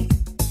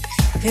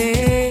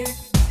 Hey,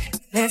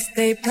 let's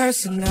stay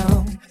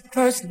personal,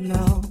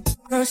 personal,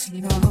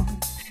 personal.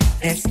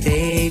 Let's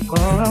stay for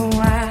a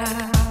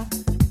while.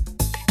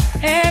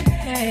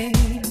 Hey,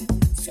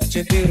 such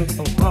a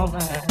beautiful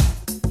moment.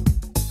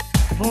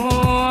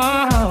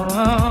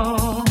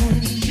 Oh,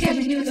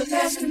 giving you the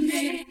best of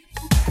me.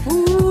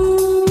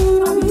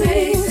 Ooh,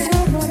 amazing,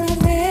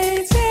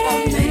 amazing,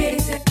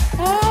 amazing.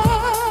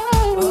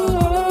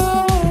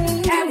 Oh,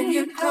 having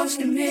you close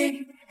to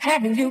me,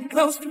 having you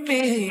close to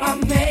me.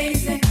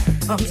 Amazing,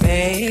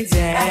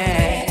 amazing,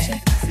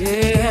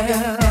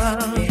 yeah.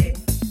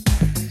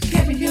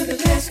 Giving you the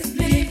best of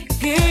me,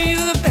 giving you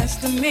the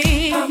best of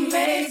me.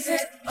 Amazing,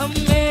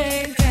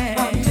 amazing,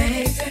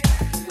 amazing.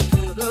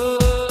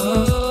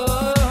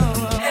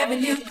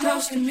 Having you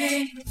close to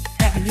me,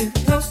 having you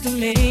close to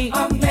me.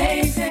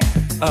 Amazing,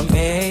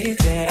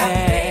 amazing,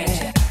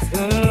 amazing.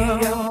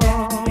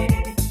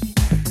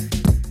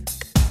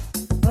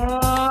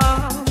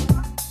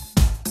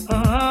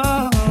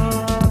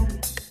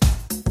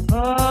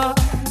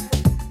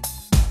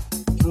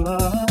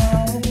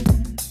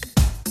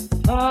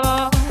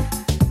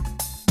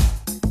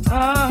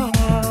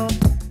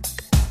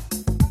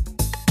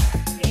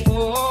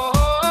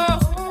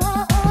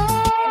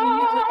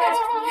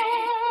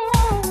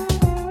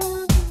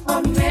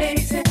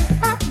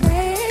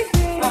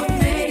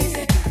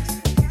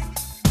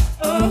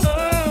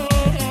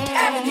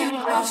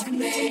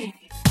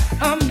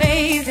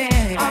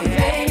 Amazing,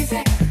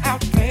 amazing,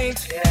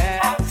 outrageous,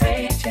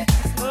 outrageous.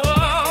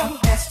 Oh,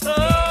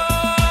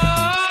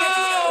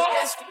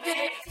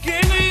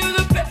 giving you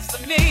the best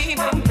of me.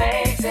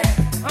 Amazing,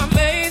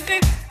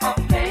 amazing,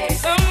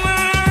 amazing,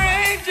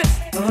 outrageous.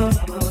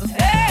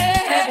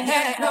 Having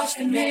you close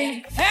to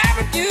me,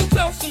 having you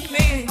close to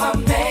me.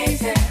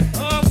 Amazing,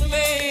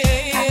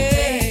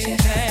 amazing,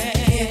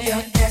 give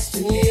your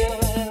destiny.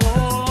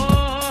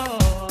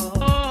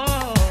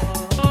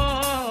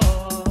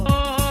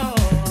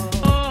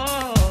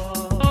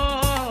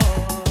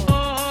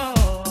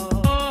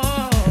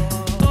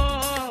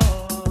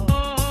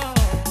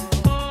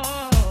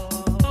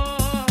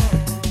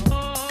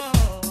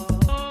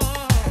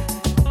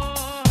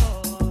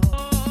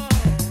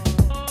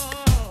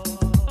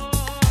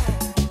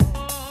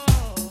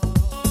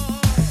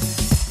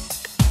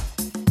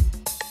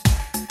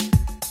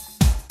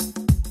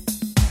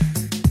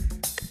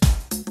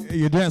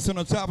 You're dancing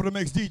on top of the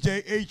mix,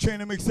 DJ Atrain,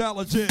 the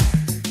mixologist.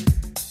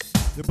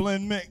 The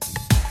blend mix.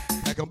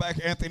 Back on back,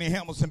 Anthony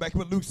Hamilton back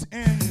with Loose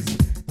Ends.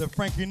 The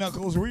Frankie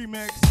Knuckles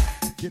remix.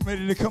 Get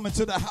ready to come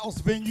into the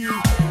house venue.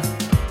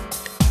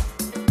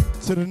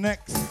 To the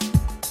next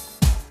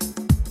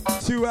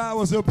 2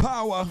 hours of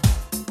power.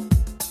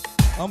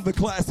 I'm the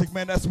classic,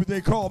 man. That's what they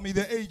call me,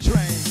 the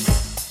A-Train.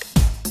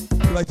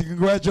 I'd like to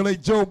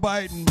congratulate Joe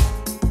Biden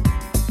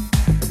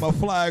and my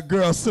fly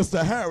girl,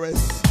 Sister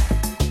Harris.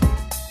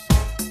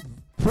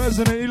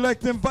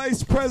 President-elect and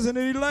Vice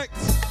President-elect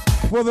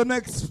for the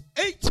next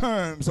 8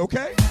 terms,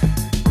 okay?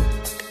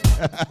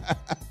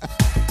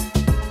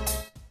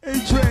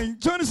 A-Train,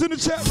 join us in the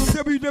chat room,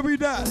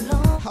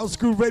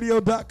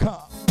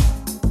 www.housegrooveradio.com.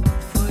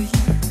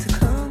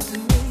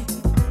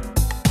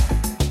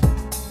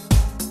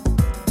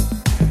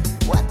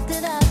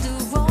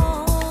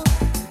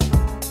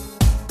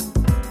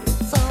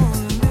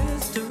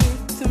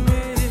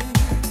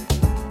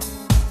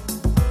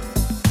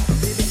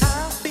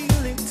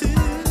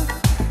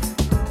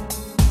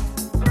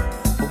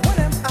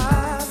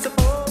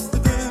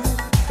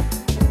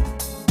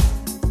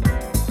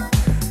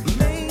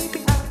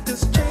 Maybe I've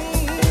just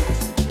changed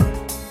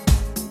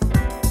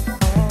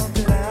all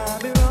that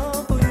I've been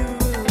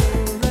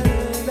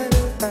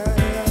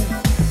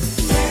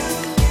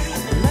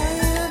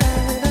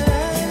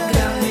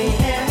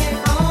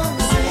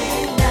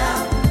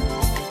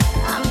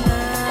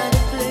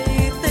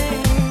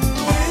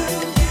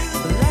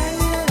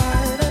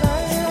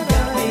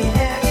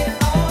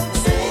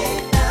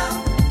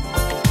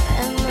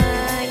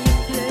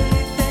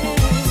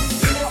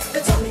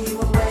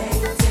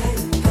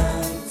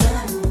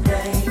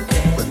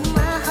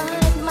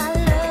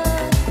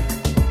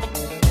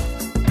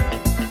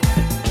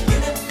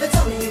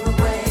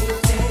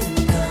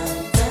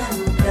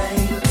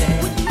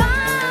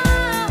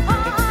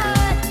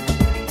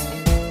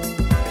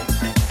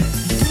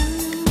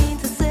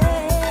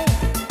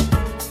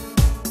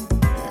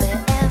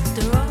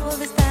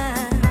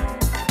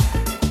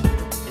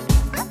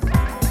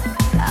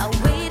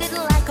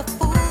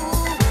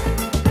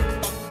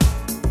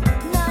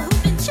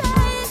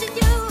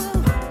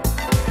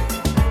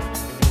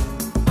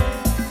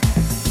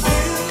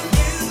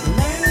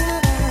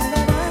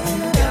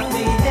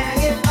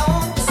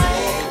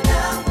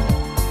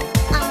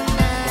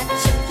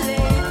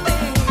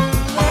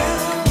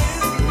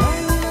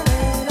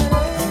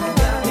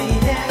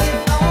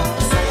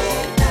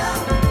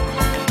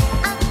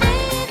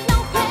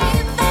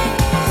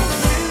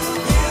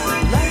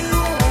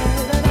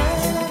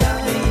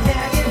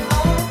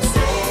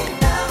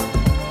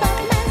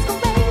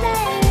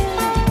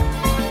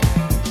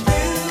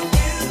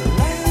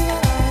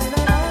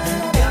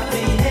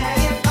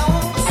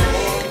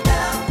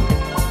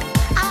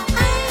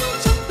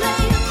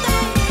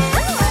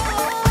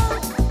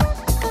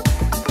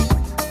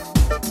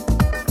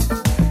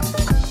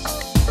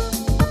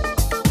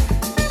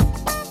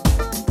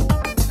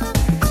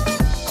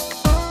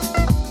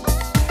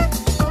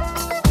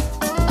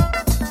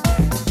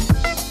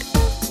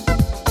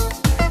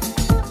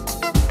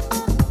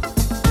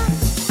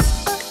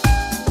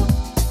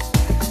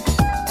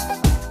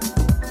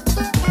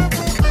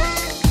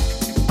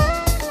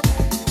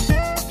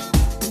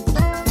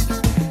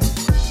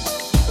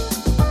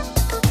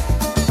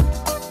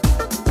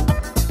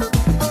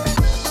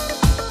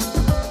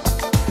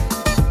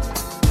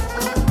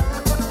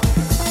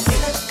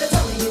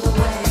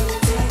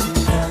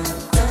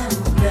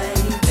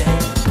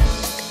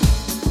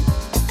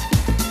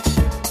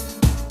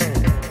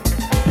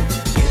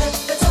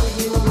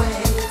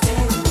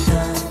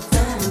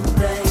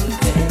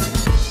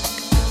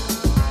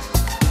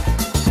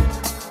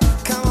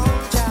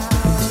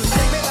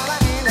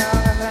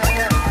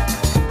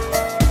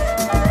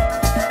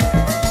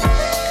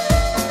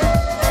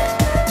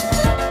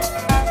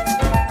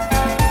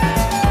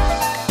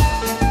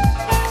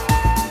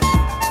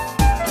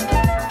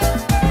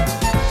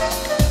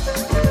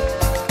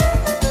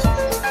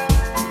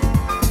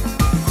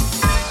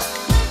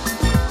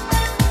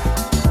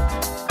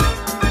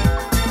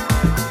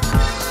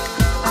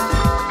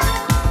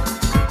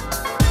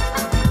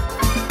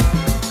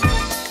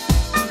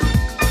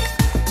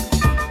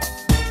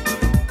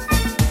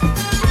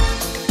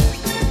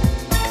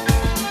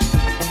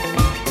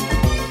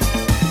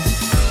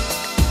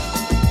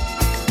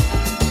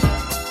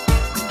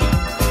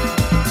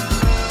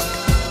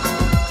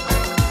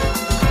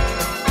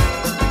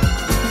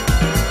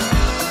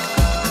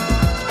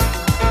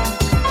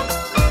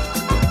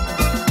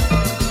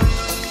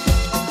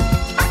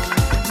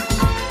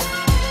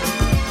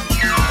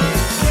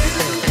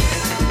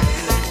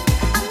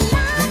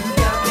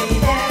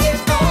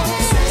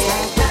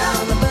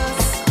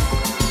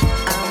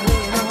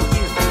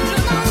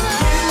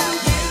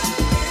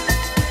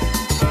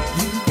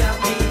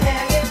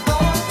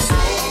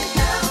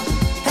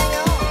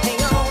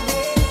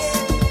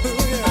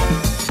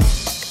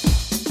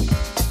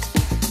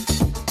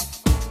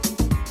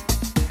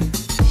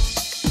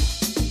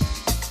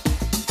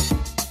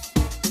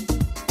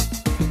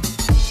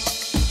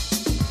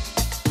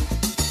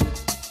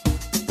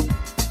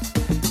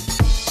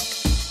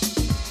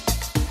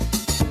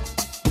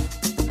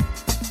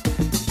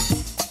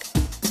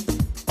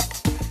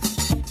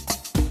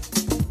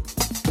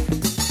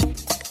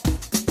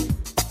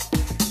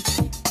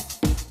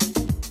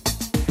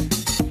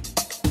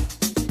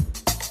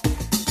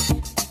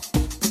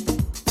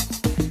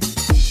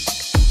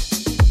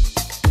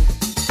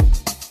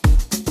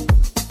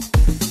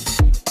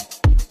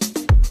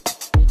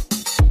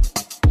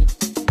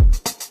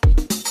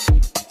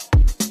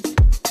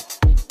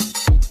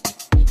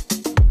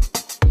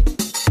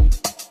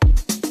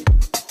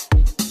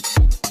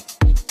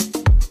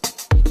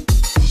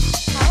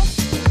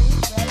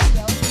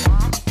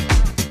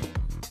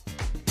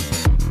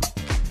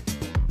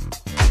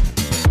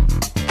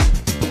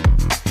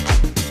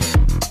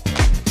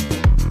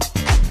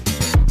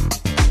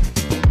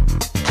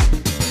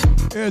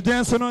Yeah,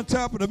 dancing on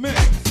top of the mix.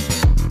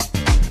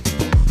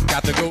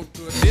 Got to go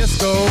to a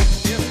disco.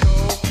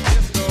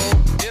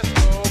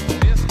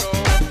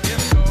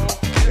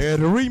 Yeah,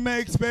 the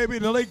remakes, baby.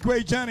 The late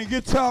great Johnny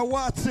Guitar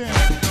Watson.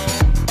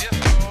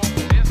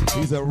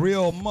 He's a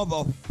real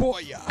mother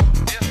for ya.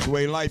 The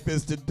way life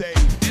is today.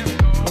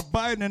 But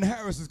Biden and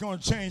Harris is going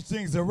to change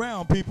things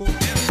around, people.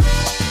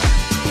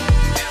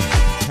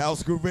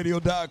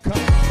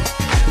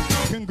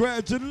 HouseGrooveRadio.com.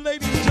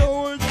 Congratulations,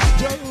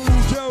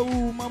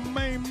 Joe, my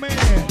main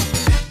man.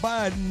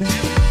 Biden,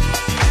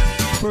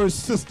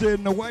 first sister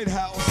in the White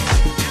House.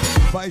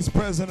 Vice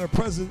President,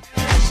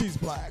 she's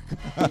black.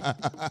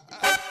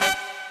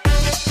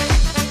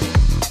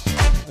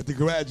 I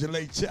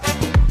congratulate y'all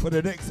for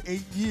the next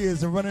 8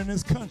 years of running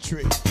this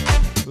country.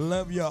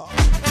 Love y'all.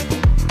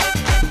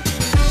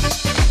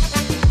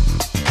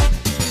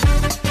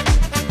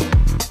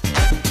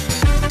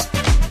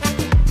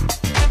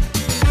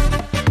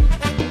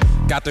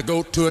 Got to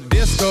go to a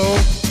disco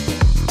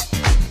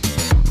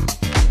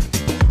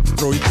to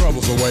throw your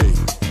troubles away.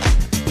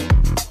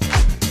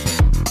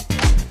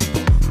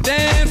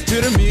 Dance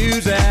to the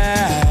music,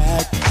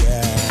 yeah,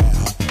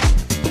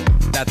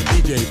 that the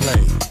DJ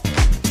play.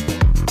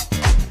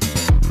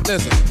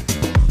 Listen,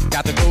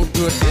 got to go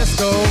to a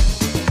disco,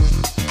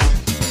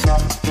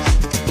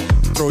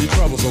 throw your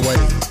troubles away.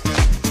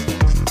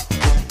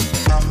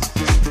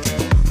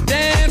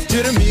 Dance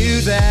to the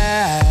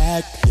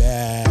music,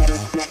 yeah,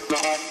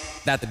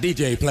 that the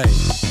DJ play.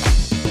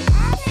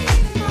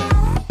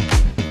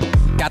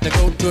 Got to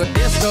go to a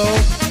disco,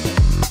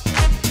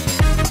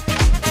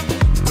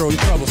 throw your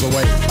troubles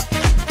away.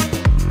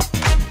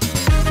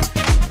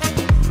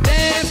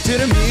 Dance to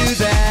the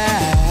music,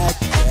 yeah,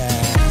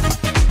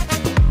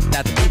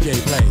 that the DJ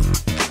play.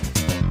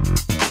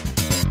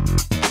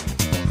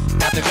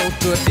 Got to go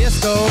to a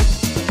disco,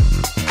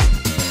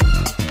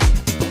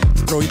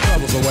 throw your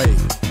troubles away.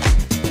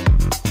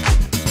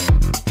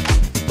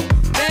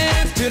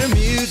 Dance to the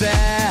music,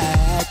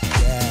 yeah,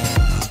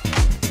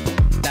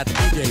 that the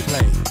DJ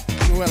play.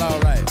 Well, all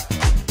right.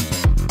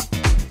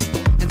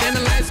 And then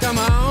the lights come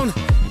on,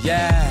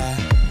 yeah,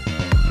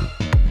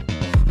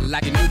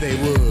 like you knew they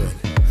would.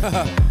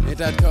 Ain't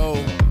that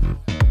cold?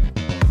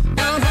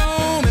 Down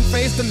home and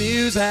face the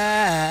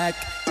music.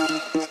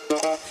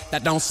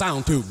 That don't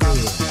sound too good.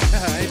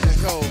 Ain't that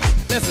cold?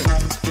 Listen.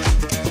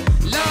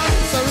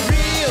 Love's a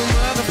real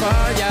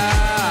motherfucker.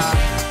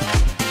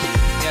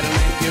 It'll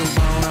make you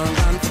wanna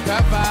run for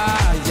cover,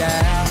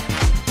 yeah.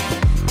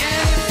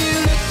 And if you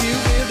look, you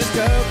will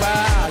discover,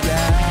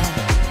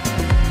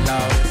 yeah.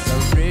 Love's a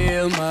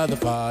real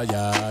motherfucker,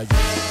 yeah.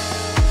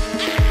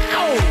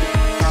 Ow!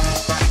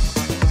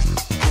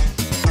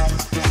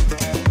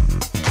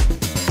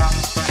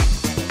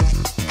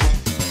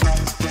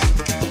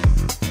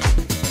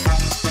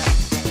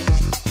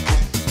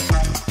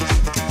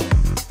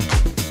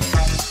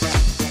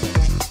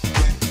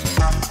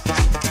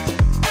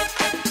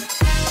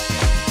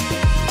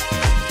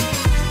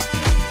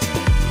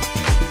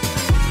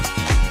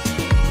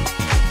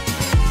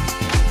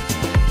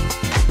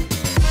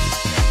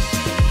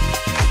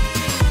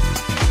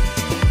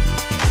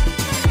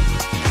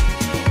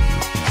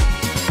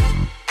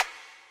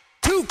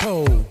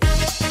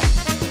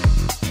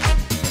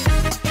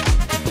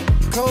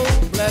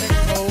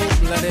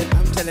 Cold-blooded,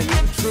 I'm telling you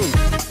the truth.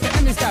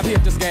 Let me stop here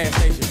at this gas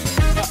station.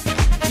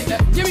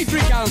 Give me 3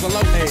 gallons of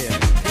low lead.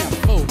 Can't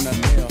afford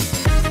nothing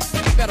else.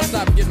 Better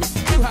stop and get me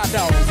 2 hot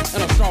dogs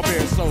and a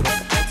strawberry soda.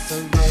 It's a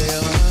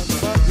real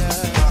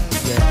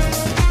motherfucker,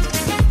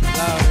 yeah.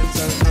 Lord, it's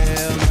a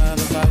real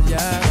motherfucker,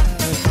 yeah.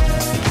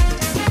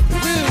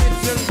 Ooh,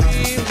 it's a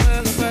real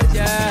motherfucker,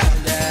 yeah.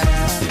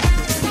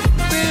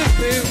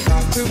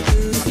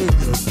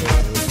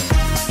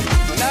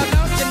 Now,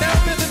 don't you know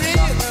it's a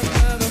real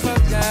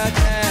motherfucker, yeah.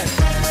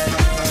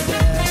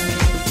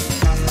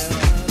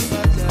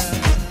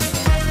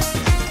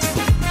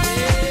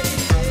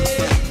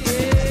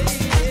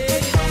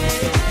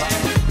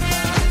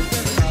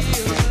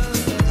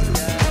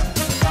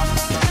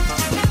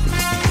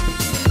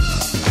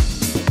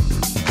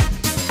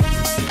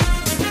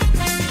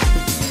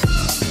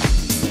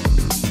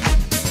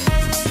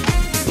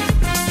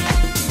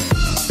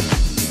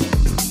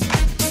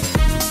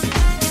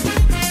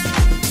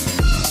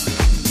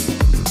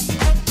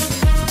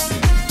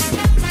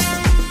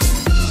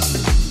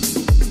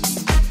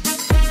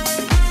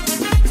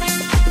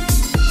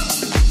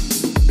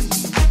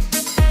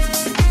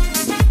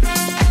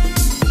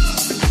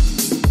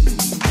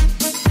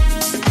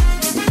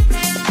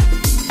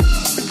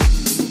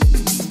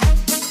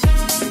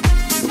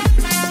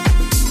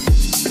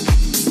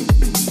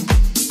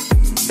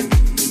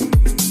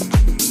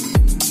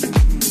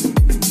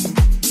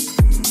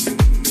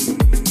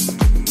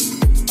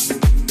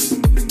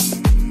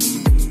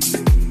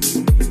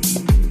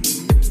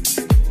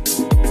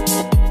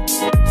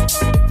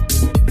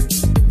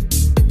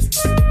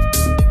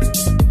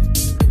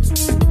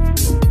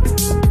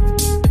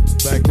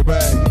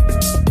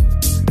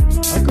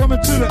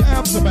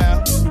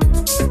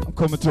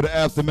 Coming to the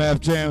Aftermath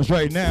jams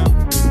right now.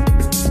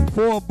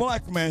 for a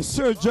black man,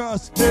 Sir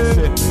Josh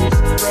Dixon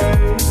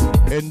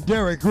and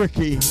Derek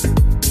Rickey.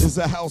 Is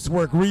a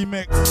Housework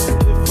remix.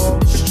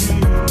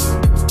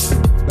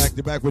 Back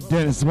to back with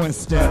Dennis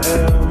Winston.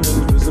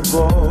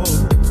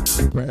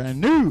 Brand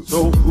new.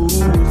 So who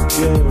would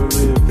care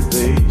if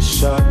they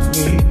shot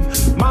me?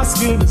 My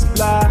skin is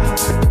black.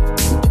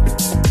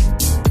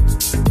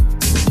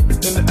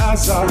 And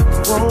as I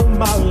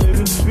roam, I live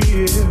in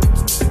fear.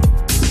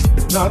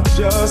 Not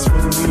just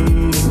for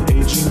me, an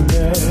aging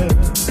man.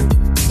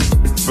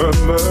 For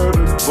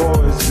murdered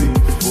boys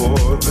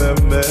before their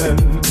men.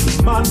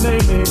 My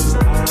name is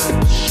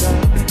Aisha.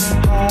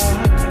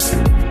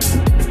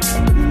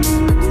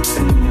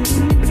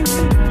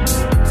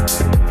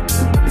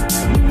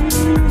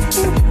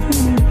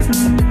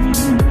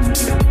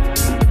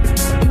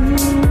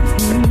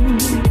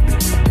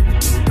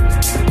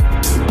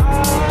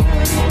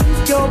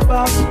 Go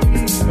by the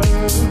river.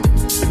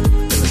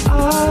 I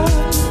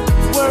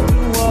work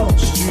in Wall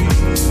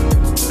Street,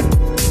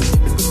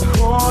 the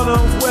corner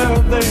where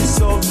they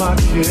sold my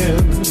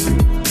kin.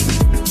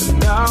 And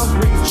now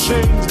bring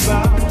chains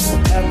bound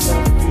at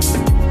my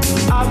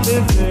feet. I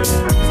live in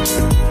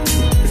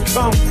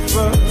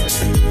comfort.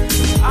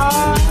 I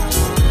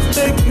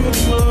make good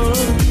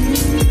money.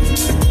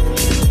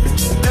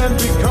 And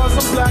because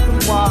I'm black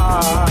and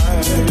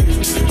white,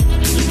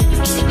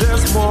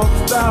 there's more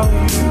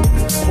value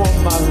for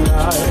my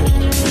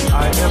life. I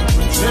am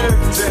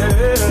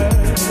protected.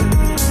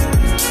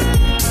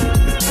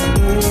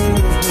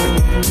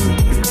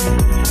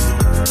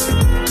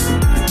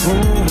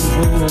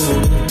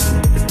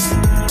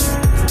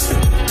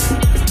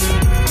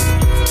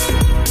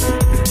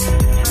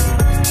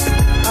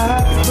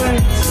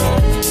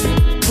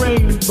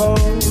 Rainbow.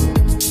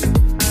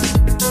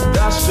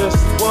 That's just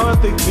what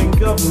they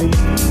think of me.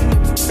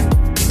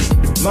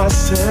 My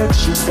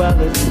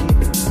sexuality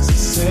is a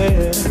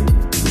sin.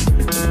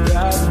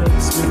 That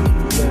makes me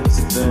less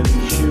than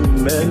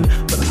human.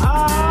 But I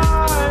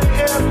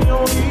am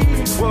your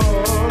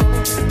equal.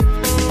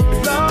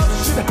 Love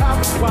should have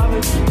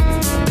equality.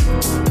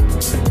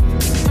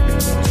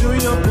 Do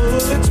your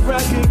bullets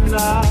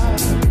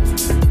recognize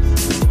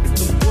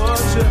that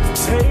what you're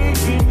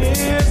taking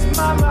is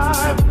my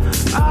life?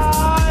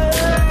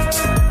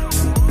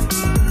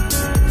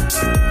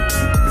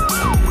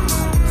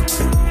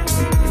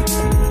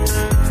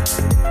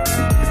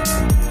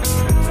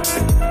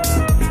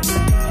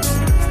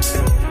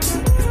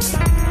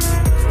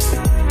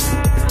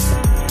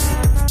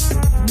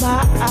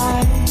 My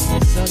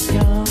eyes are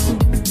young,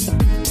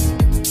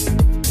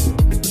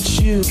 but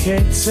you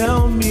can't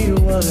tell me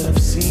what I've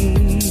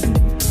seen.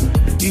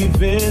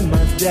 Even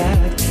my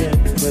dad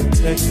can't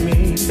protect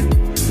me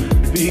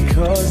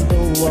because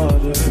the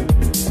water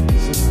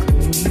isn't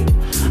clean.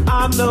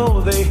 I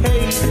know they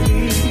hate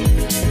me.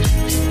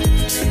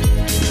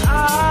 I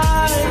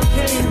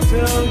can't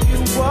tell you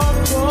what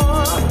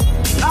for.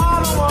 I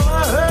don't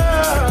wanna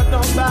hurt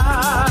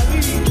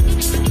nobody,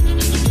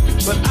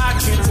 but I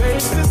can't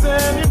take this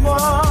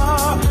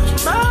anymore.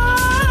 My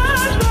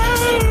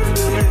name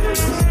is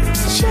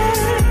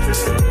Chance.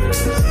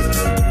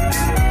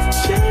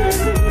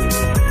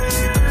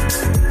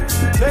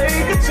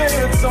 Take a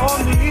chance on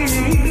me.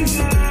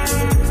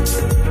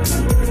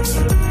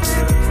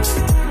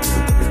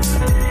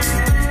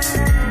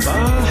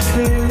 My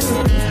hair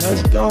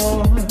has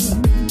gone,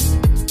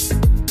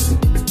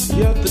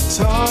 yet the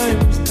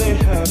times they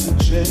haven't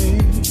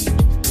changed.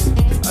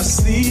 I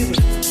see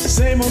the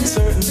same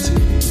uncertainty,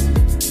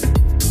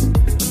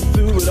 but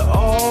through it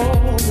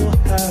all we'll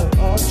have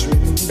our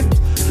dreams.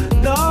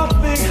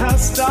 Nothing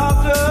has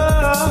stopped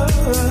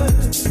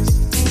us.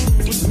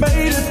 We've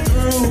made it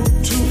through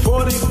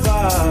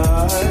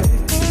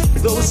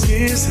 245. Those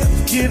years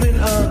have given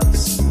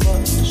us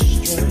much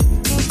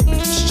strength.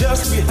 It's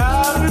just we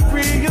haven't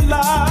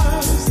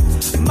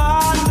realized.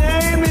 My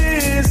name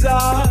is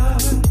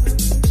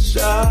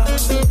Aisha.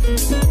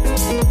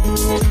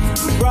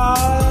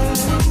 Right.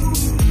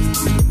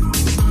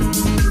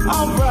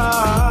 All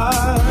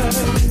right.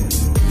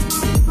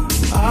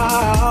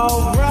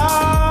 All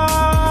right.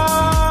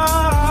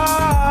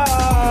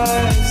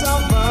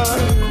 All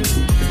right.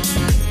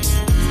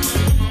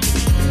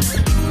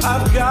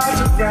 I've got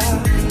to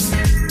ride.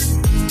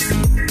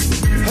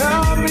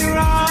 Help me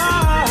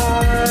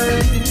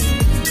ride.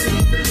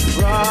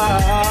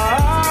 Ride.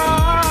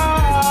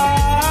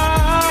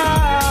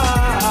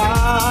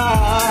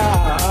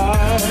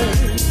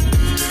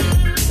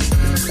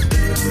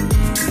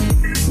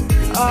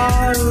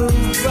 I'll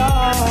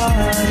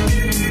ride.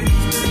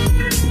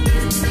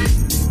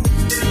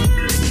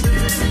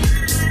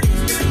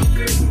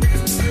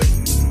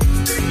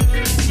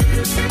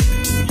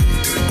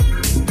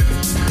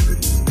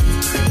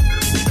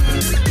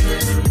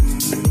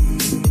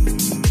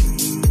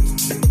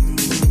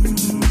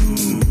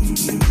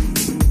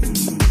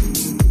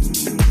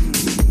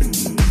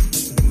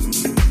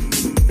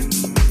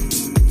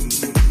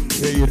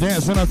 You're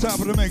dancing on top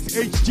of the mix.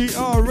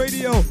 HGR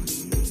Radio.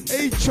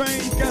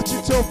 A-Train got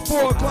you till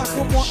 4 o'clock.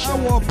 1 more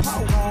hour of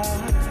power.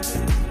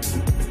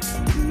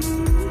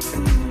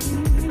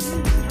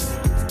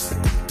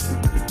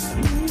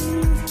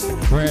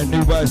 Brand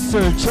new by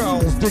Sir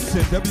Charles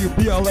Dixon,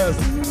 WBLS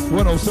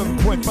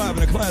 107.5 in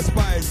the class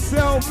by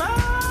itself.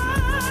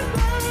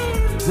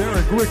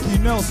 Derek Ricky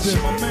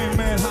Nelson, my main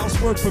man,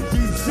 housework from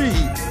DC.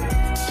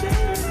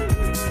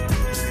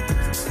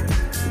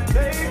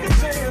 Take a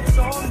chance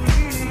on me.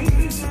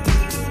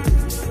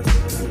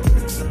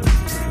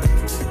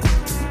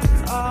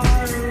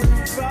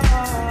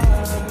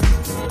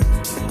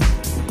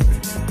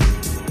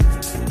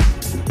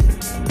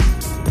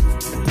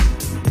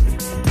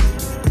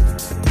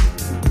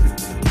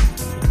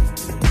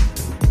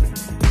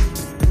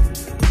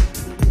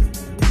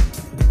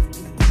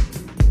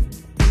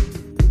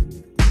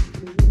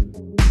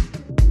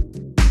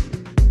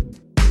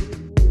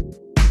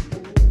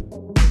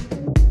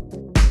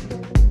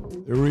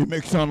 The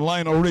remix on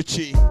Lionel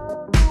Richie,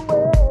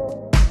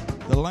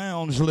 The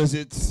Lounge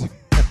Lizards.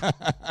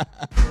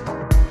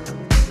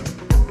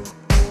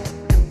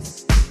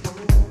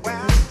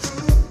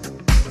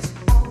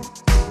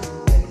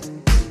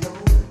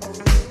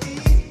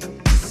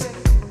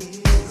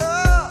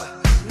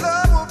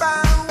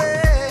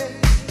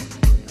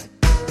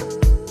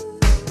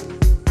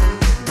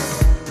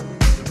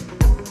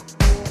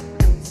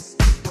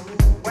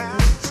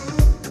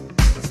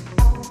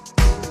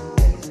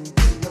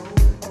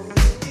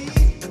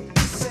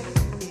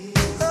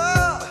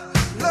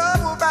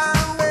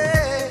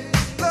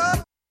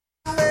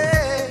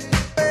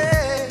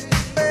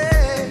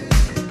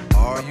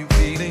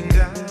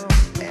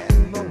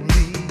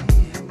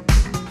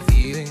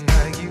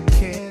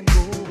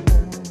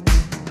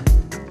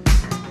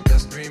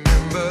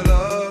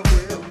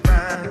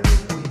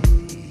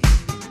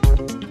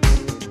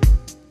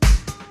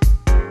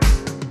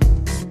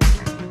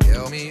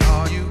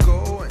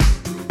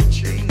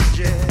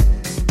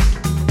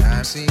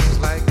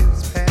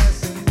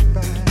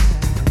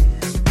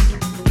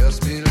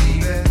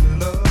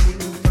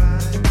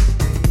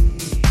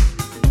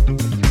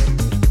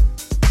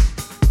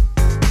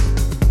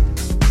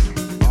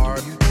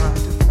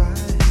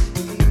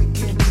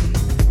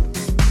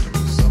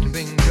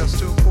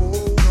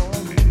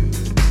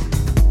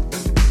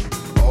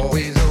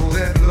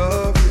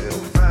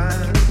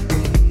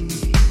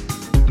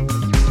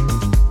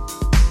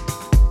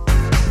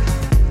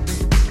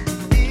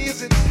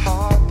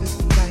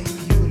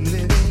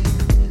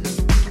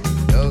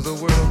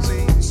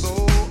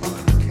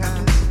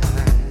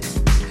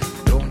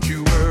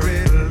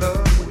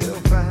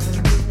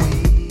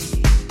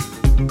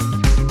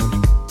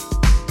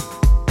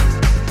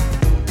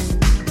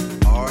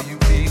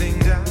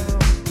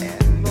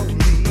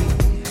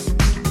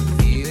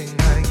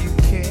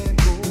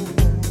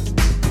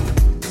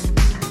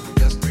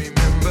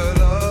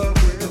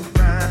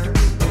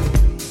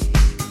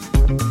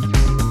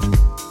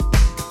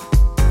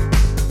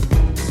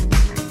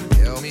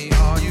 Tell me,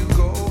 are you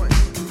going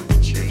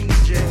to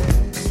change it?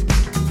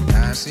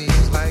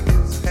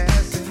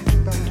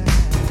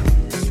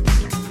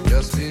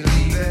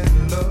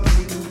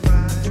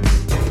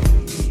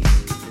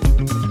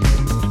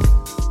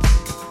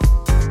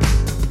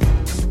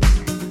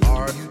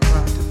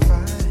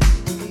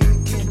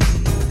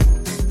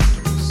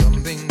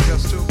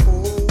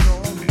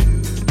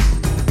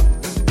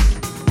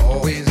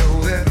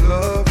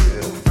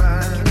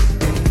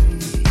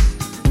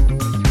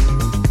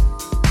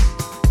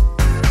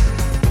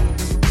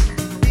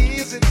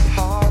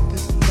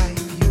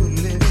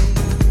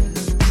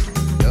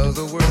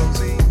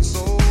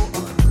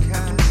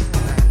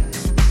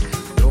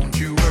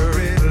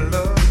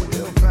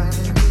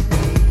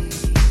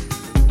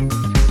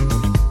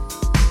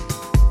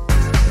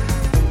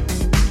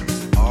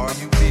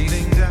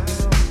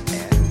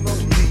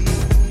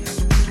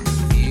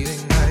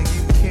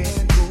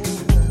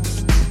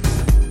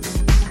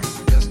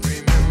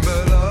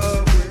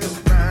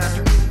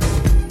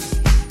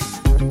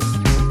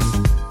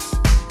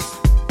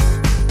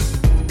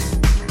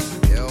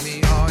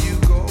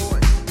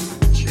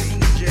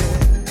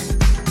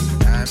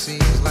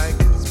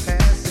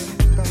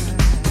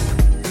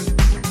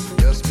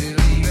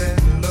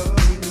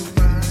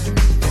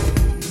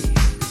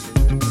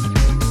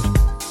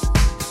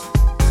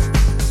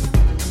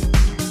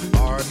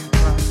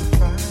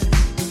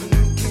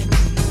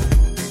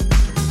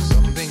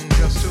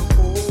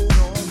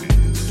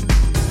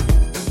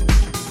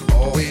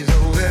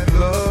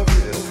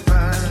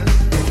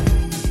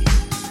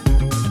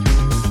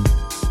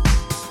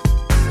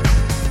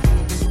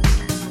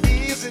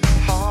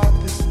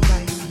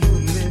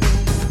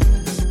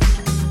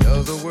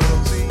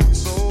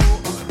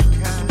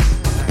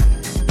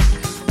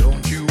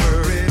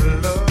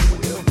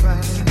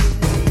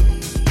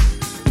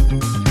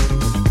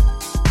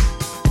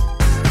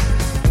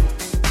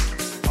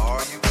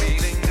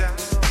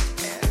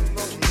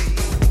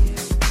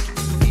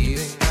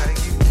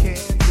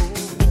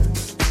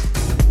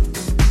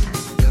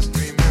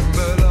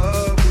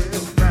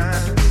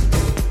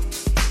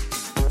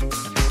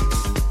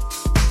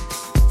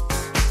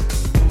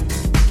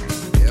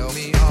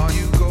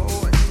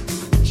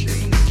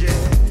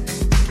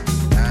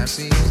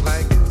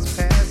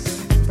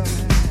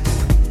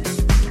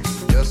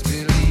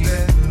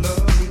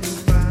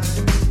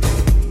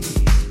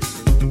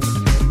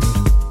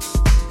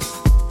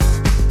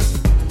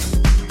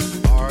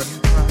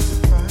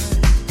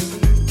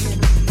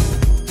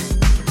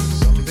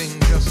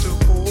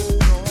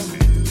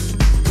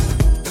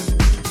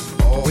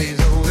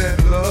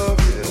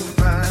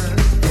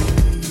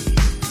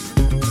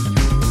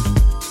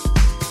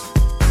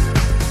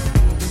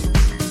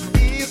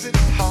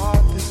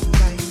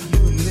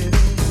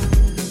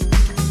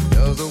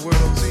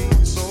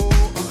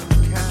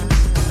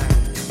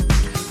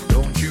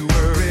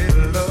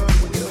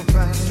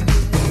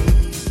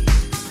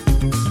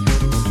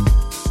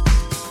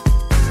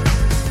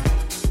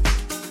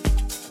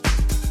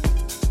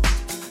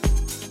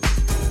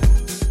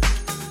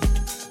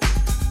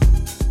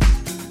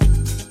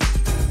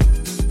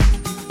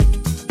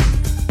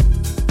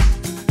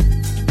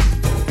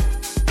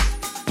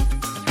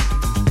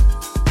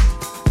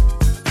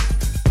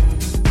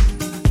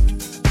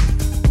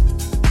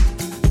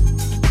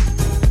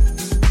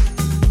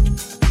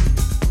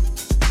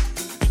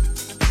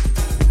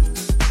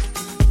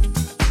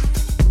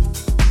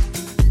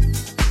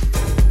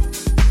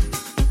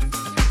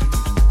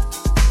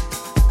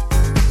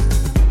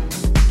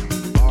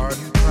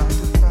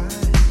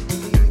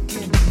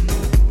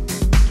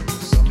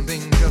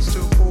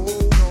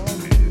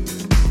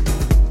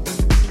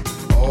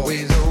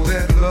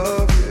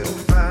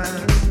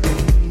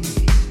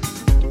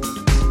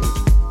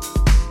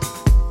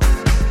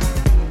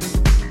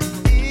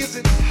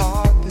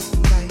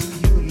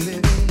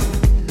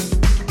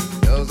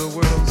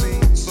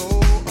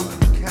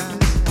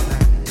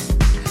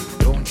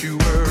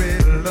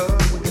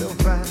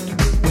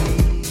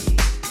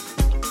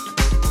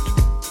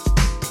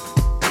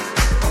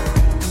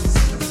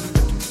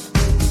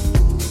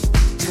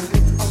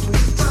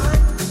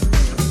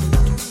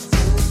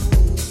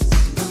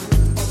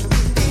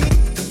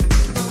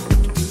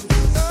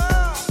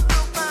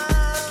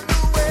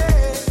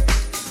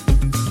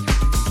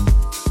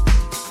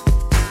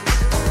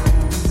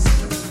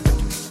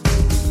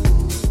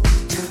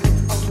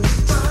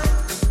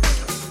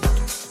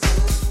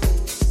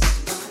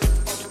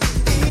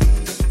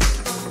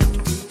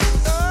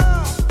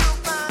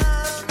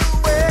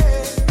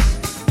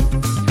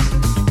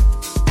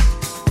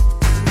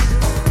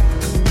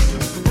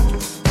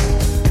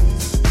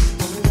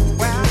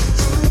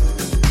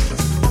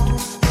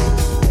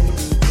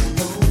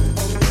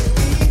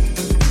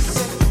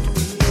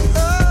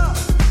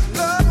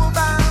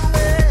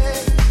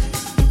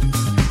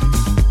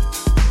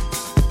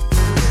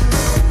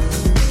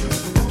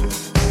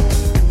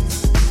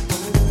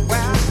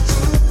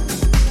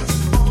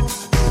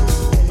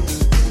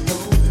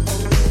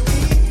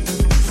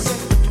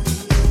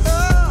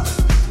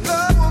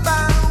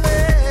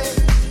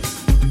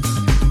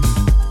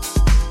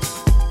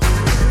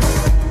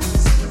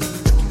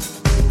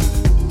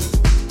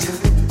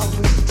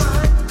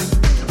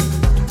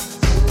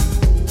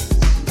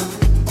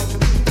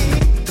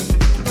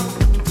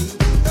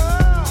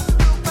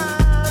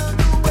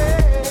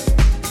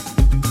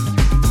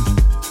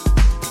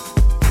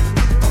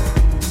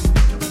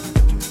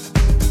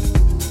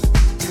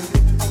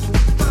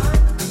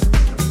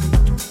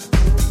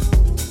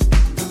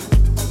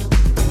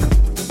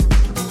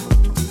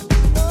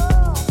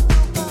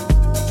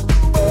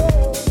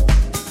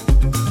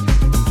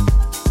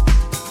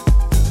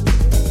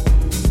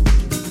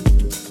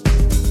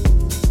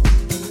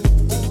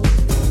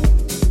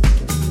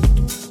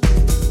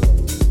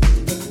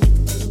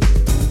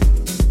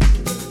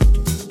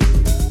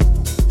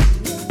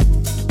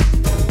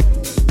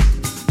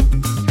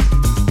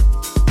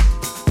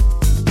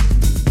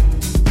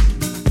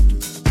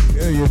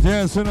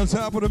 Dancing on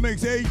top of the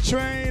mix,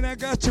 A-Train. I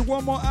got you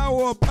one more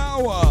hour of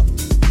power.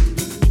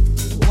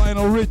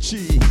 Lionel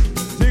Richie,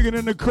 digging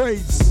in the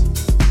crates.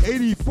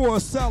 84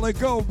 solid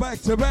gold back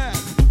to back.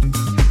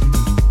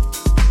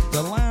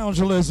 The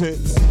Lounge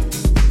Lizards.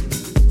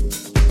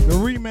 The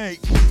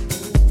remake.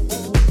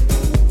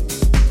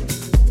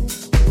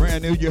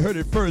 Brand new, you heard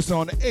it first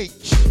on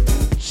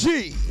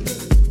HGR.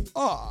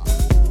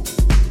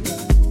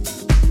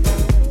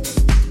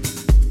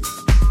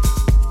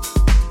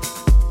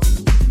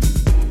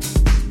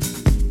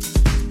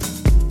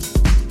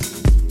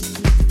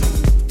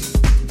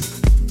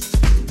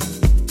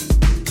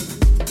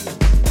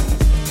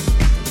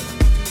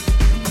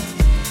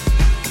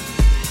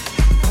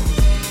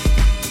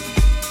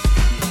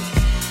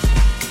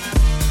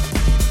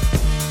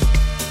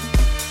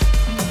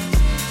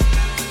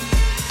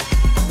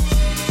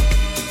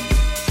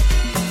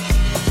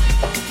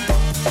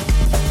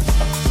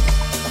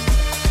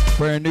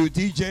 Brand new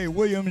DJ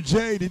William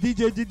J. The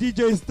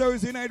DJ's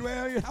Thursday night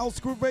right here at House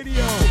Groove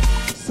Radio,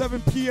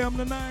 7 p.m.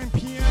 to 9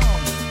 p.m.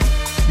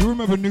 You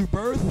remember New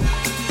Birth?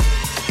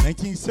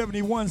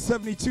 1971,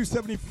 72,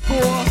 74,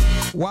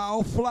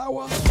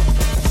 Wildflower.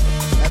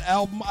 That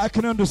album, I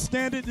Can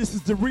Understand It. This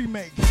is the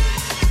remake.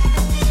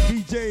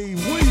 DJ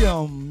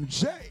William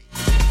J.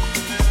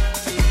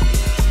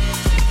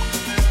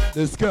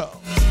 Let's go.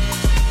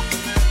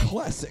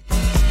 Classic.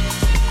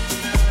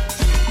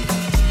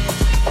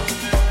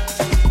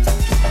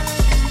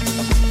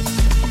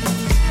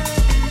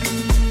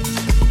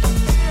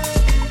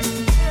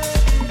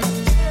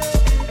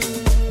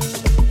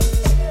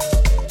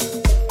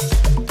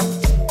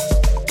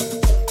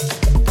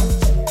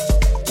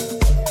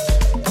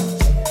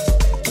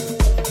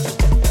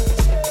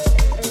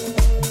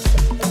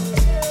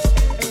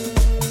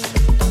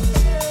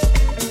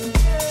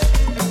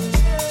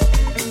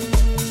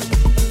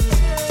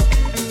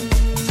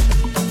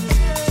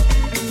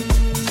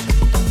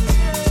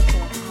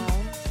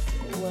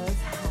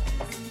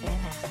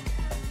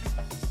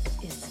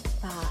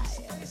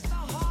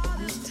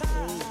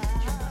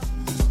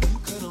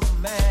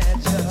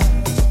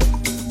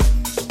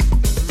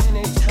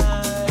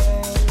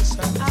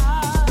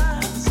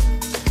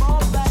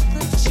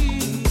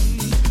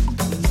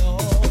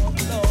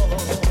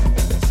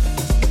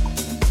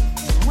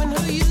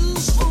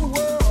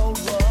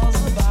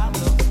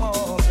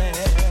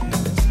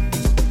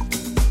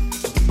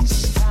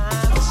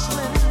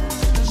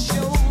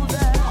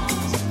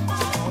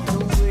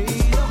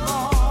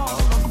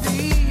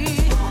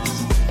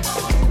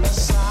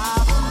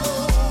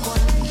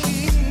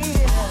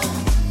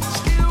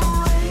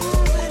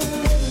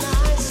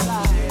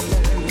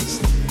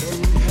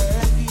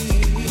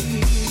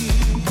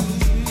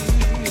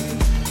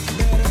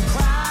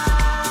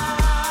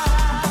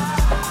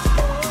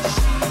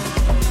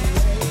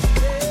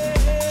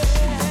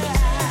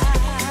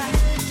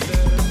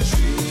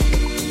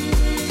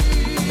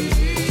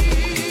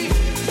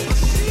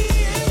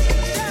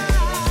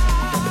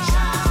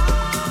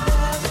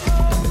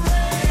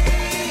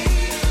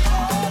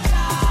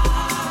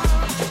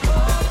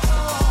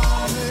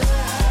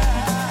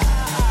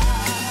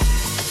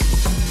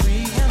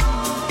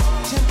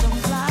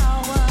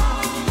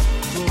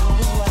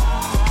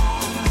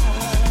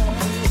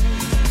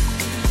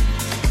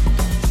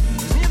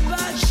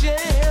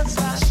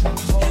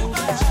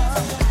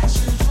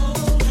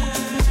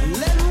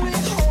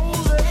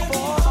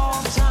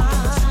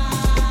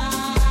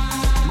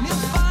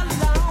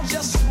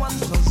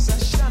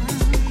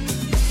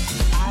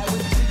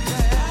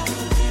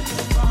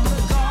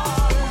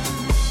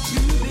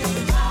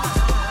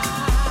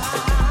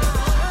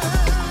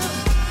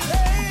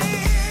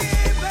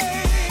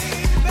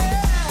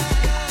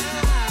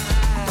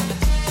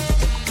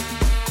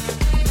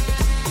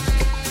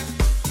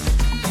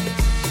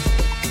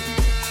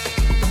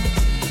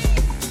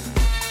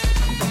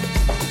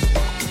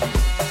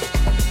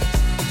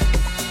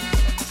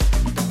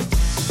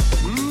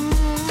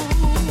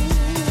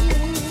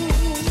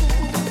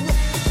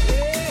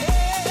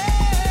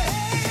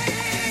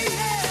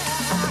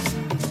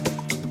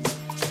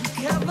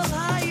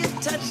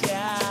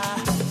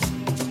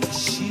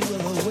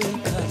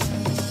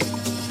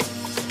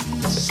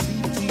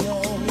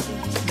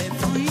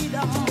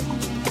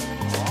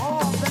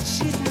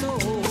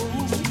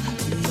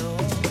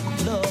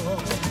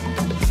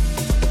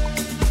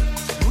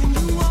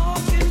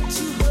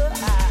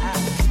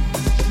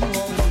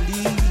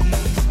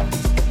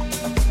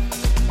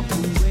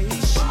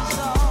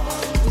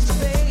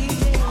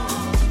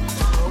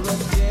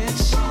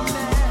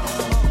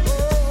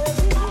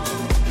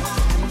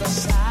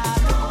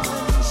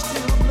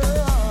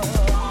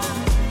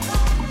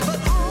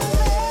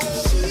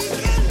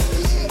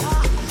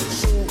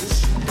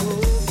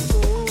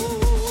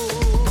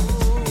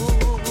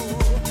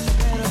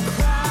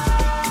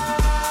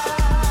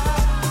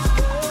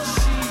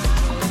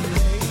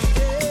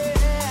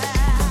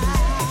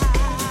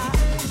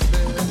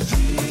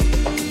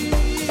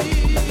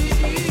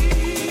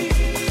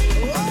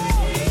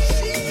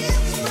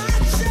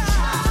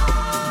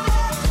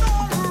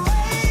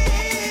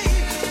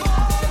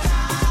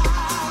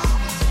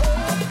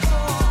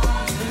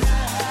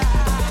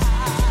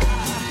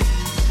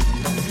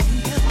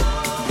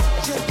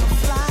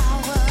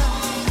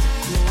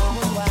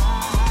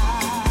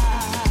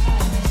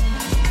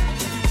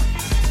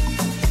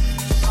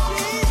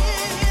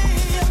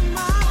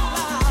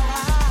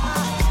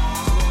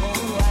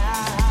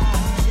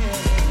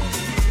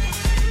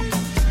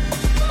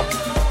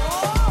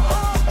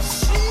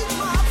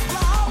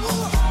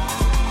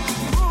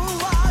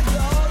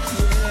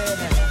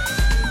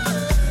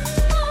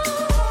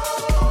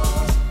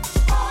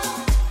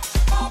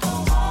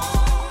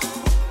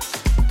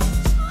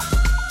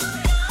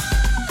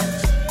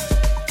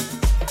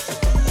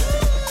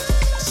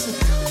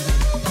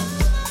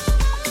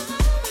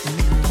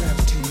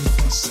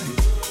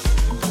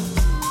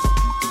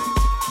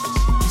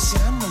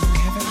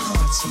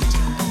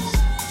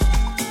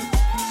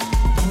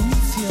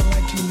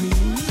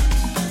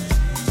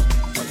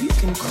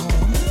 can call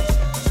me.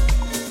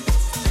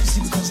 You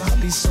see, because I'll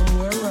be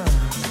somewhere around.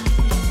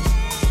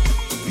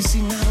 You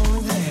see, not only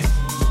that,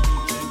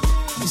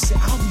 you see,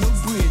 I'll be your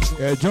bridge.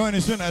 Yeah, join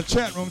us in our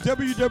chat room,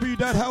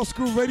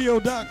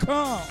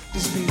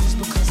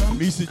 www.HouseGrooveRadio.com.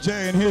 Lisa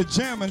J in here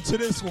jamming to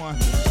this one.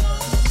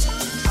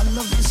 I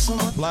love you so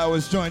much.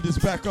 Flowers joined us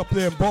back up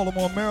there in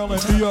Baltimore,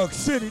 Maryland, New York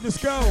City.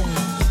 Let's go.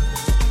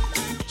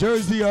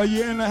 Jersey, are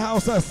you in the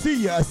house? I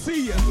see you. I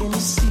see you. In the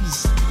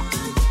season.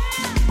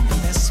 And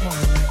that's why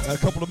I like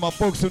a couple of my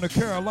folks from the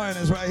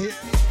Carolinas right here.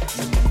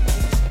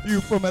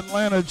 You from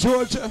Atlanta,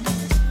 Georgia,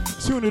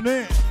 tuning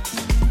in.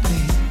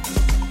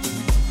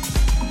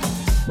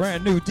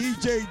 Brand new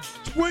DJ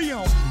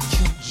William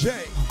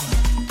J.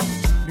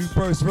 New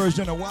first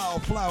version of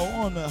Wildflower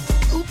on the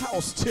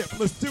house tip.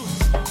 Let's do it.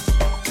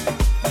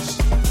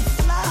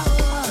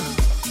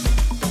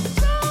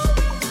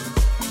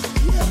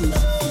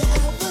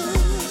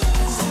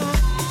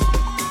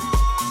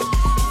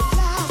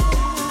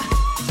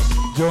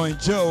 Join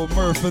Joe,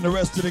 Murph, and the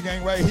rest of the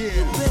gang right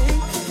here.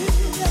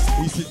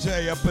 Lisa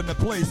J up in the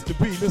place to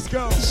be. Let's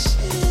go.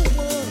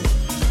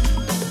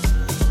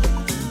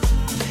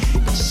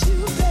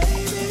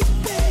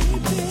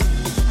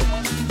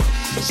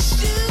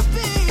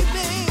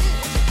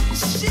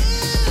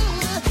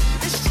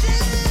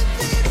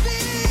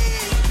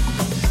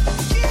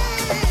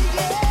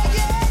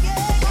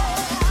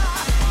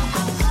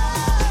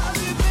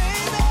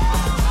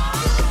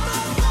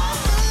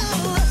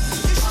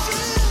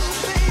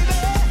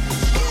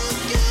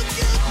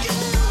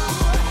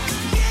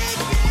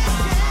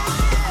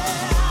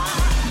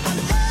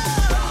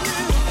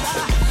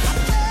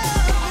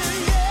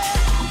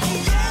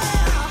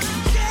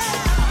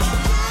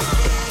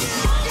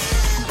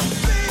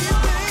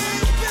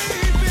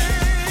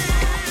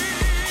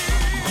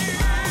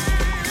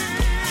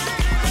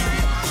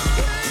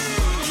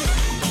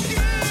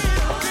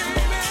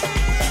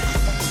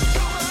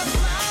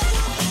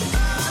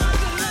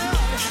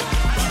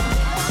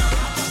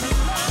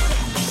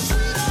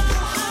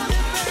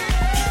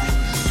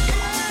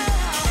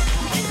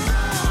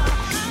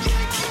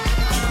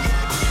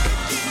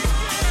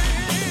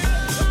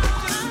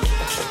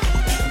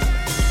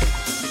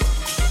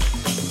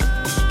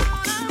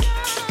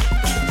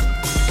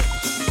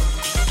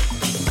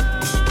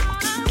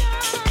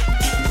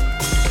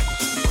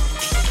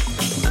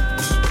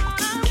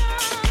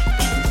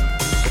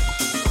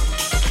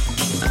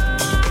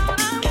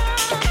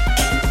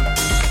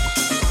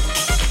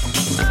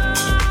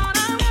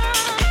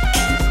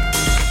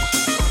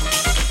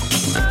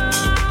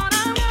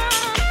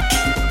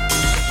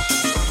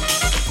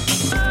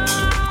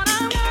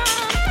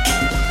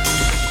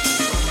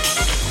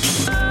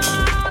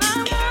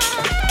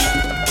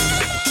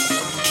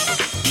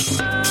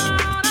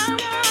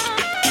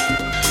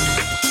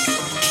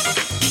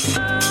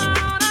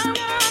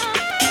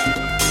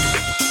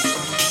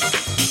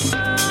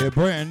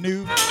 Brand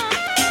new,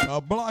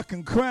 a Block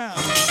and Crown,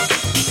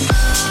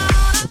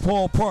 the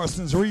Paul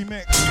Parsons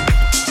remix.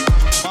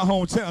 My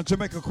hometown,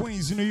 Jamaica,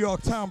 Queens, New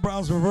York, Tom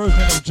Brown's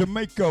version of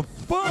Jamaica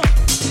Funk.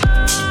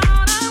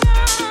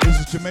 This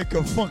is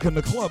Jamaica Funk in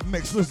the club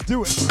mix. Let's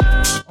do it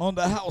on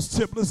the house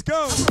tip. Let's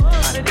go.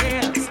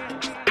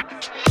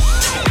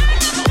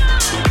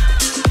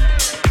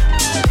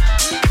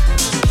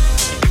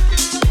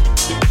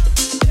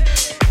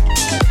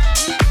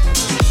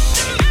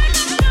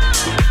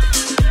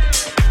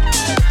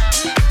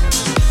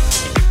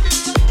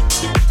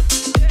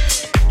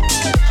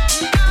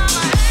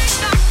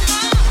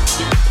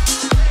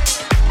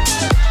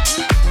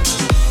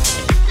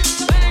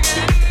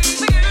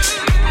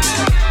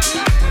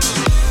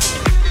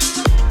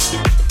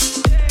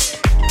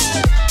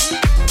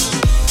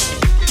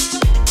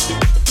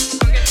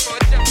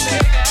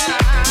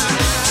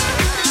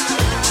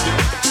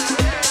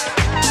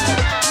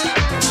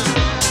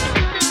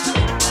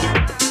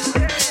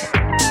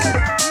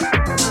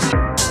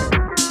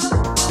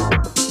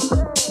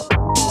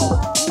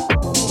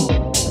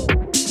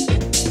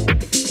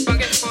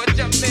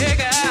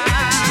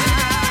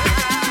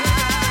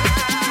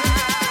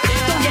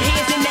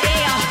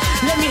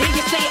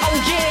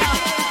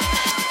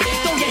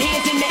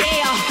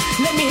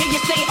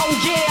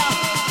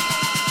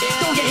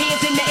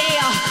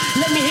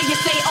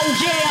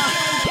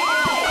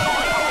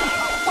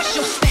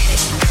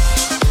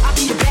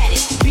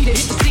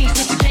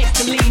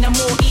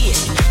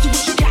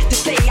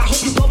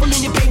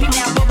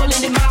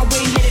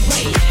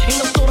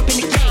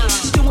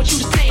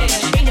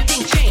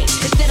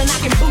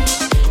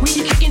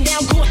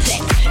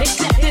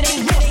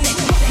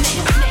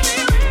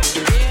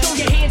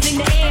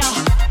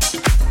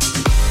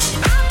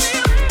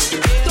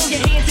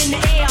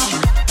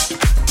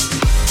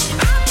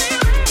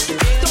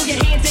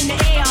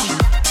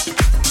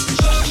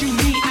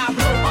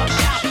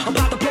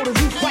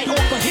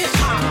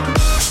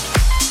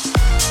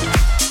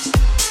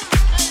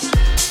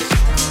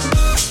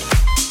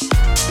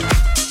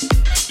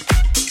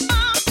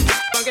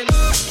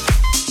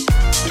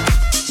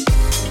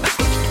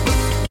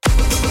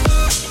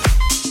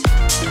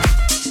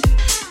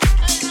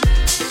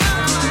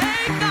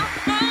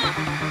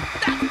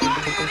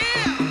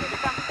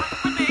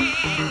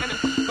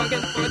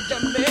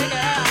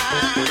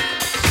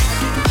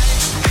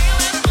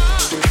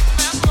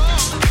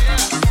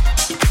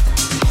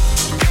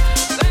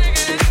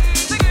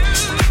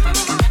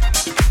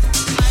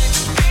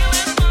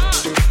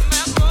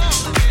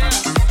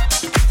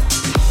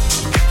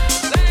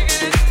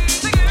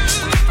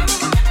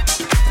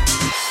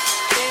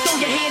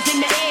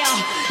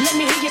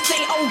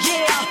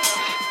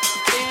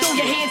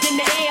 your hands in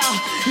the air.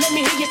 Let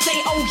me hear you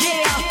say, oh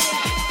yeah.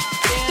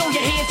 Throw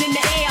your hands in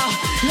the air.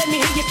 Let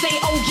me hear you say,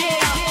 oh yeah.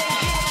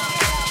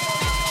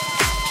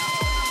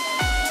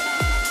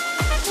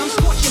 I'm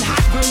scorching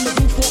hot, burn the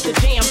roof off the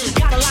jam.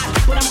 Got a lot,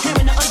 but I'm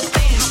cramming to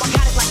understand how I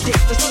got it like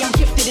this. To say I'm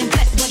gifted and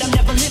blessed, but I'm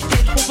never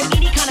lifted. Or for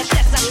any kind of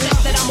stress, I stress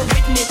that I'm a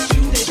witness to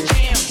this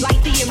jam. Like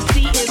the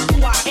MC is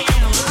who I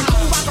am. I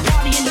don't rock a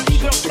party in the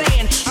B-girl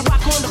stand. I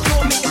rock on the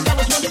floor, make the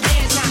fellas wanna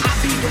dance. Now I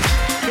be with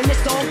you, and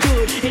it's all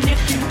good. And if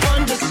you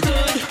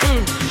understood,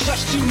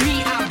 trust you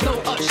me, I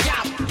blow up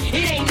shop.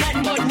 It ain't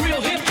nothing but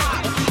real hip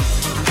hop.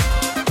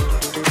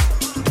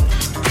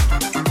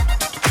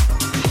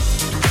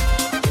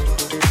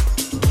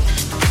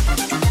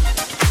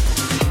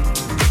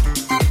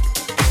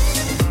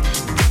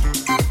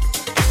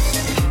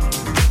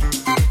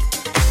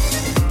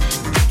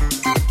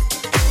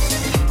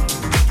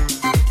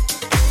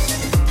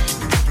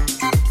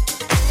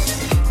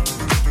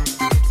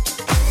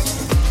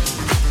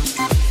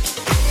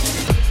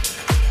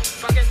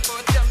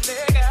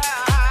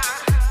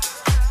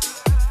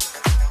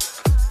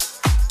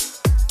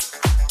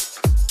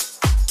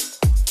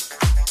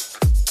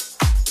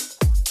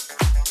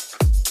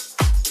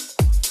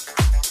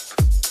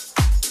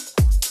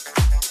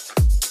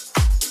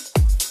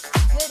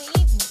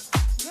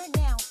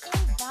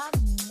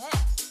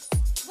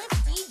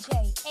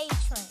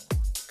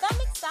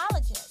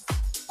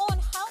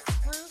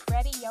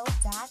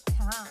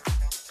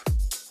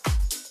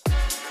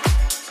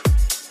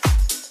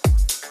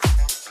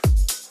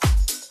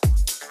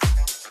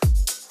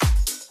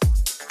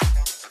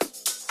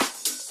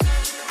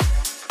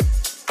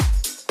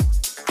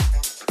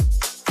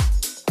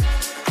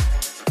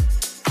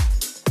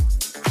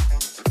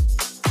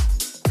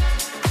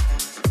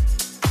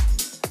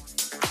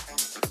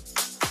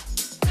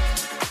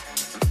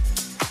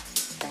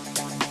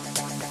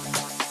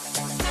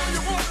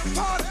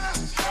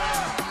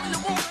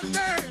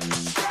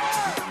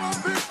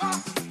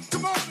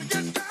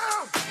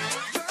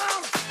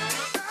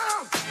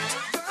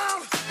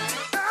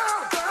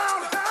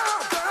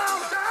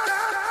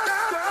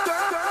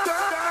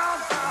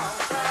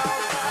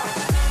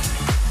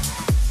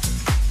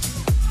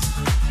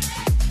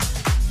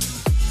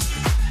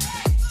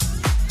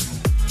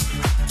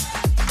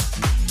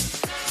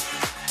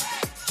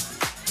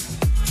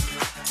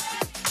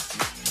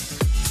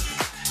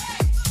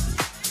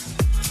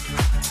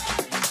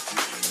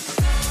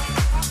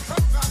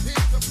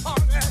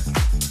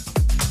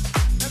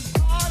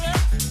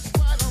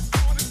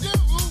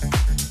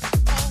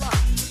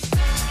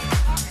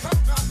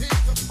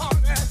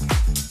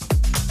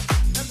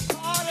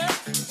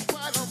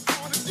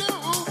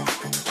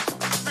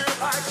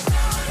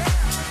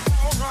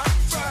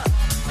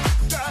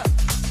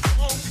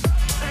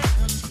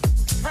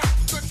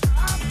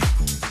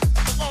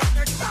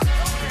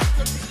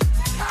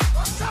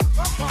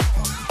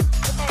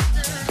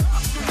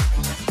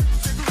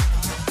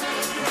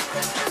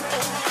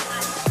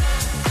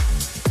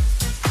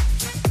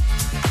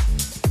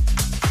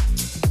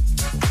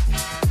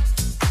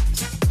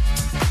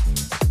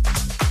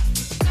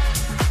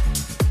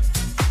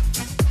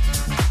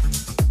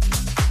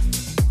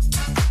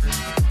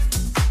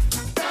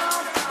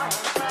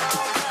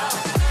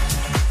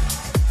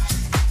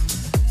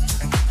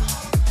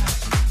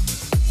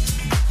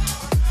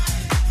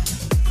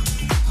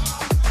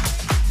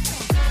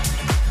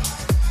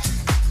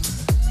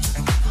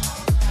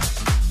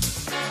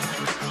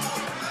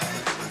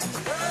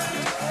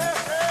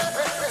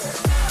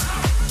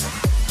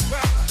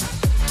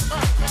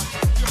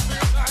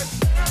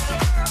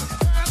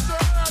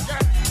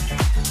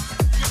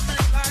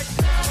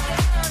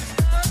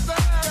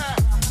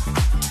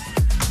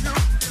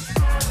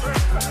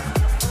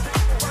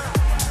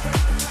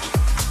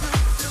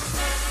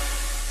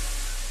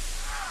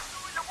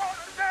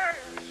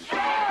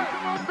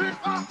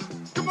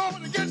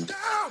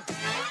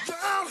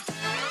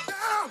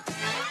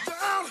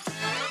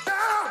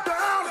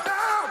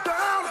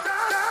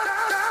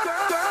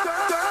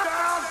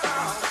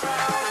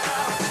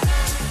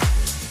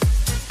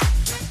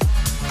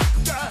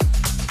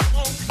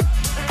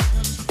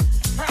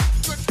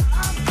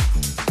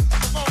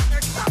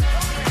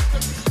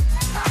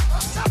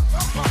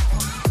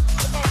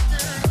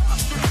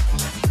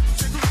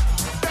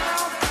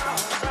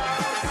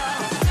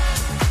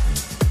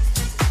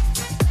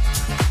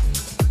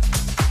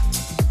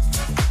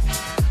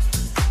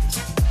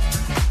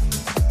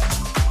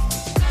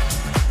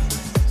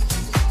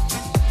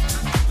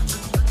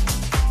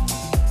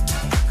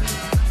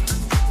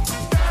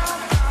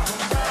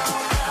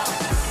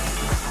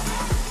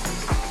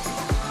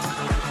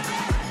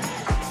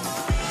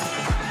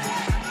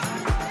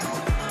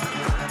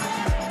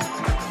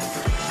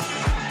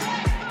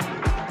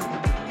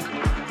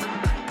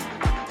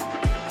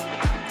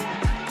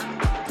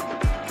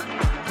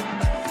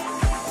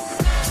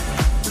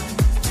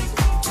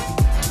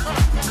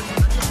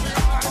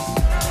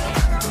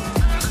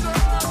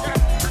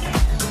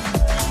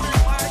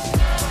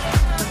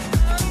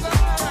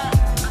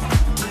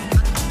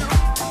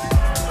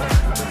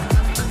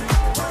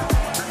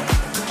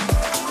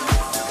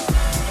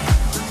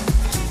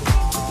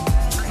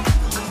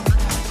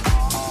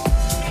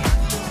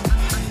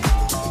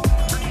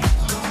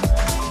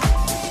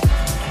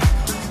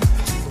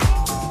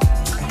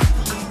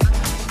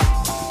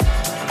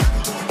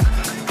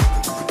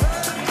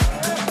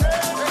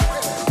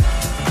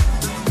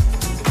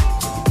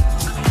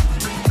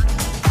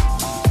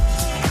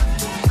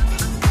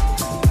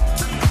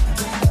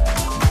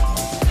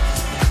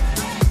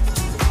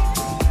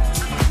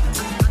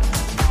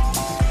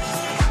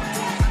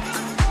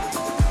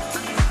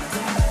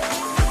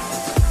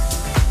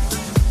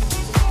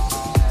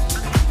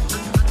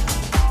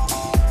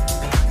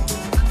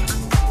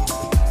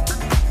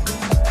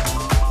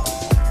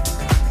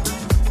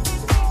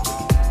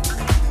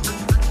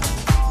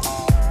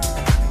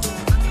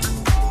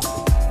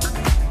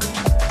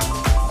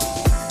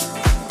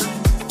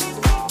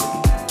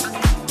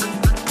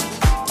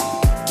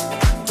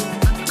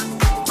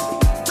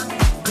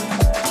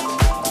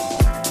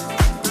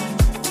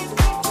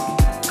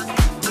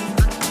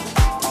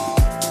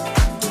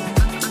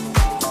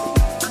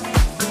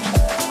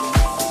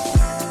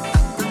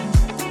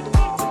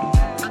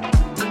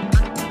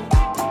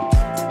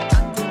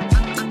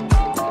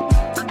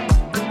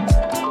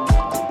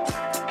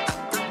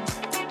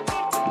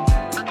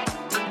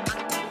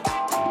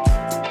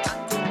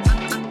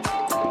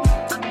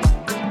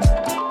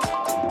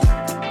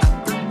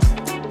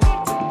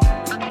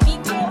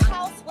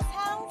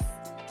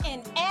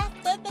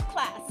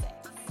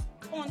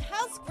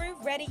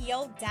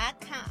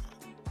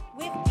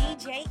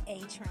 DJ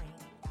Atrain.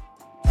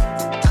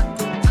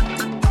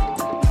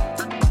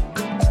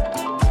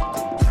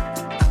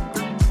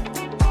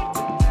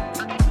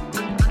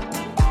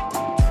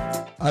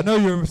 I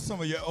know some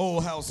of your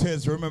old house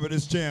heads remember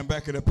this jam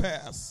back in the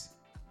past.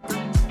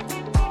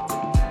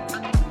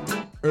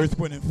 Earth,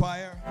 Wind, and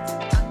Fire.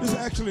 This is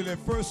actually their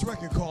first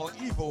record called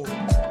Evil.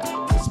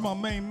 It's my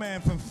main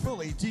man from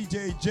Philly,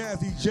 DJ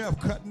Jazzy Jeff,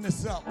 cutting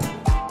this up.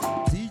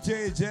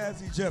 DJ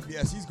Jazzy Jeff,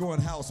 yes, he's going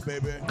house,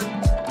 baby.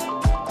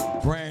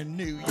 Brand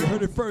new. You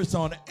heard it first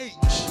on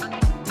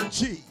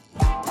HGR.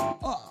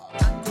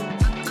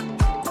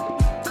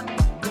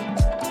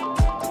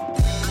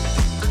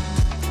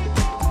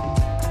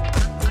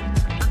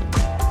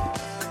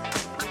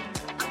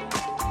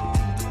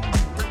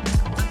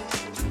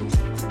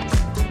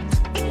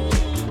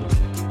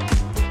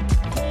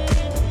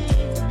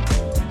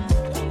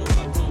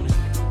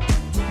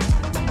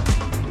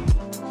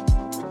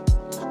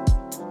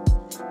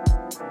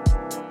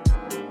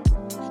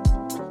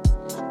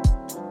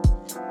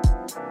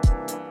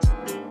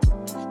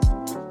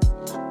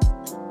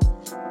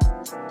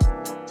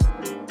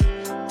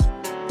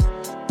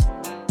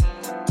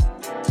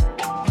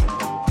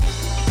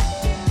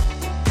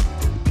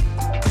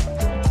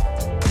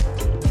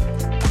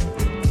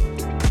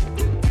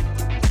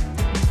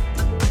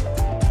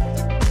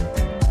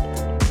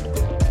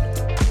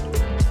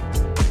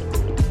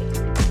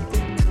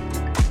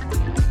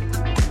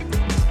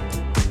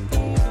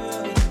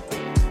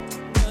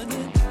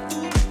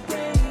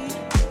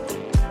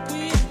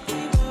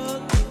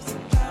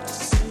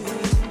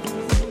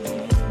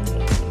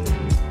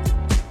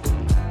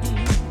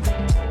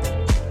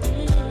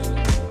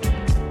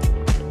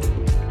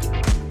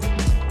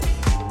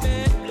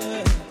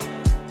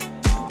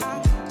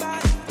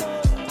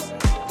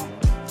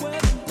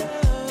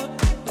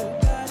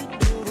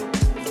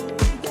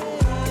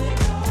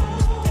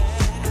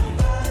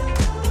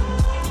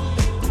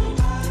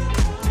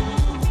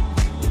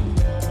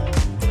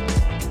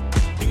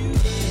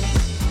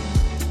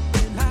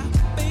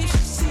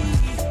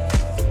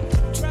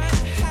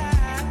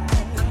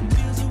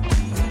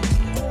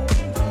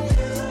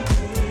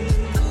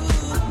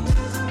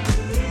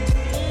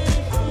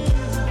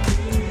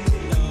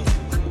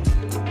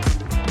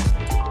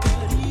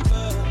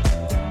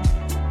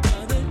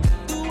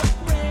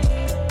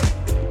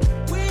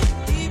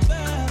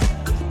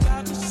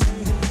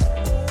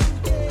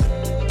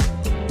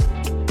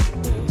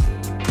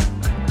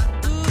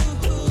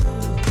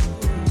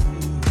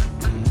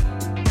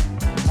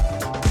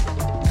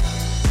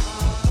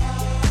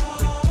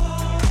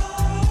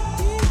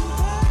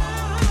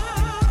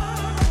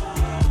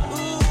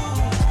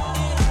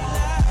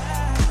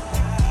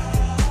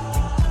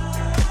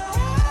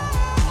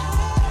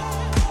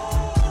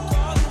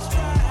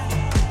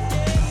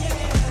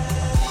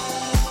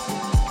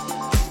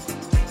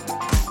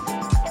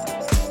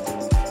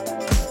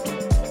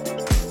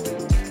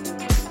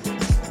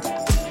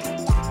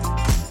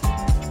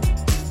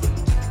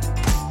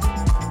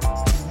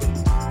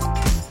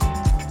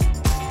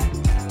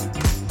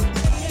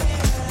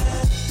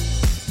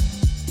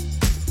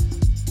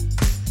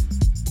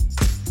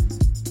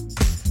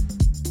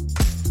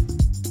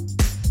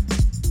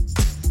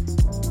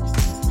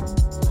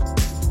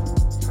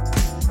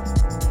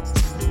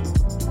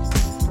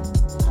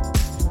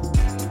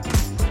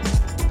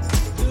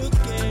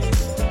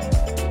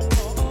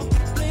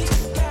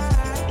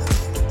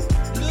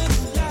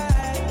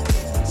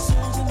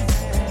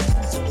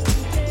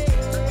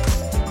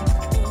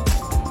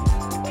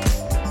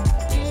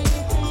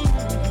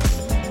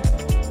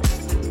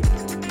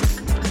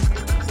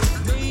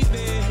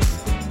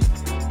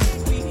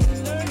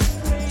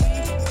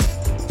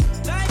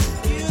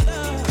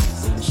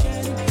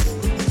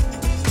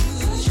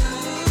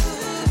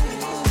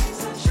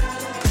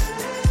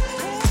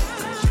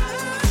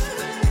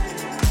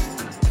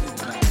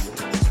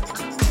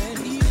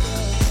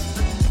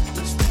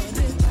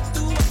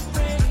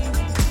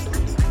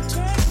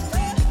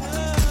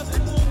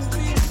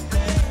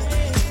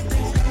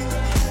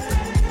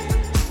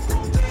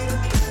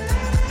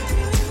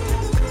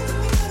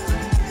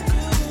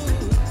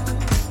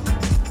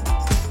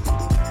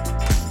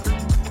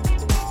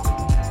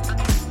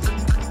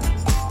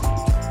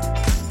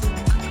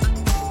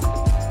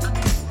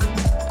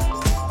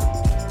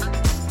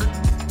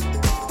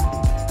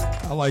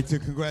 I'd like to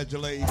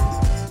congratulate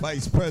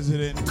Vice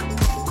President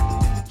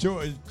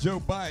Joe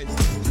Biden,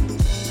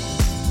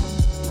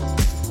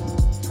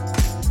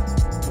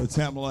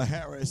 Kamala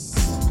Harris,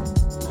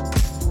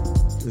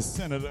 the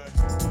senator,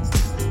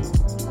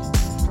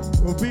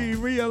 will be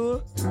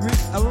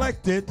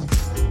re-elected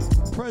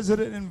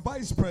president and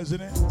vice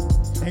president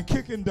and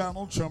kicking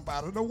Donald Trump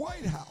out of the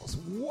White House.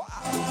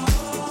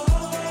 Wow.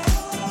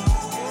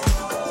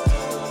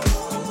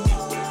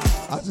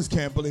 I just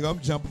can't believe I'm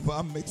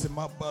mixing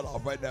my butt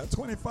off right now.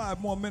 25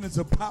 more minutes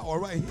of power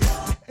right here.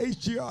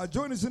 HGR,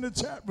 join us in the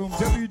chat room.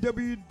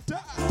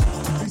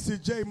 www. Lisa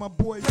J, my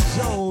boy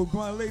Joe,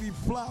 my lady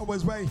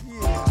Flowers right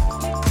here.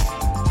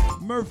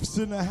 Murph's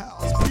in the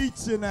house.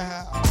 Pete's in the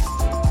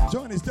house.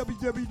 Join us,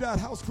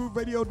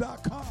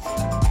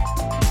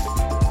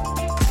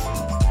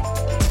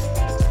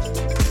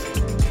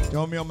 www.housegrooveradio.com.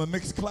 Join me on my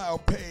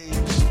Mixcloud page,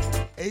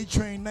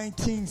 Atrain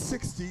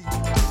 1960,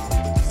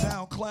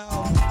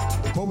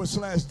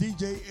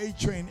 SoundCloud/DJ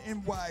Atrain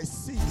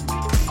NYC.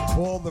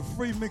 For all the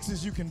free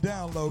mixes you can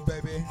download,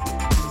 baby.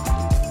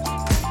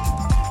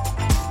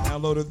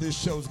 Download of this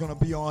show is going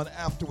to be on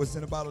afterwards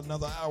in about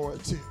another hour or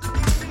two.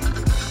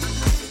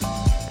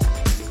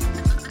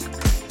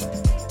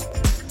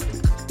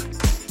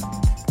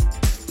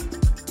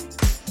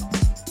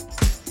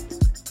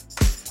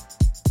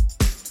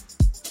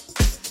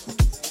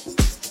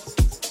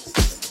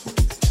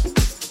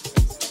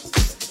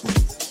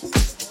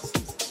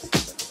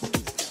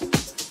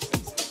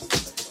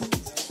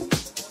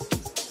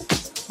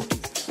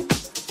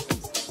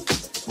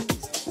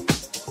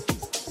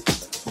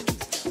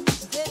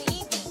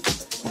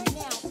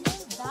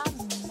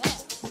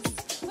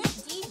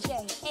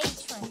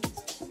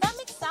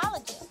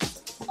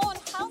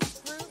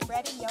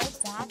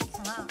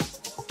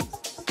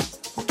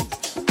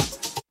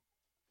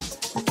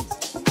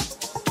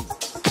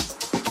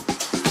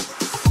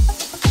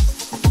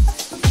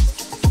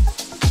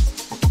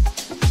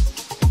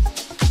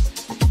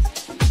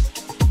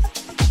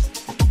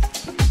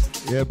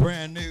 Yeah,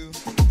 brand new.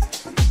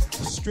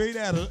 Straight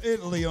out of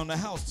Italy on the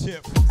house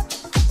tip.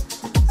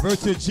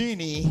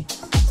 Vertigini.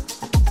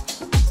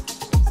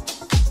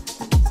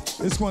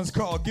 This one's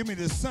called Give Me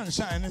the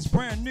Sunshine. It's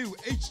brand new.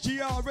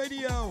 HGR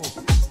Radio.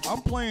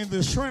 I'm playing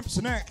the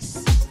Shrimps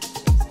next.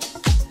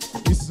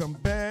 These are some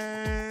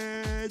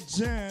bad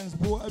jams,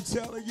 boy, I'm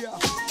telling ya.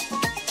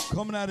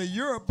 Coming out of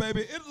Europe,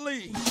 baby,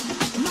 Italy.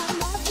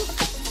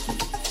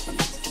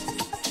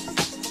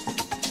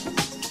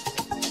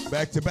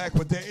 Back to back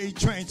with the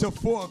A-Train till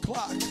 4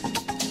 o'clock.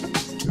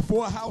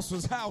 Before house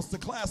was house, the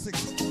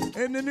classics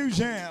and the new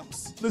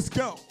jams. Let's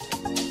go.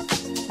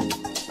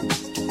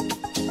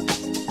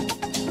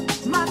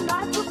 My life.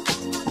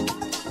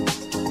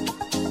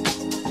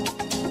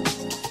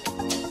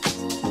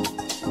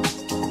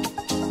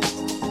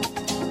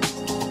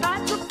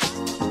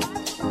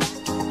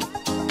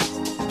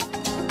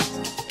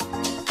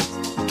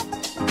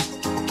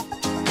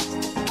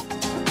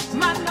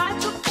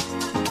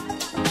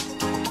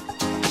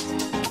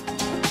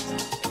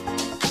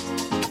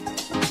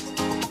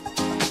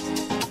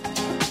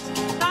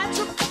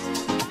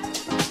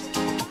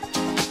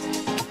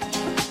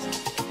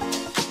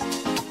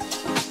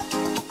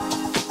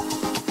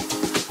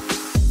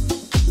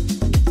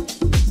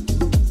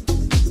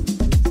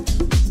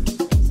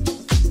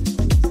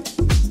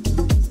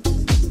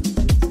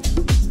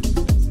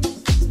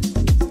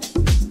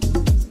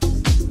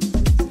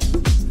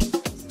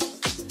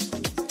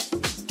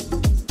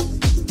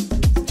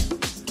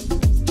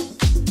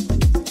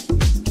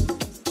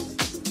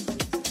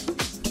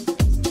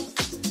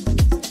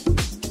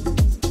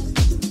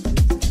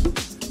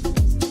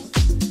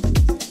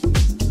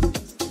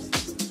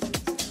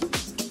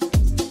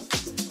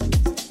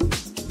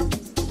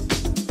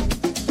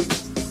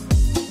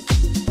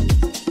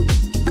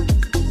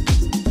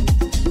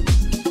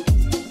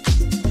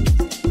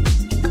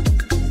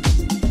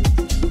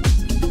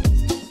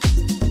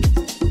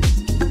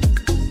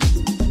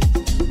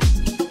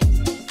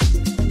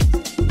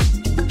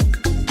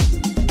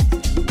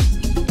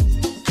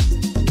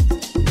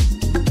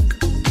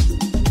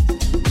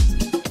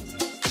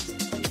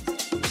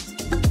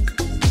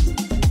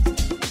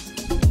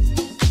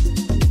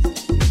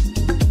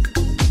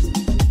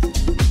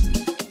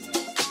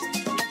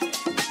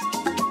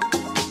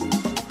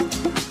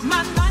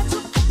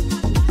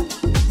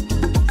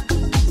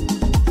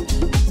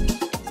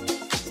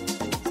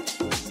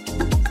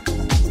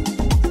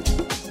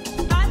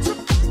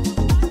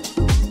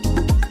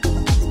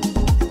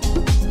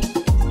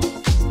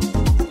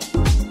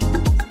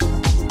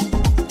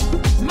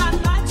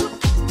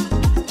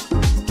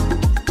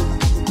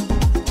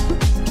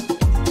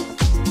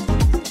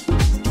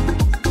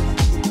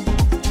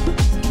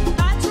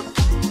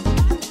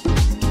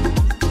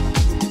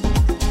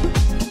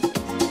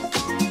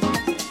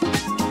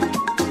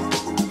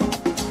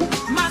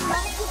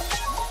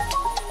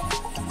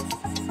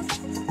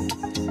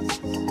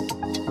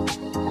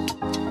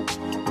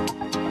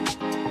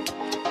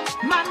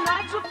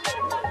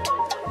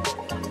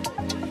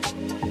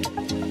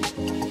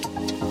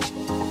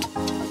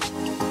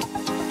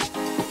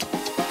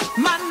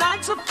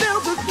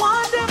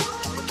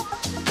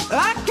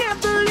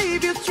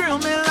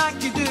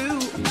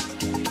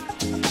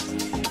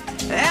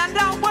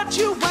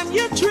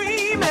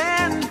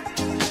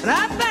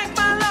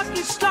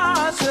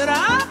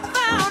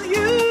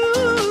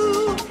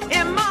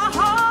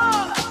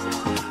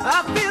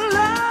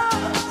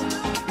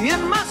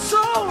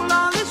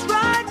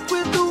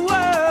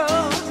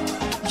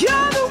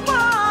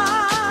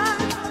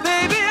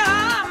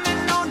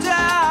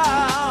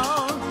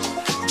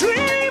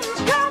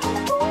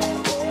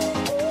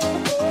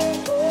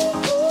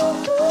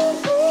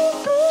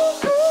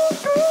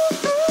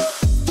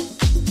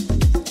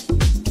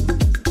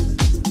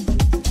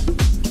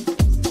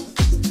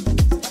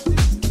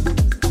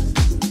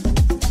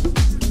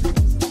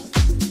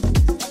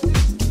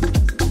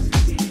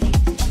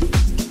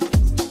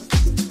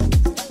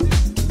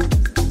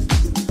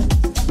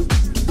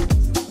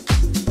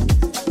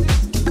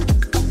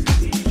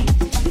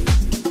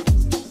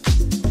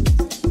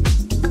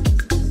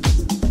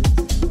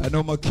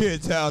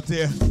 kids out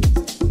there.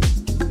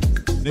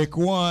 Nick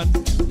 1,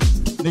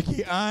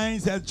 Nikki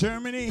Eins at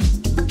Germany.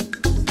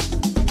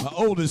 My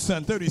oldest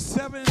son,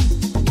 37,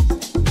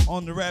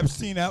 on the rap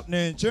scene out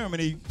there in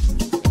Germany,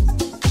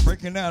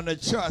 breaking down the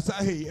charts.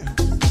 I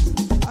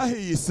hear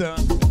you, son.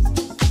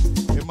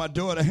 And my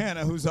daughter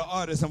Hannah, who's an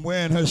artist, I'm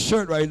wearing her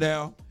shirt right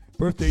now,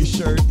 birthday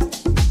shirt.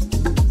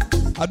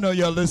 I know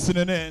y'all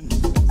listening in.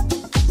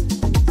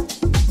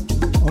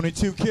 Only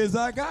 2 kids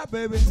I got,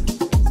 baby.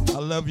 I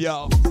love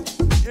y'all.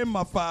 And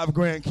my 5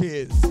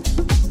 grandkids.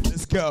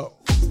 Let's go.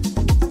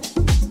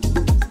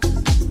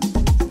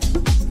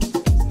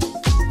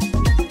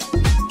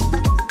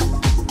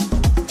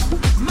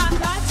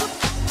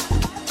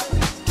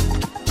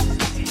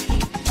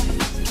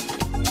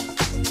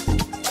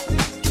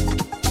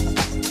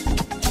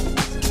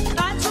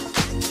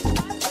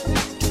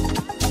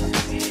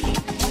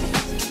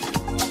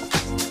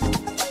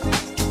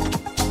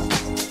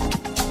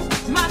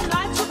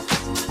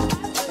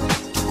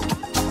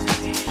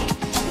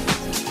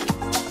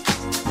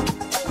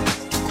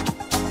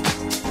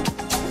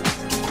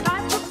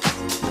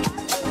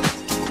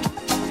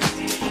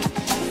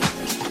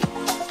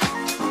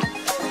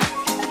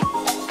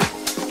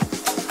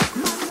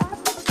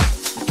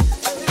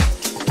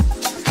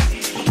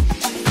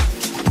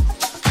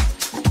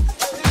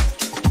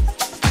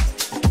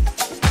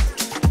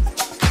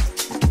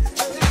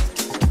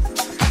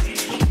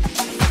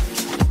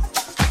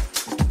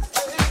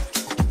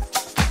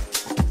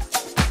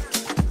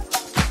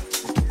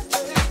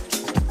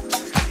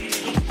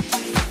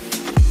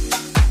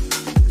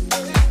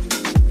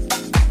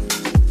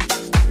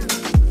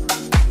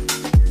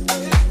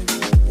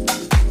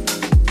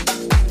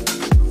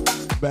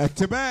 Back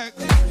to back.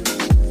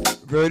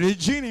 Verdi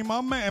Genie,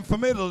 my man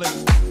from Italy.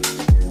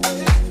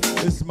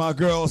 This is my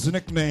girl's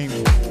nickname.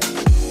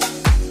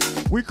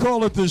 We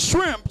call it the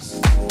Shrimps.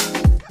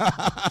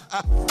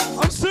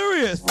 I'm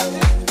serious.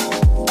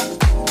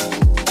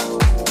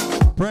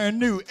 Brand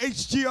new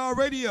HGR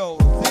Radio,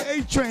 the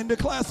A-Train, the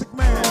classic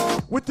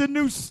man with the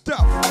new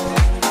stuff.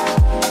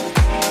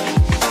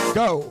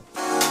 Go.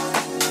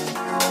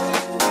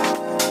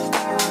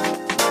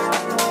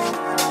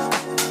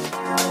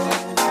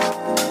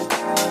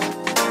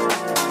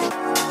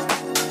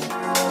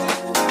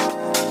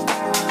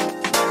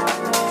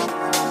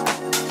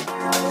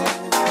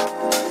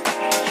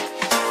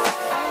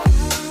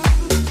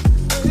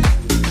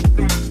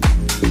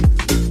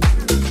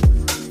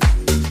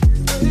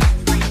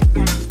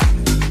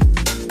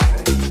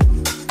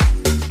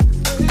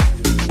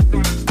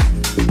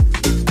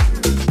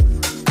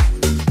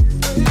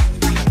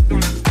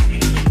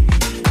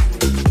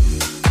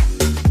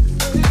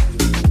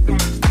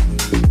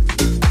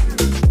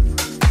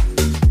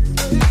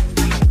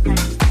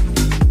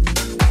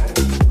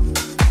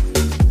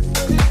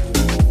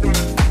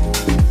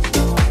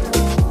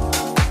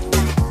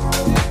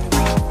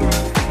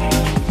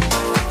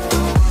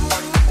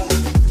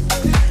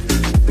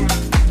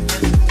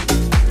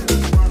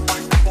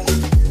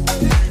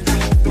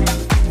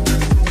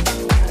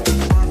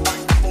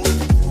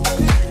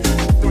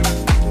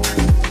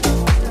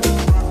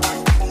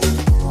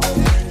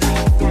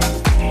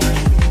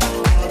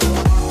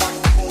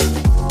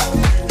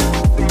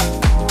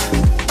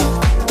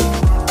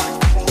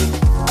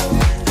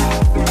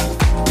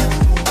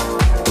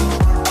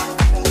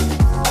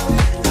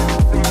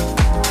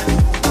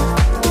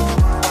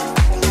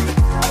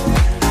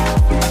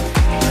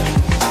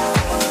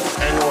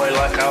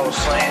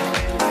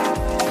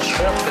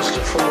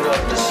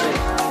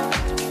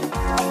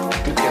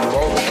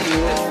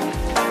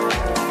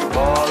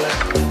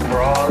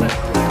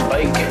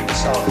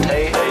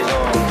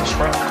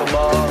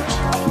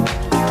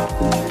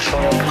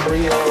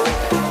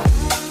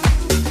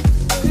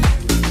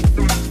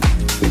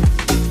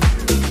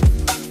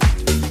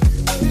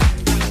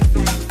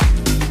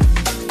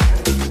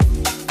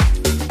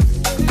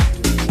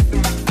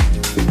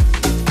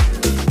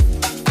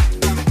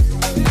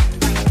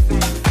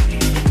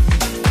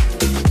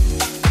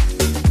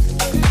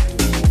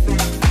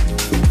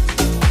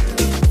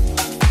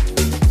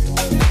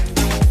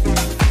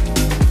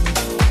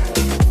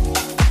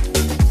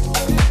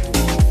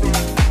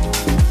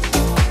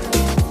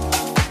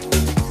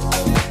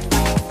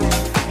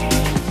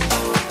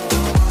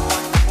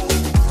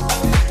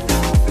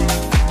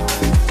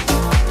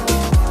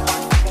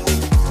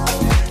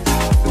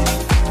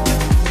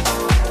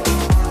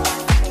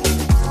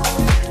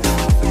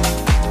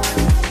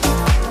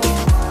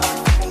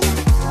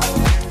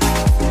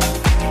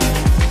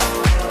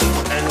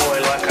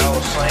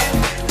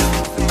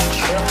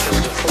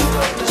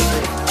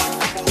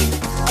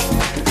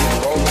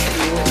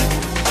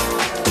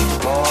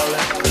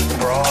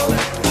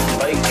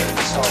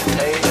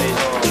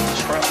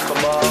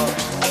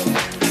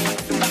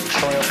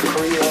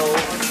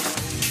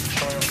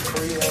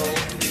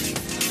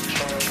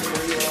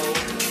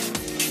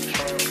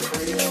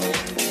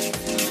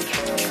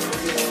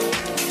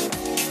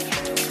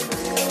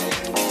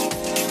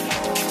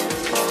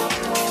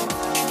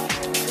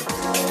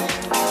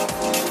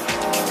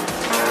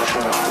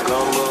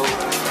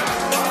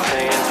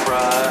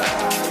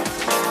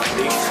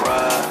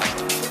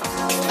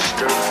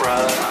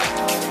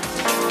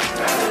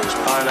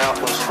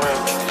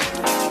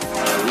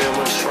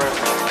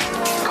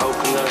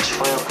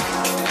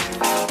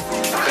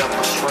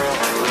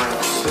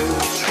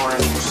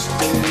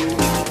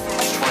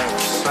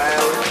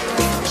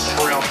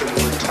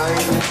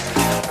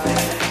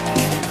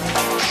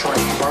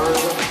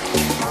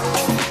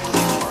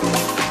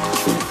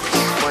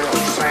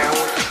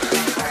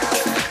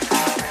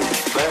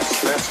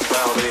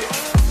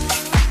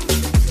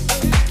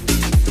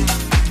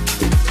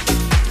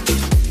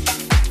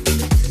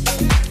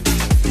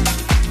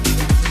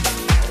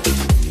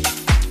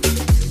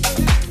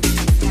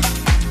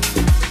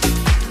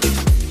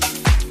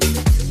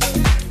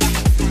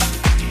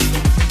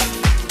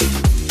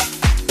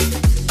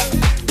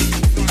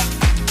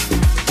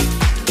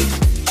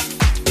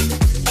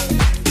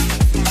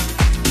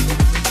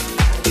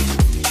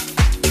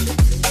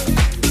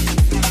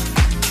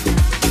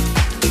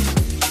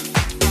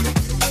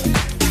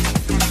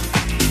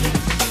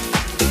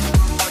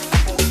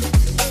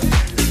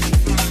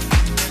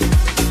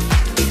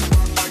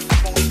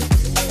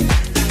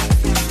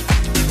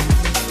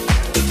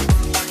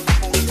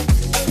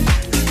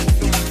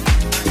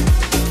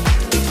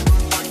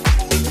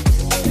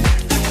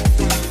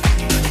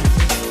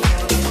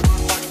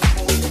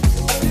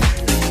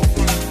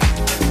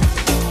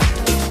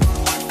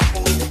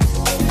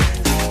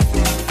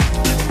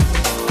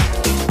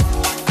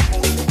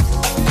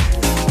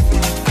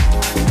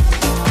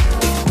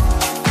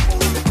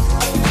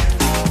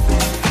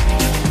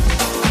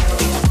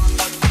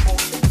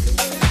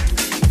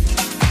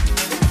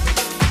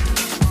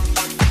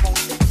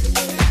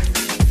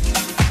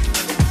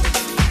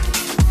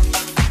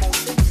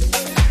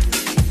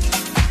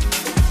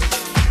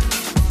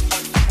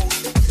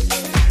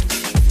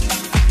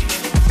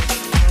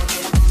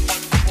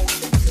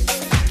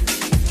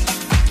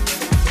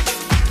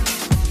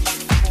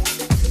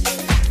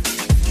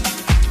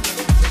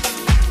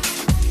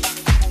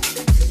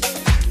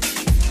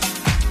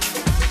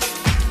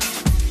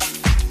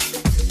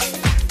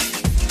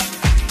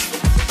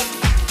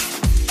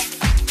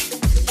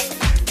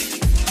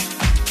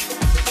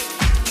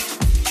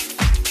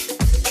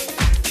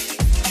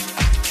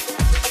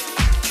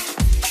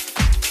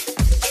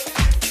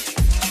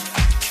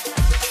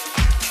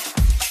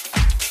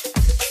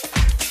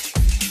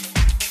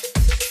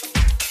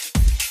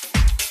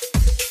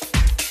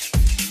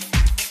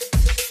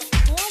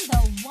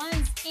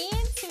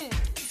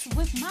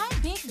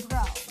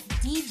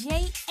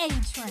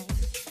 A-Train,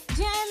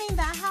 jamming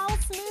the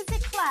house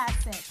music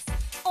classics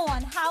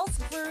on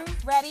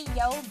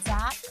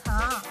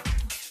HouseGrooveRadio.com.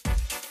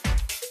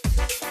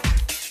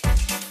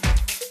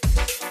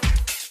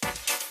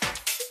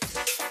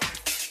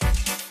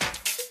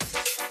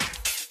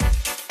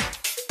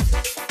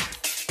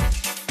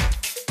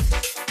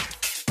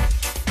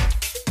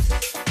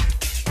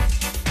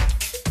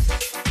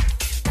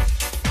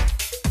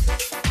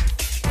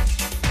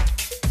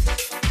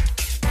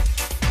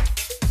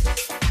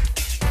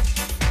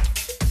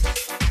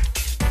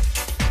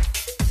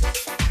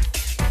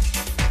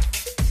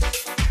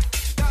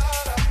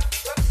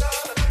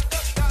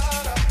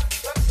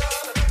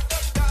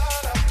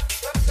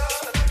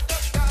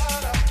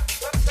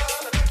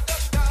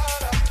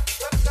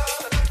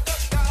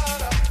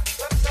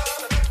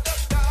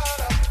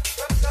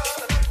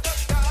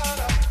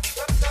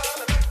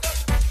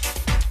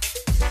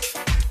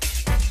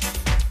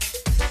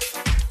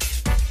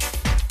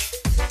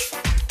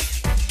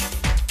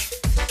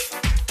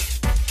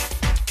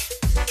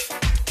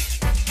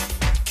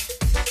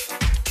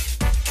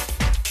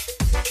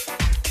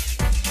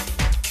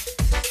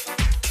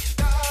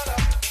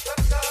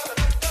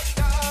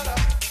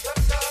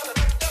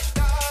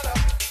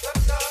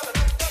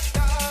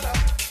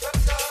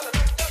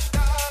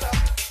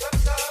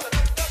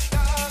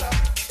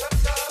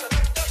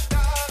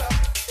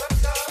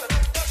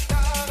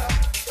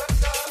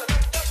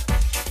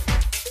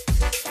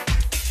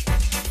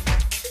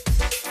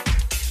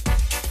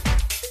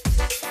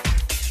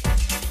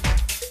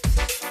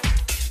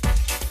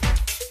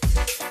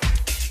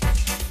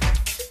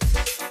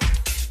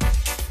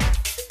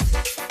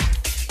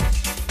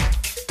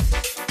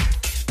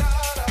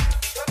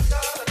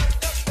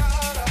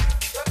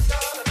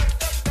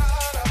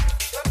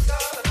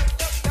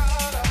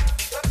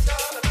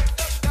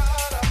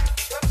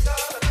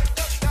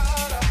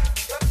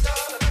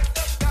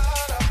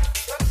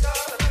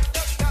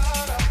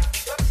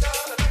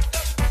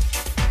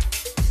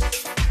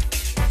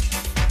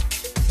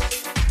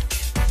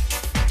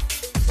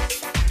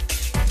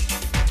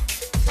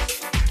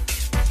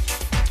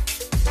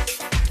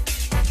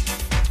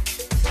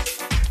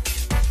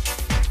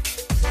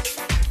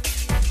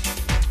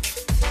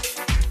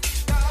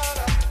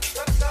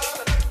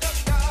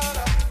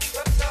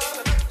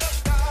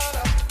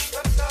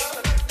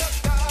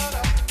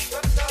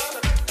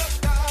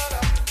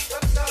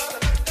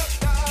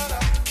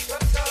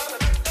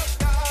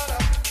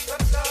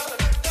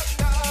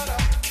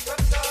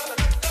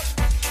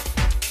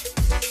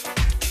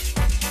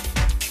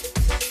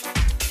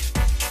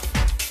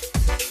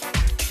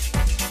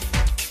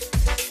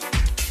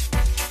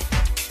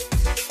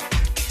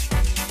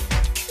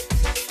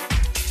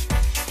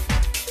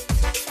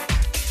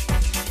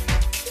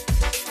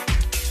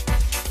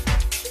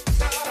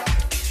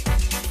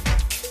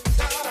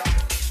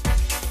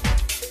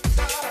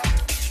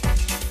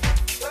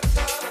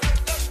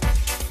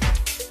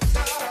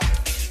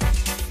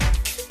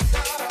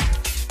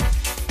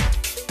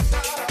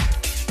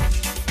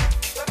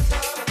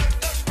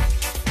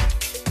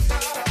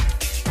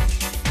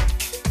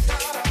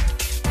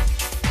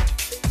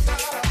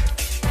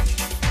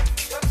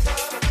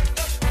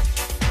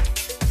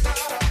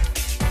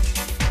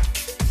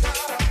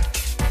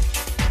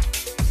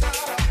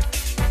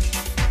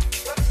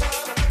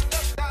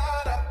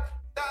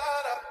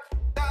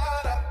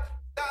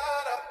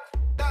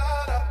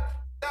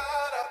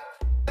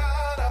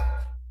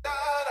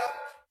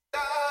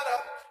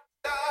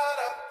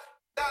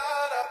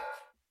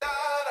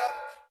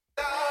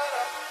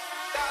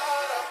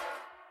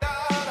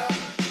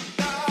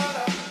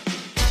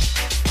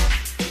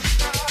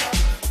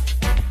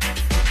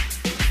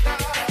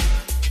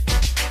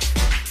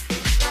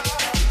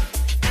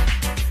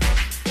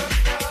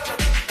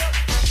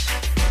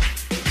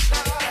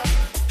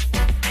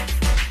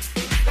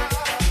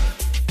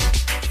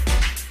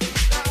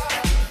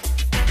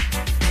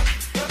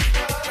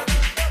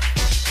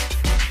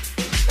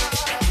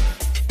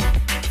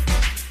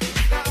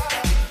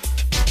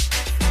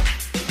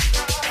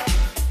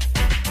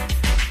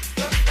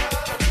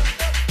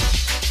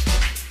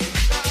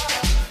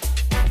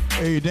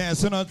 Hey,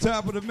 dancing on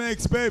top of the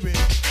mix, baby.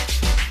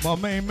 My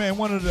main man,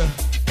 one of the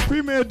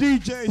premier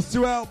DJs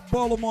throughout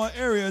Baltimore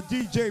area,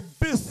 DJ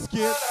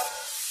Biscuit.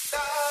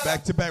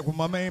 Back to back with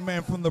my main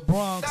man from the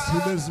Bronx who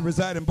lives and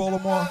resides in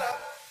Baltimore,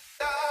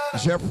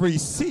 Jeffrey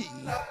C.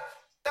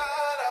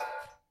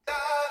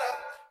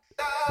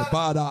 The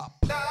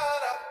Bop.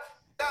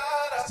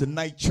 It's the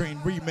Night Train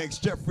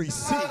remix, Jeffrey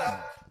C.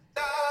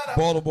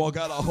 Baltimore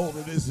got a hold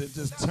of this and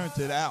just turned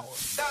it out.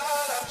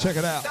 Check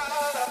it out.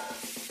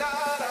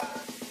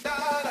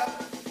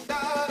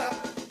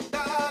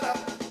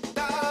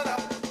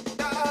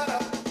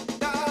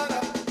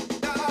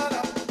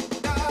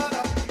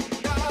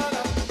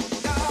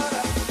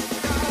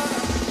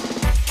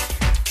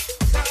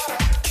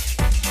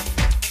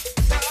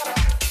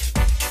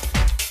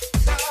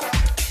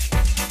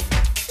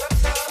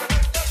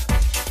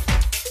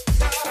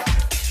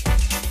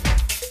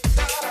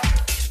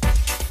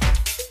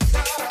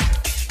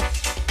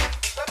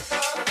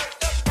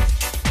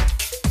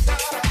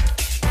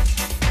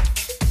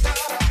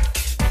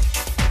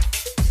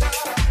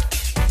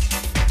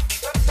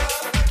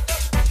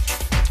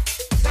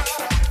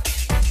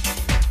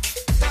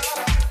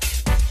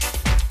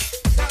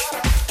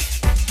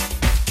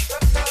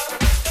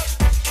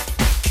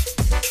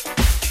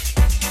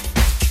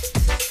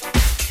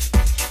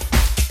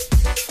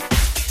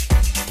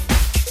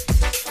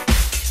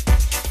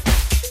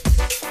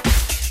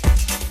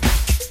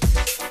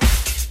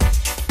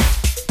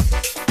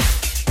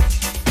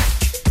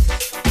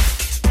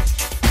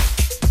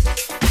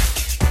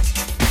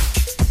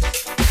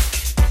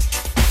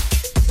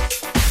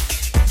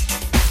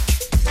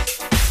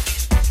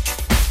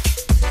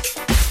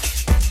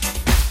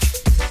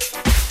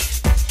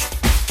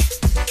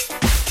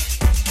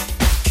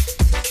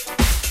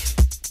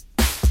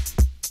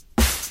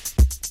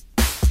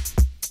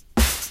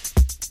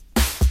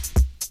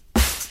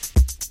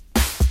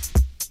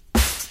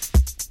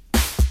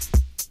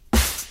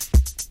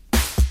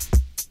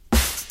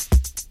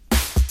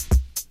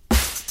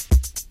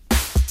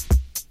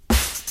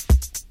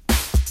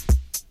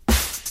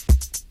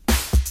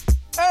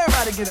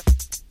 Everybody get up.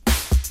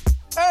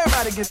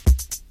 Everybody get up.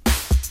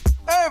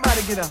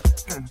 Everybody get up.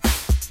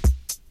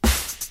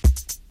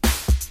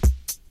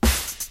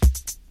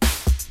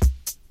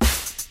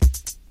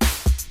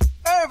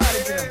 Everybody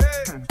get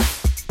up.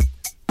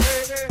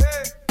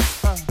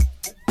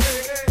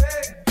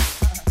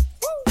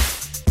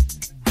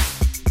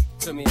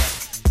 To me.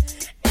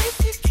 If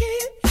you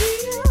can't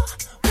hear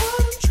what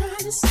I'm trying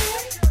to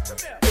say,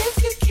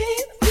 if you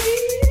can't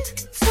read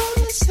from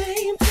the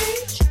same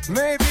page,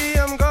 Maybe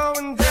I'm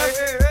going deaf.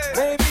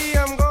 Maybe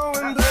I'm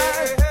going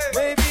blind.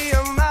 Maybe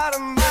I'm out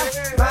of my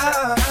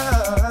mind.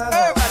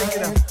 Everybody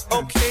get up.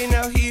 Okay,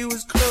 now he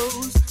was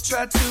close.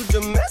 Tried to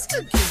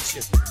domesticate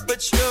you,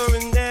 but you're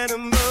an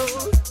animal.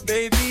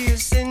 Baby,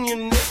 it's in your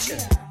nature.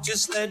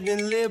 Just let me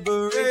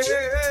liberate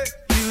you.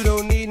 You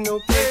don't need no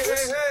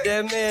papers.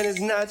 That man is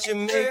not your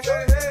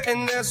maker,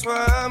 and that's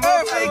why I'm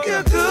a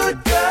faker.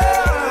 Good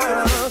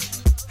girl.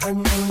 I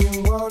know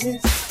you want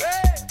it.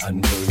 I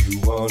know you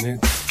want it.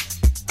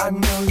 I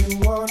know you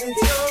want it.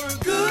 You're a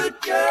good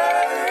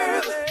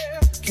girl.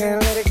 Can't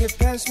let it get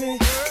past me.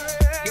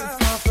 You're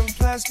far from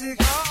plastic.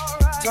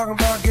 Talking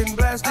about getting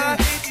blasted. I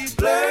hate these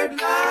blurred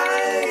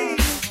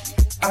lines.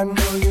 I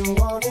know you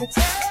want it.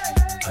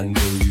 I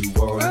know you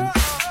want it.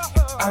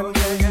 I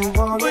know you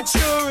want it. But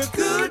you're a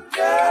good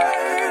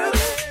girl.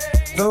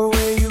 The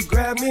way you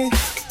grab me,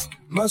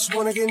 must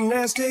wanna get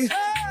nasty.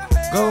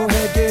 Go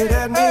ahead, get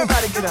at me.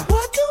 Everybody get up.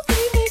 what do we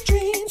need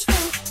dreams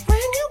for when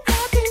you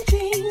got them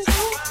jeans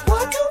on?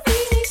 What do we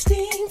need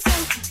steam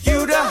for?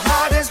 You the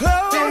hottest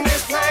in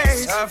this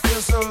place. I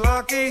feel so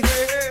lucky.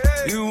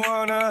 You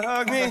wanna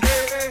hug me?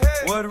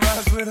 What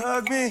rhymes with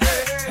hug me?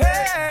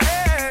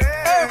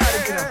 Everybody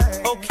get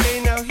up.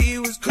 Okay, now he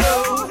was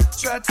close.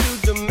 Tried to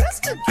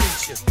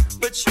domesticate you,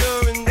 but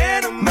you're an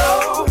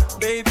animal.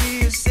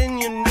 Baby, it's in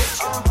your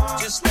nature.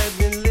 Just let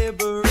me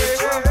liberate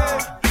you.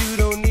 You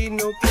don't need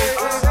no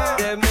papers.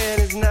 That man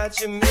is not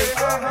your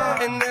maker,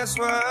 and that's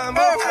why I'm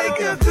a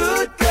faker.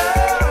 Good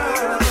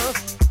girl.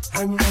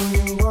 I know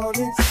you want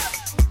it.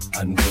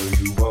 I know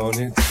you want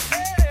it.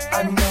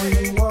 I know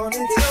you want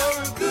it. You're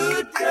a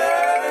good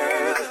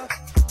girl.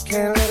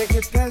 Can't let it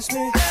get past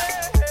me.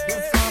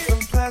 You're far from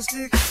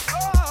plastic.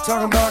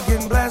 Talking about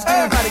getting blasted.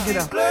 Everybody get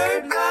up.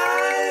 Blurred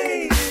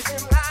lines.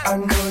 I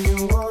know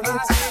you want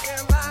it.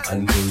 I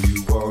know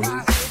you want it.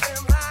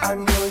 I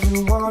know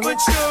you want it. But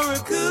you're a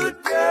good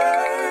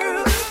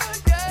girl.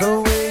 The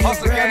way you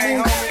grab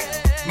me,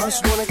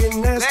 must wanna get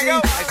nasty.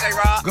 Hey, say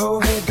Rob. Go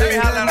ahead, Let me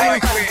holler baby.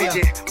 right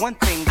quick. One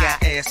thing I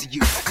ask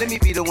you, let me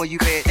be the one you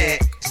bad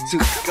ass to.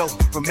 Go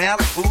from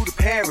Malibu to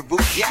Paribu.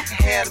 Yeah, I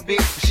can have a big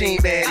machine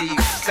bad to you.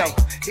 So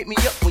hit me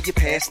up when you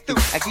pass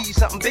through. I give you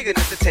something big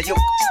enough to tell you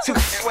to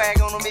swag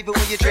on them even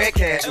when you drag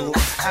casual.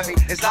 I mean,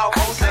 it's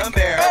almost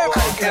unbearable.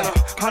 In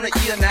 100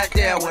 years not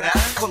there when I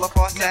pull up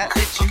on side,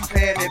 let you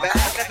pay me back.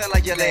 Nothing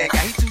like your leg guy,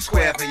 he too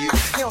square for you.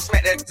 He don't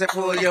smack that to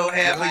pull your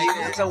hair for you.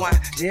 So I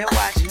just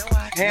watching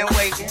and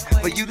waiting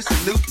for you to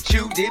salute that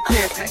you did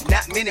pimpin'.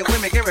 Not many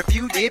women can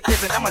refuse did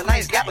pimpin'. I'm a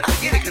nice guy, but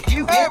don't get it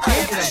confused. Did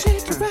pimpin'.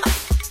 Shake it up,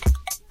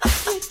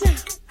 get down,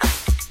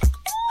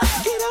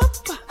 get up.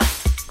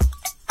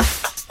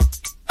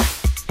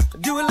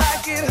 Do it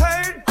like it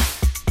hurt,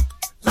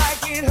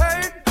 like it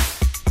hurt.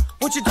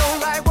 What you don't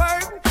like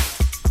work?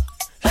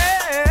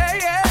 Hey,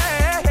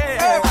 yeah,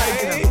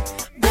 hey.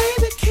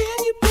 Baby, can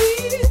you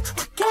breathe?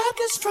 I got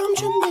this from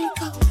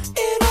Jamaica.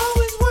 It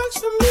always works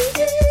for me.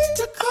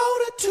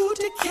 Dakota to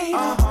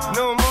Decatur.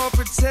 No more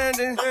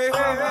pretending,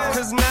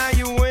 cause now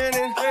you're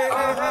winning.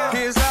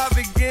 Here's our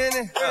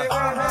beginning.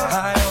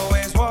 I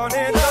always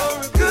wanted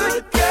a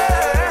good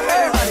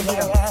girl.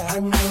 I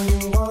know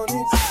you want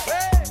it.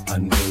 I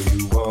know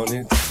you want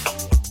it.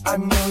 I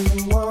know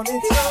you want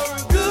it. You're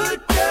a good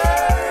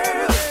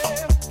girl.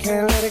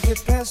 Can't let it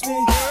get past me.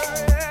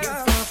 You're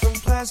far from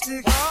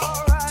plastic.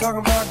 Talking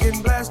about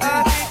getting blasted.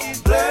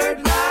 Blurred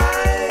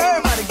lines.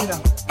 Everybody get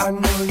up. I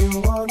know you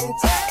want it.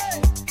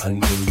 I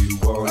know you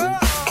want it.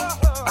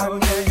 I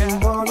know you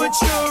want it. But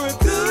you're a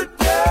good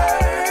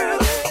girl.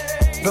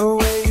 The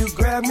way you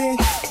grab me,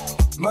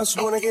 must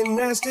wanna get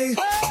nasty.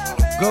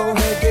 Go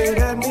ahead, get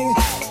at me.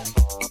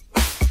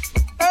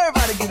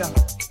 Everybody get up.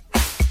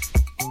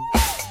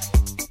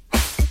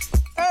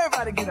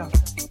 Everybody get up.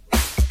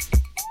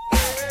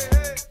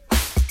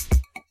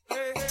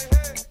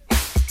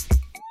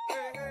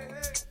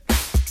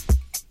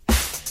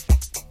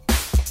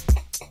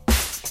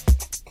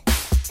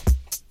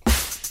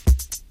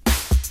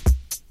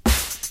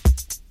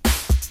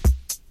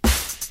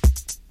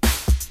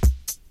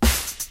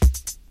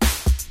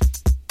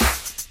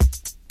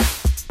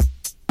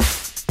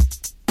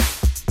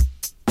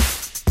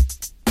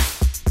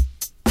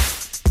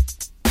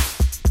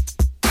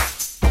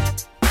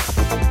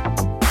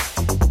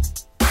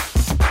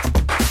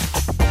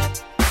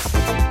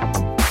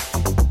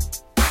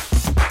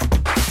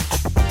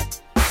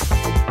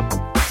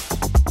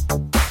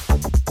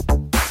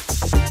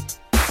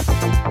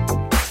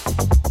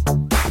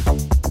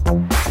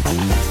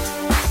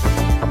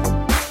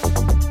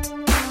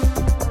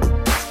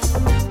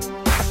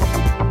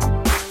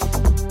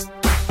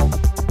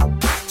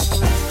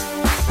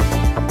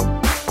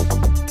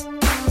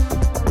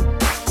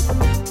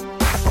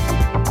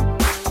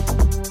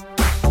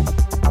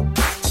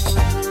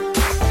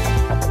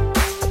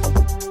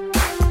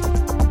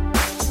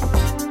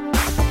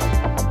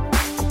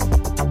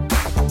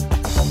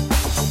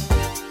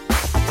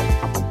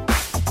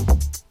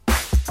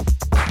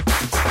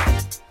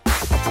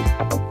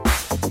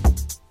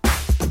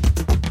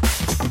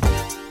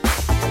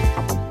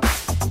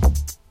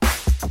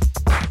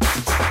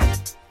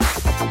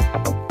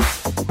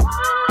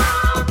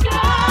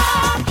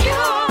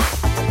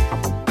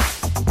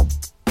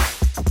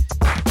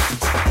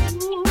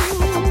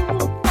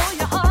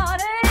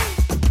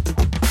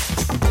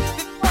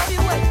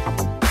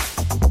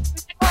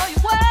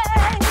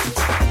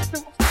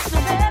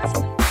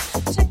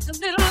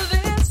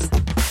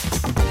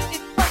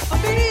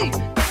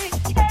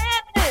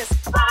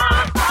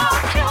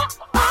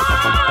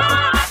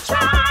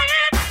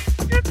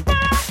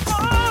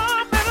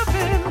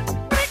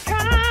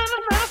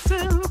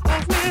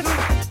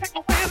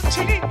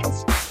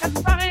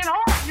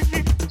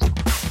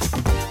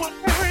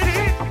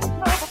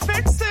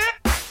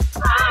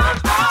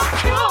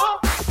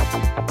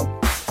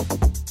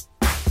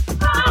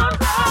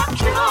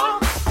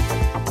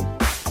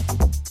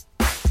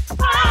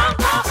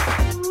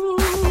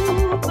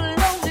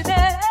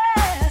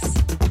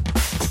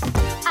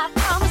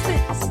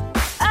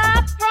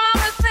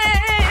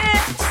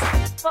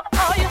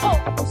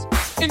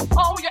 in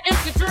all your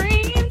empty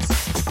dreams.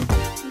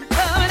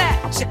 Coming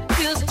at you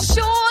is a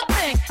sure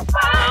thing.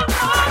 I'm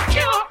not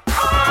your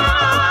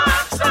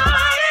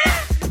anxiety.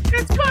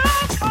 It's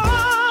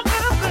called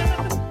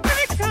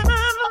any kind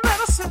of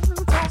medicine.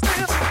 Don't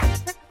feel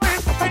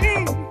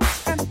pain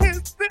and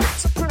his big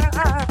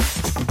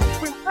surprise.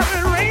 When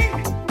it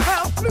rains,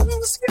 without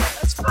blue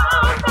skies,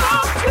 I'm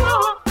not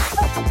your.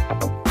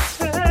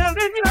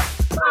 Telling you,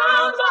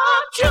 I'm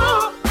not your.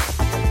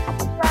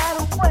 Right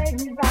away,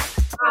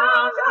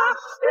 I'm not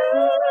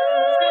your.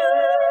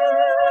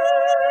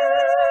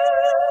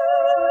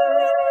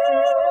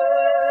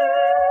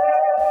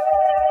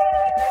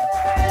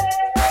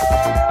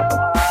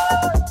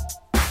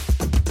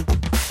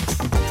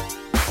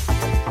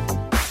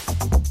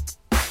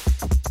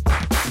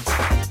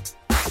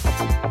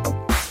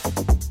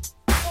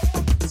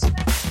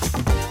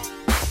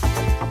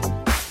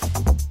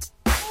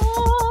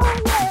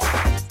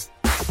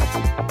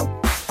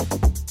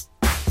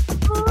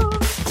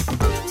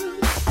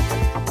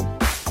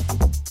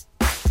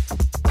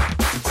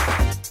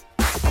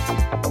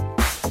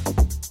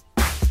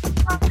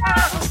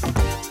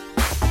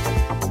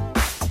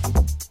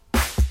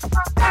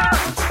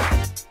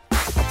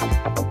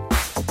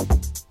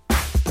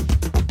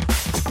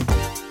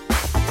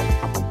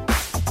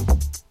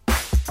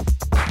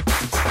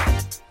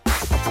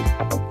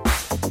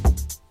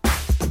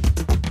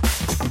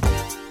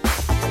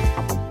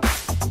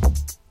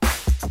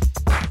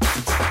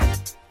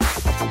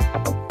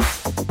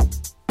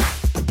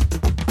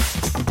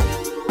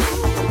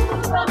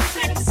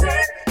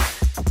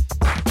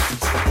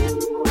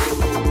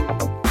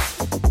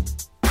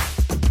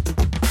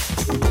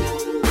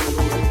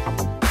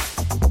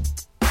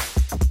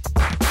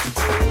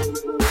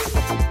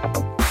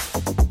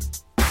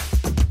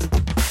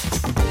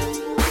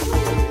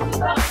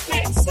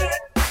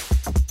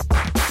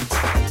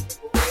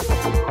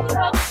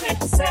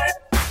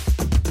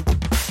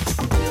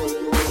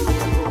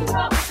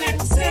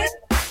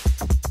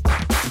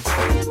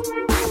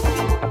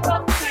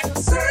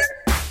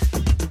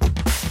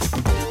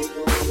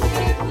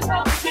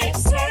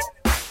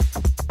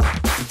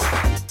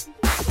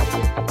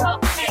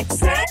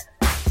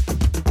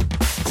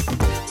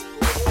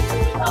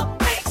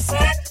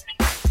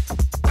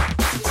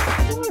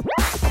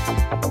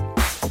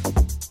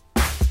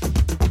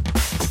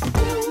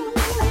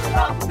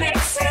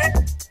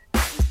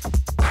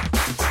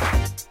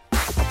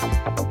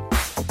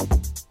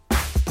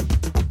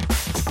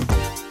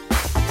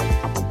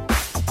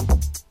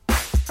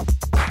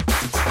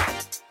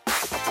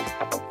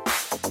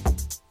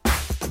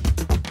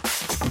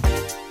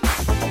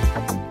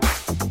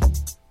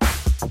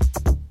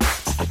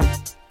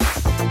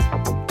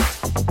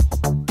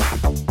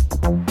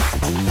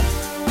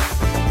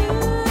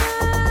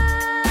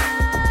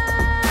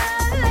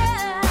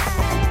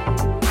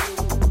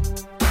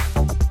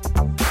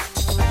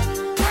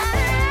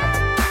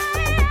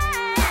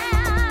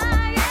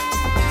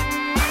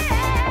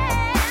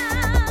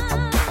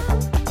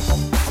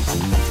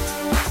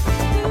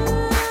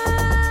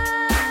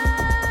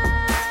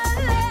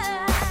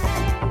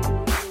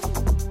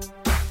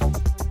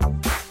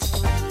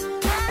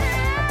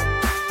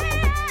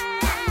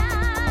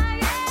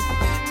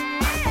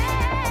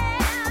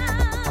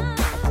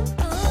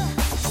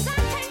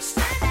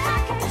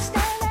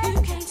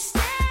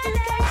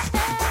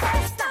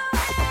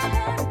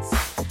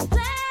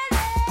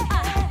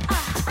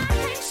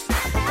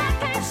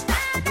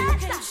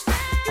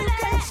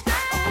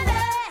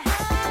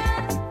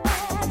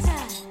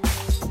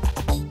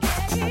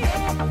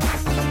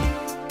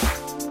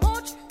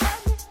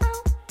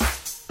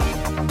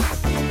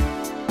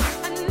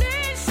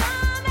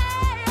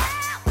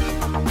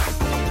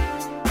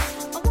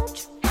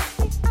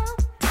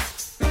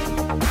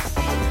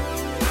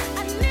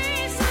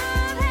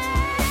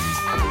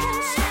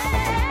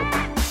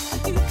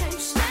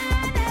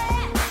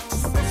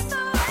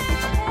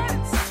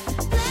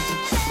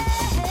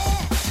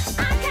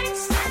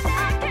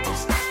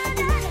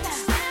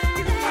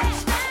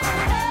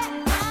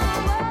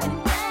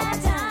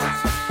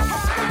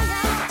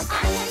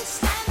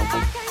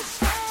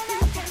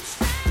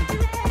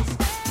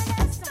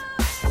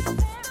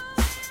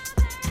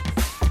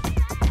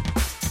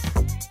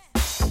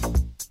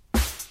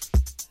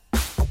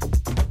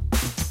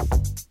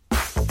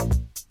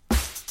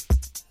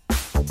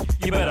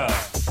 You better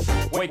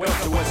wake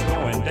up to what's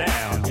going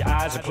down. Your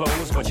eyes are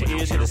closed, but your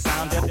ears hear the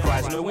sound. Death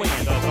cries in the wind.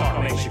 The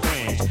thought makes you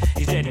cringe.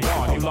 He's dead and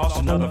gone. You lost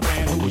another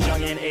friend who was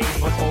young in age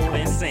but old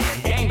in sin.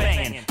 Gang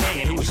banging,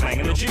 hanging, he was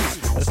slanging the juice.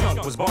 The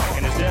skunk was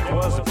barking, his death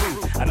was the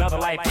proof. Another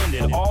life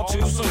ended all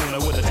too soon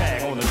with a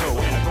tag on the toe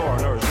in the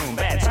coroner's room.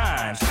 Bad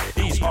times,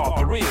 these are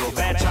for real.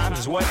 Bad times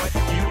is what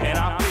you and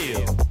I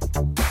feel.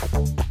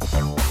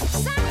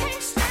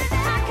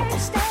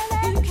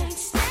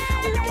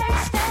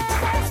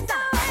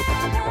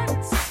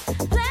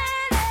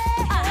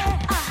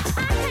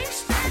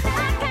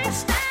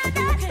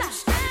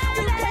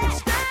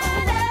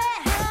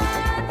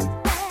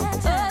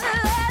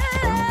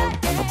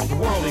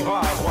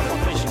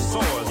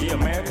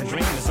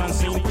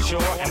 for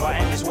sure. And by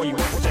Angus where you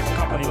work, protect the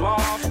company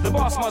laws. The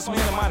boss must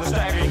minimize the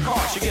staggering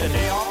cost. You get a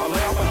day off, a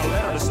layoff, and a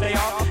letter to stay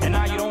off, and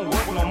now you don't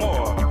work no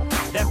more.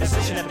 That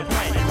position at the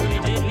plant you really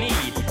did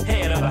need.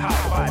 Head of the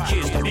house, 5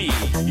 kids to be.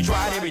 You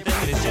tried everything,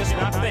 and it's just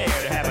not fair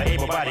to have an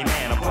able-bodied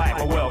man apply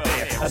for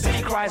welfare. A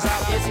city cries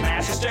out, it's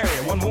mass hysteria.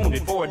 1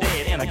 wounded, 4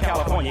 dead in a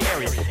California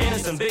area.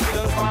 Innocent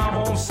victims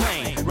found home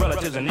slain.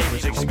 Relatives and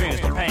neighbors experience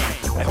the pain.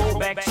 They hold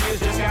back tears,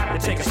 just got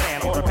to take a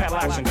stand. Order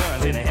padlocks and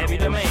guns in a heavy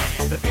demand.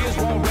 The fears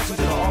won't rest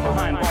until they're all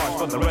behind bars.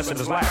 For the rest of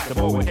his life, the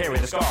boy will carry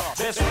the scar.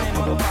 Best friend,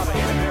 mother, father,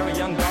 and a very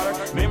young daughter.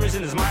 Memories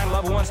in his mind,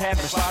 loved ones have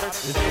been slaughtered.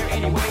 Is there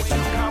any way to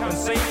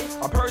compensate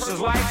a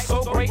person's life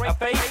so great a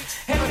fate?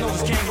 Heaven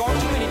knows it can't go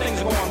on. Too many things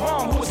are going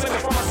wrong. Who was saying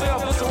it for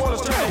myself? This world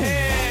is turning to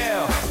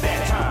hell.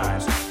 Bad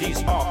times,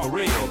 these are for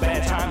real.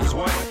 Bad times is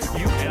what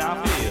you and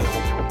I feel.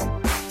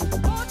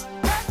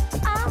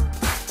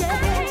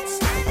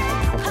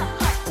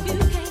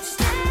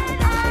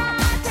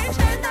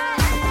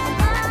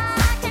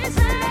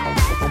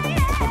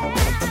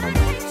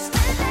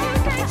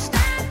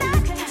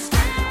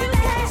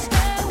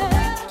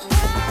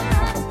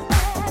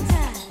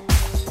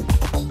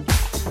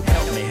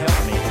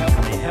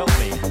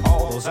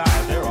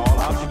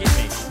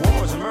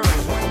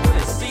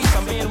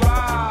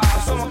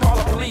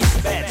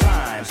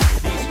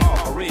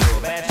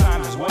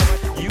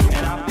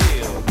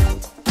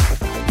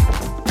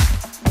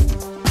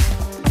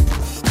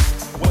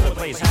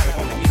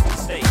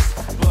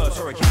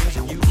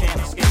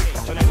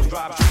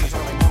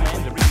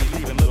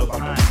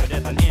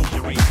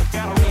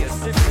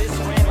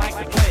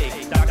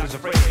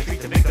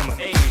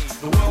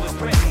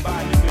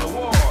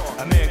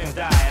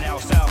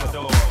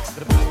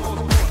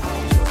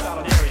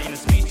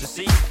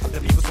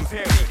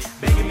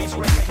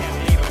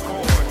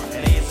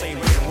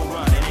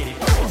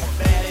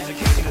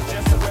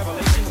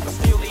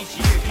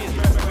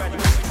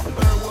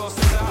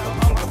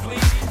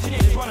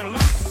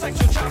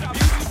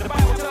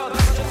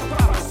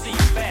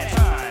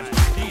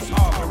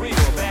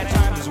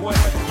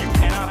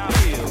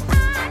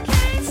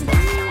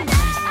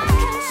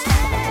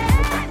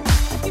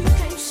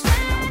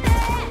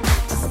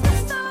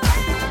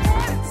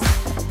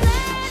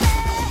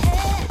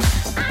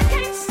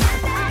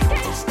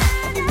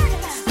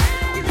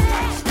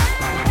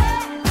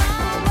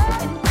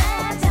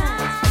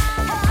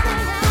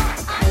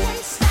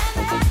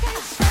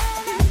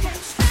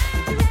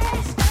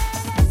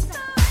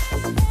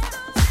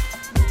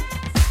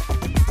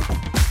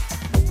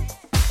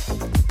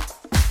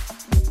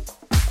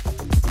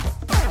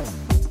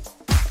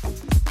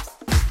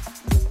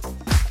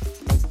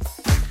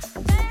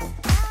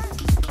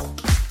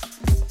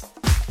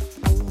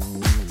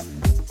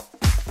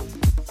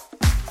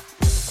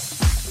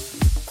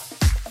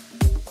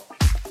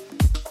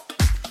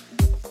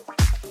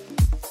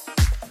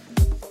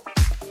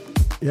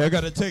 Yeah, I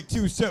gotta take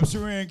 2 steps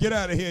around and get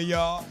out of here,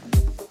 y'all.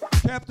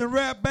 Captain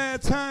Rap,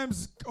 Bad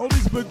Times,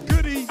 oldies but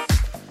goodies.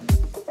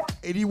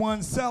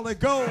 81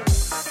 Solid Gold.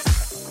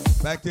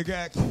 Back to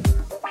back.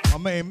 My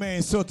main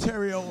man,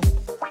 Soterio,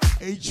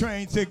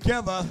 A-Train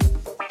together.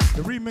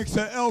 The remix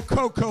of El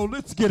Coco,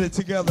 Let's Get It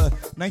Together.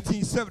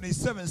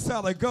 1977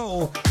 Solid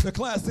Gold. The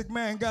classic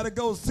man gotta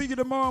go. See you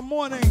tomorrow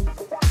morning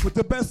with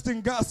the best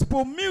in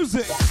gospel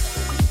music.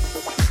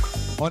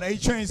 On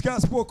A-Train's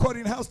Gospel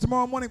Recording House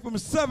tomorrow morning from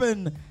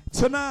 7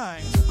 to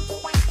 9.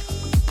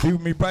 Be with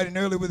me bright and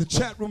early with the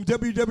chat room,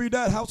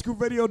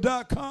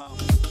 www.housegrooveradio.com.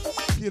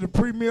 Get a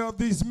premiere of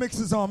these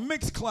mixes on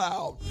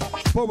Mixcloud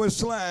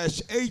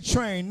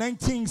 /A-Train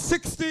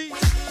 1960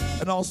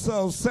 and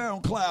also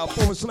SoundCloud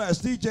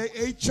 /DJ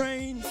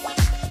A-Train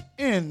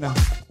NYC.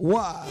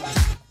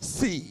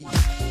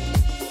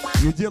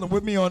 You're dealing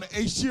with me on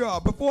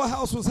HGR. Before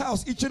House was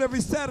House, each and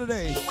every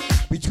Saturday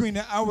between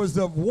the hours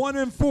of 1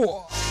 and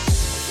 4.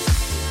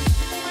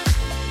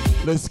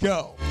 Let's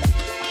go.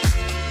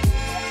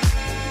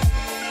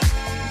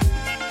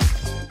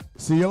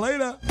 See you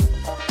later.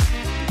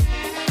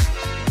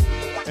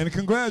 And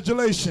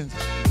congratulations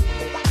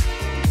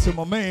to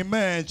my main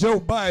man, Joe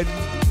Biden,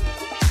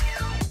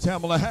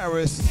 Kamala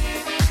Harris,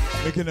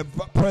 making the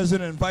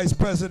president and vice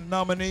president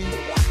nominee,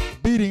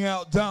 beating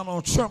out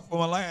Donald Trump from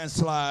a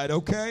landslide,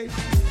 okay?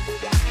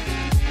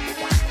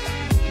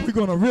 We're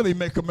gonna really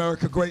make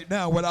America great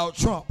now without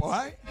Trump, all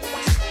right?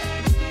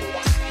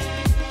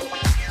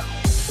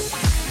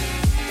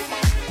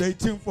 Stay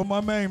tuned for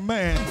my main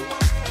man.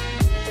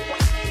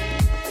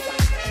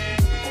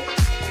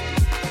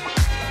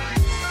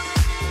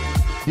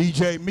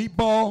 DJ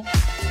Meatball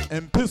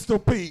and Pistol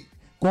Pete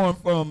going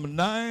from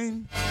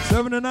 7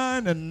 to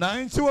 9 and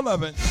 9 to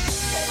 11.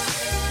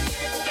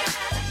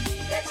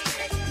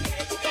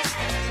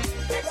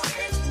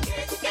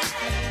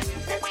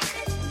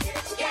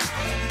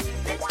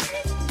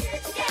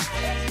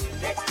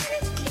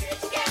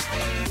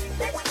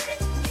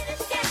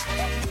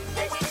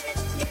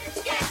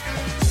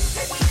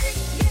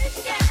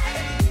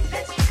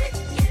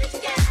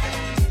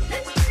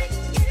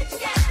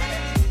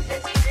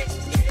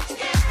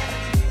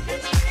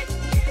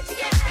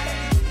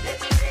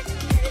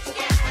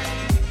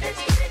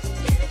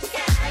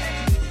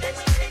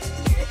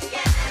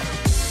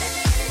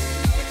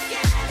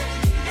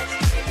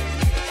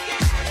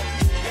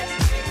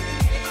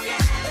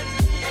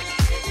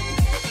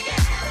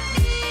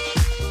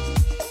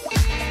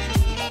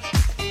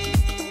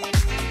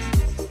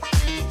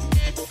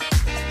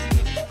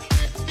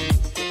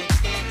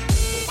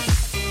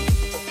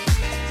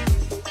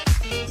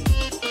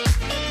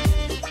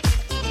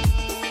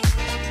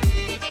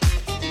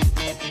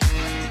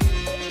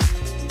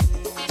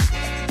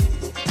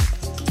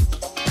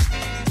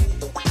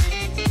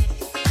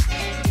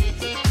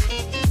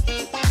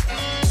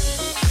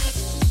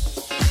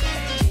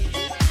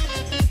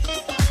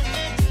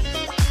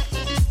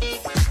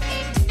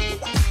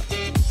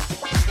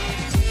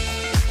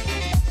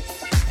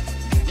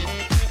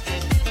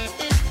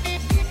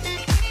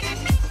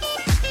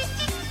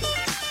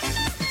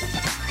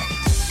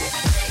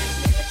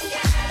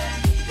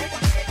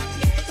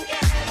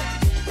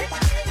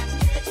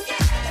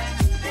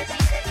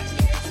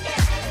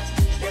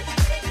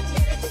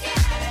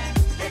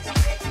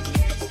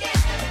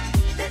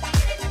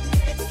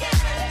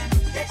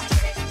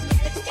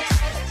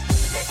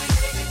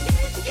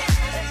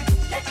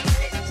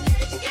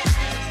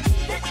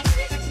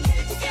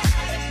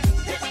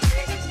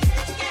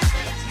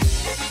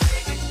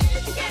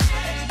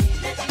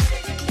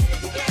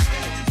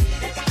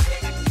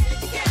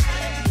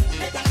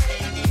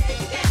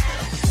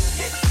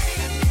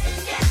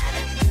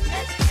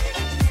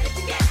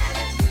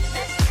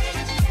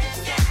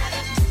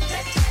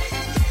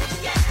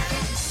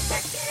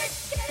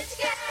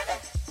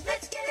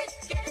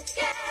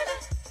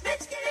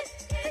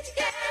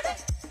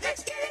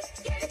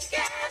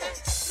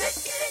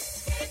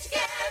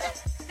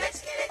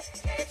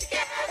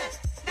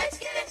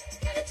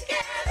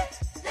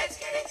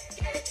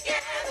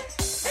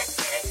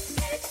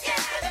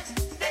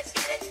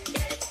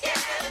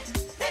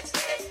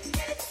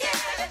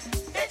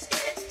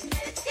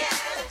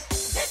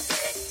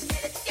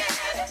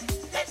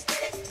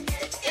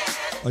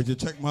 I'd like to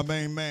check my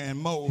main man,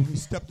 Mo. He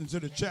stepped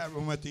into the chat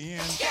room at the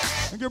end.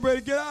 And get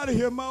ready to get out of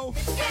here, Mo.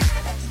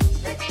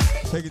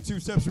 Taking 2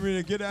 steps for me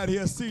to get out of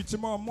here. See you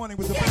tomorrow morning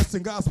with the best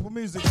in gospel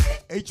music.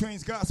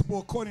 A-Train's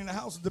Gospel, according to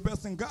House, is the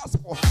best in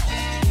gospel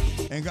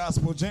and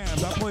gospel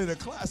jams. I play the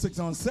classics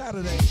on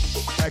Saturday.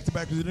 Back to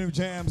back with the new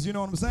jams. You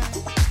know what I'm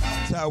saying?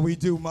 That's how we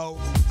do, Mo.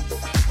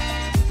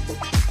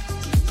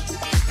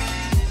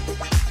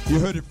 You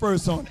heard it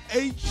first on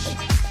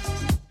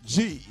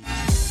HGR.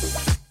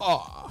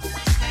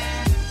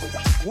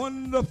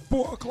 1 to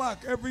 4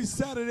 o'clock every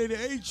Saturday, the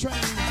A-Train,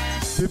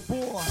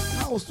 before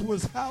House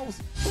was House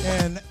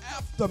and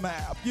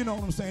Aftermath. You know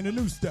what I'm saying? The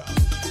new stuff.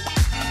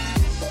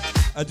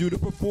 I do the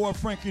before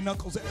Frankie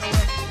Knuckles era,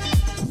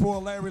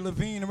 before Larry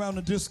Levine around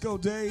the disco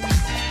days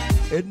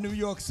in New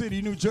York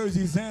City, New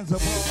Jersey, Zanzibar,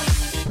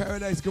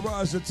 Paradise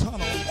Garage, The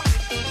Tunnel,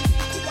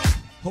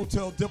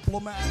 Hotel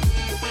Diplomat,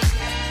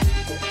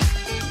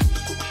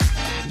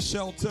 The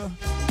Shelter,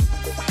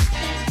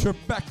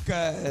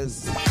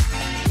 Tribeca's.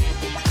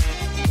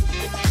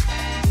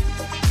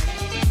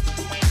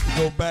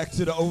 Go back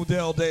to the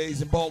Odell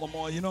days in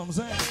Baltimore, you know what I'm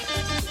saying?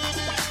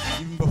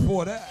 Even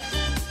before that.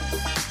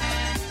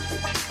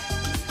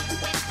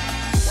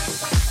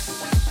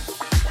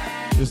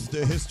 This is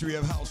the history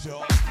of house,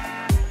 y'all.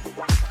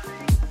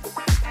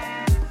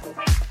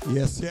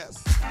 Yes,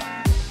 yes.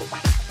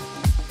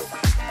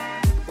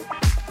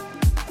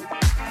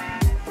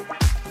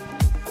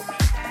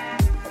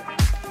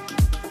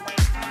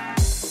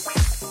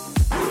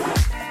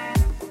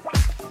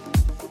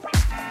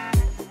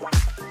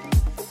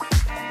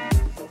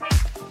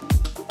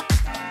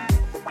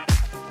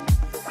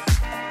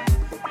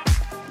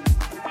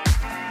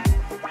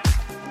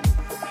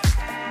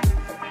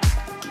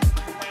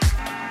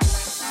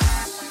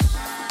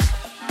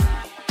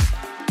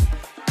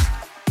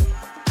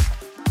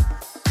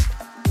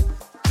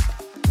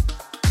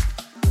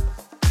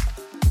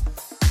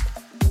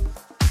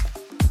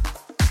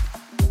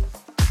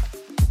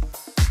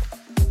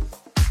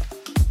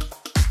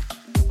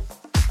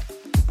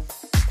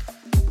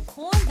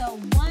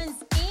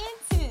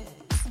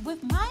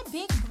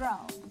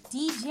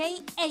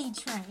 DJ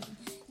A-Train,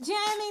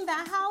 jamming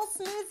the house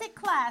music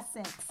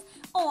classics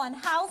on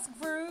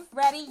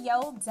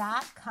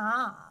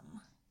HouseGrooveRadio.com.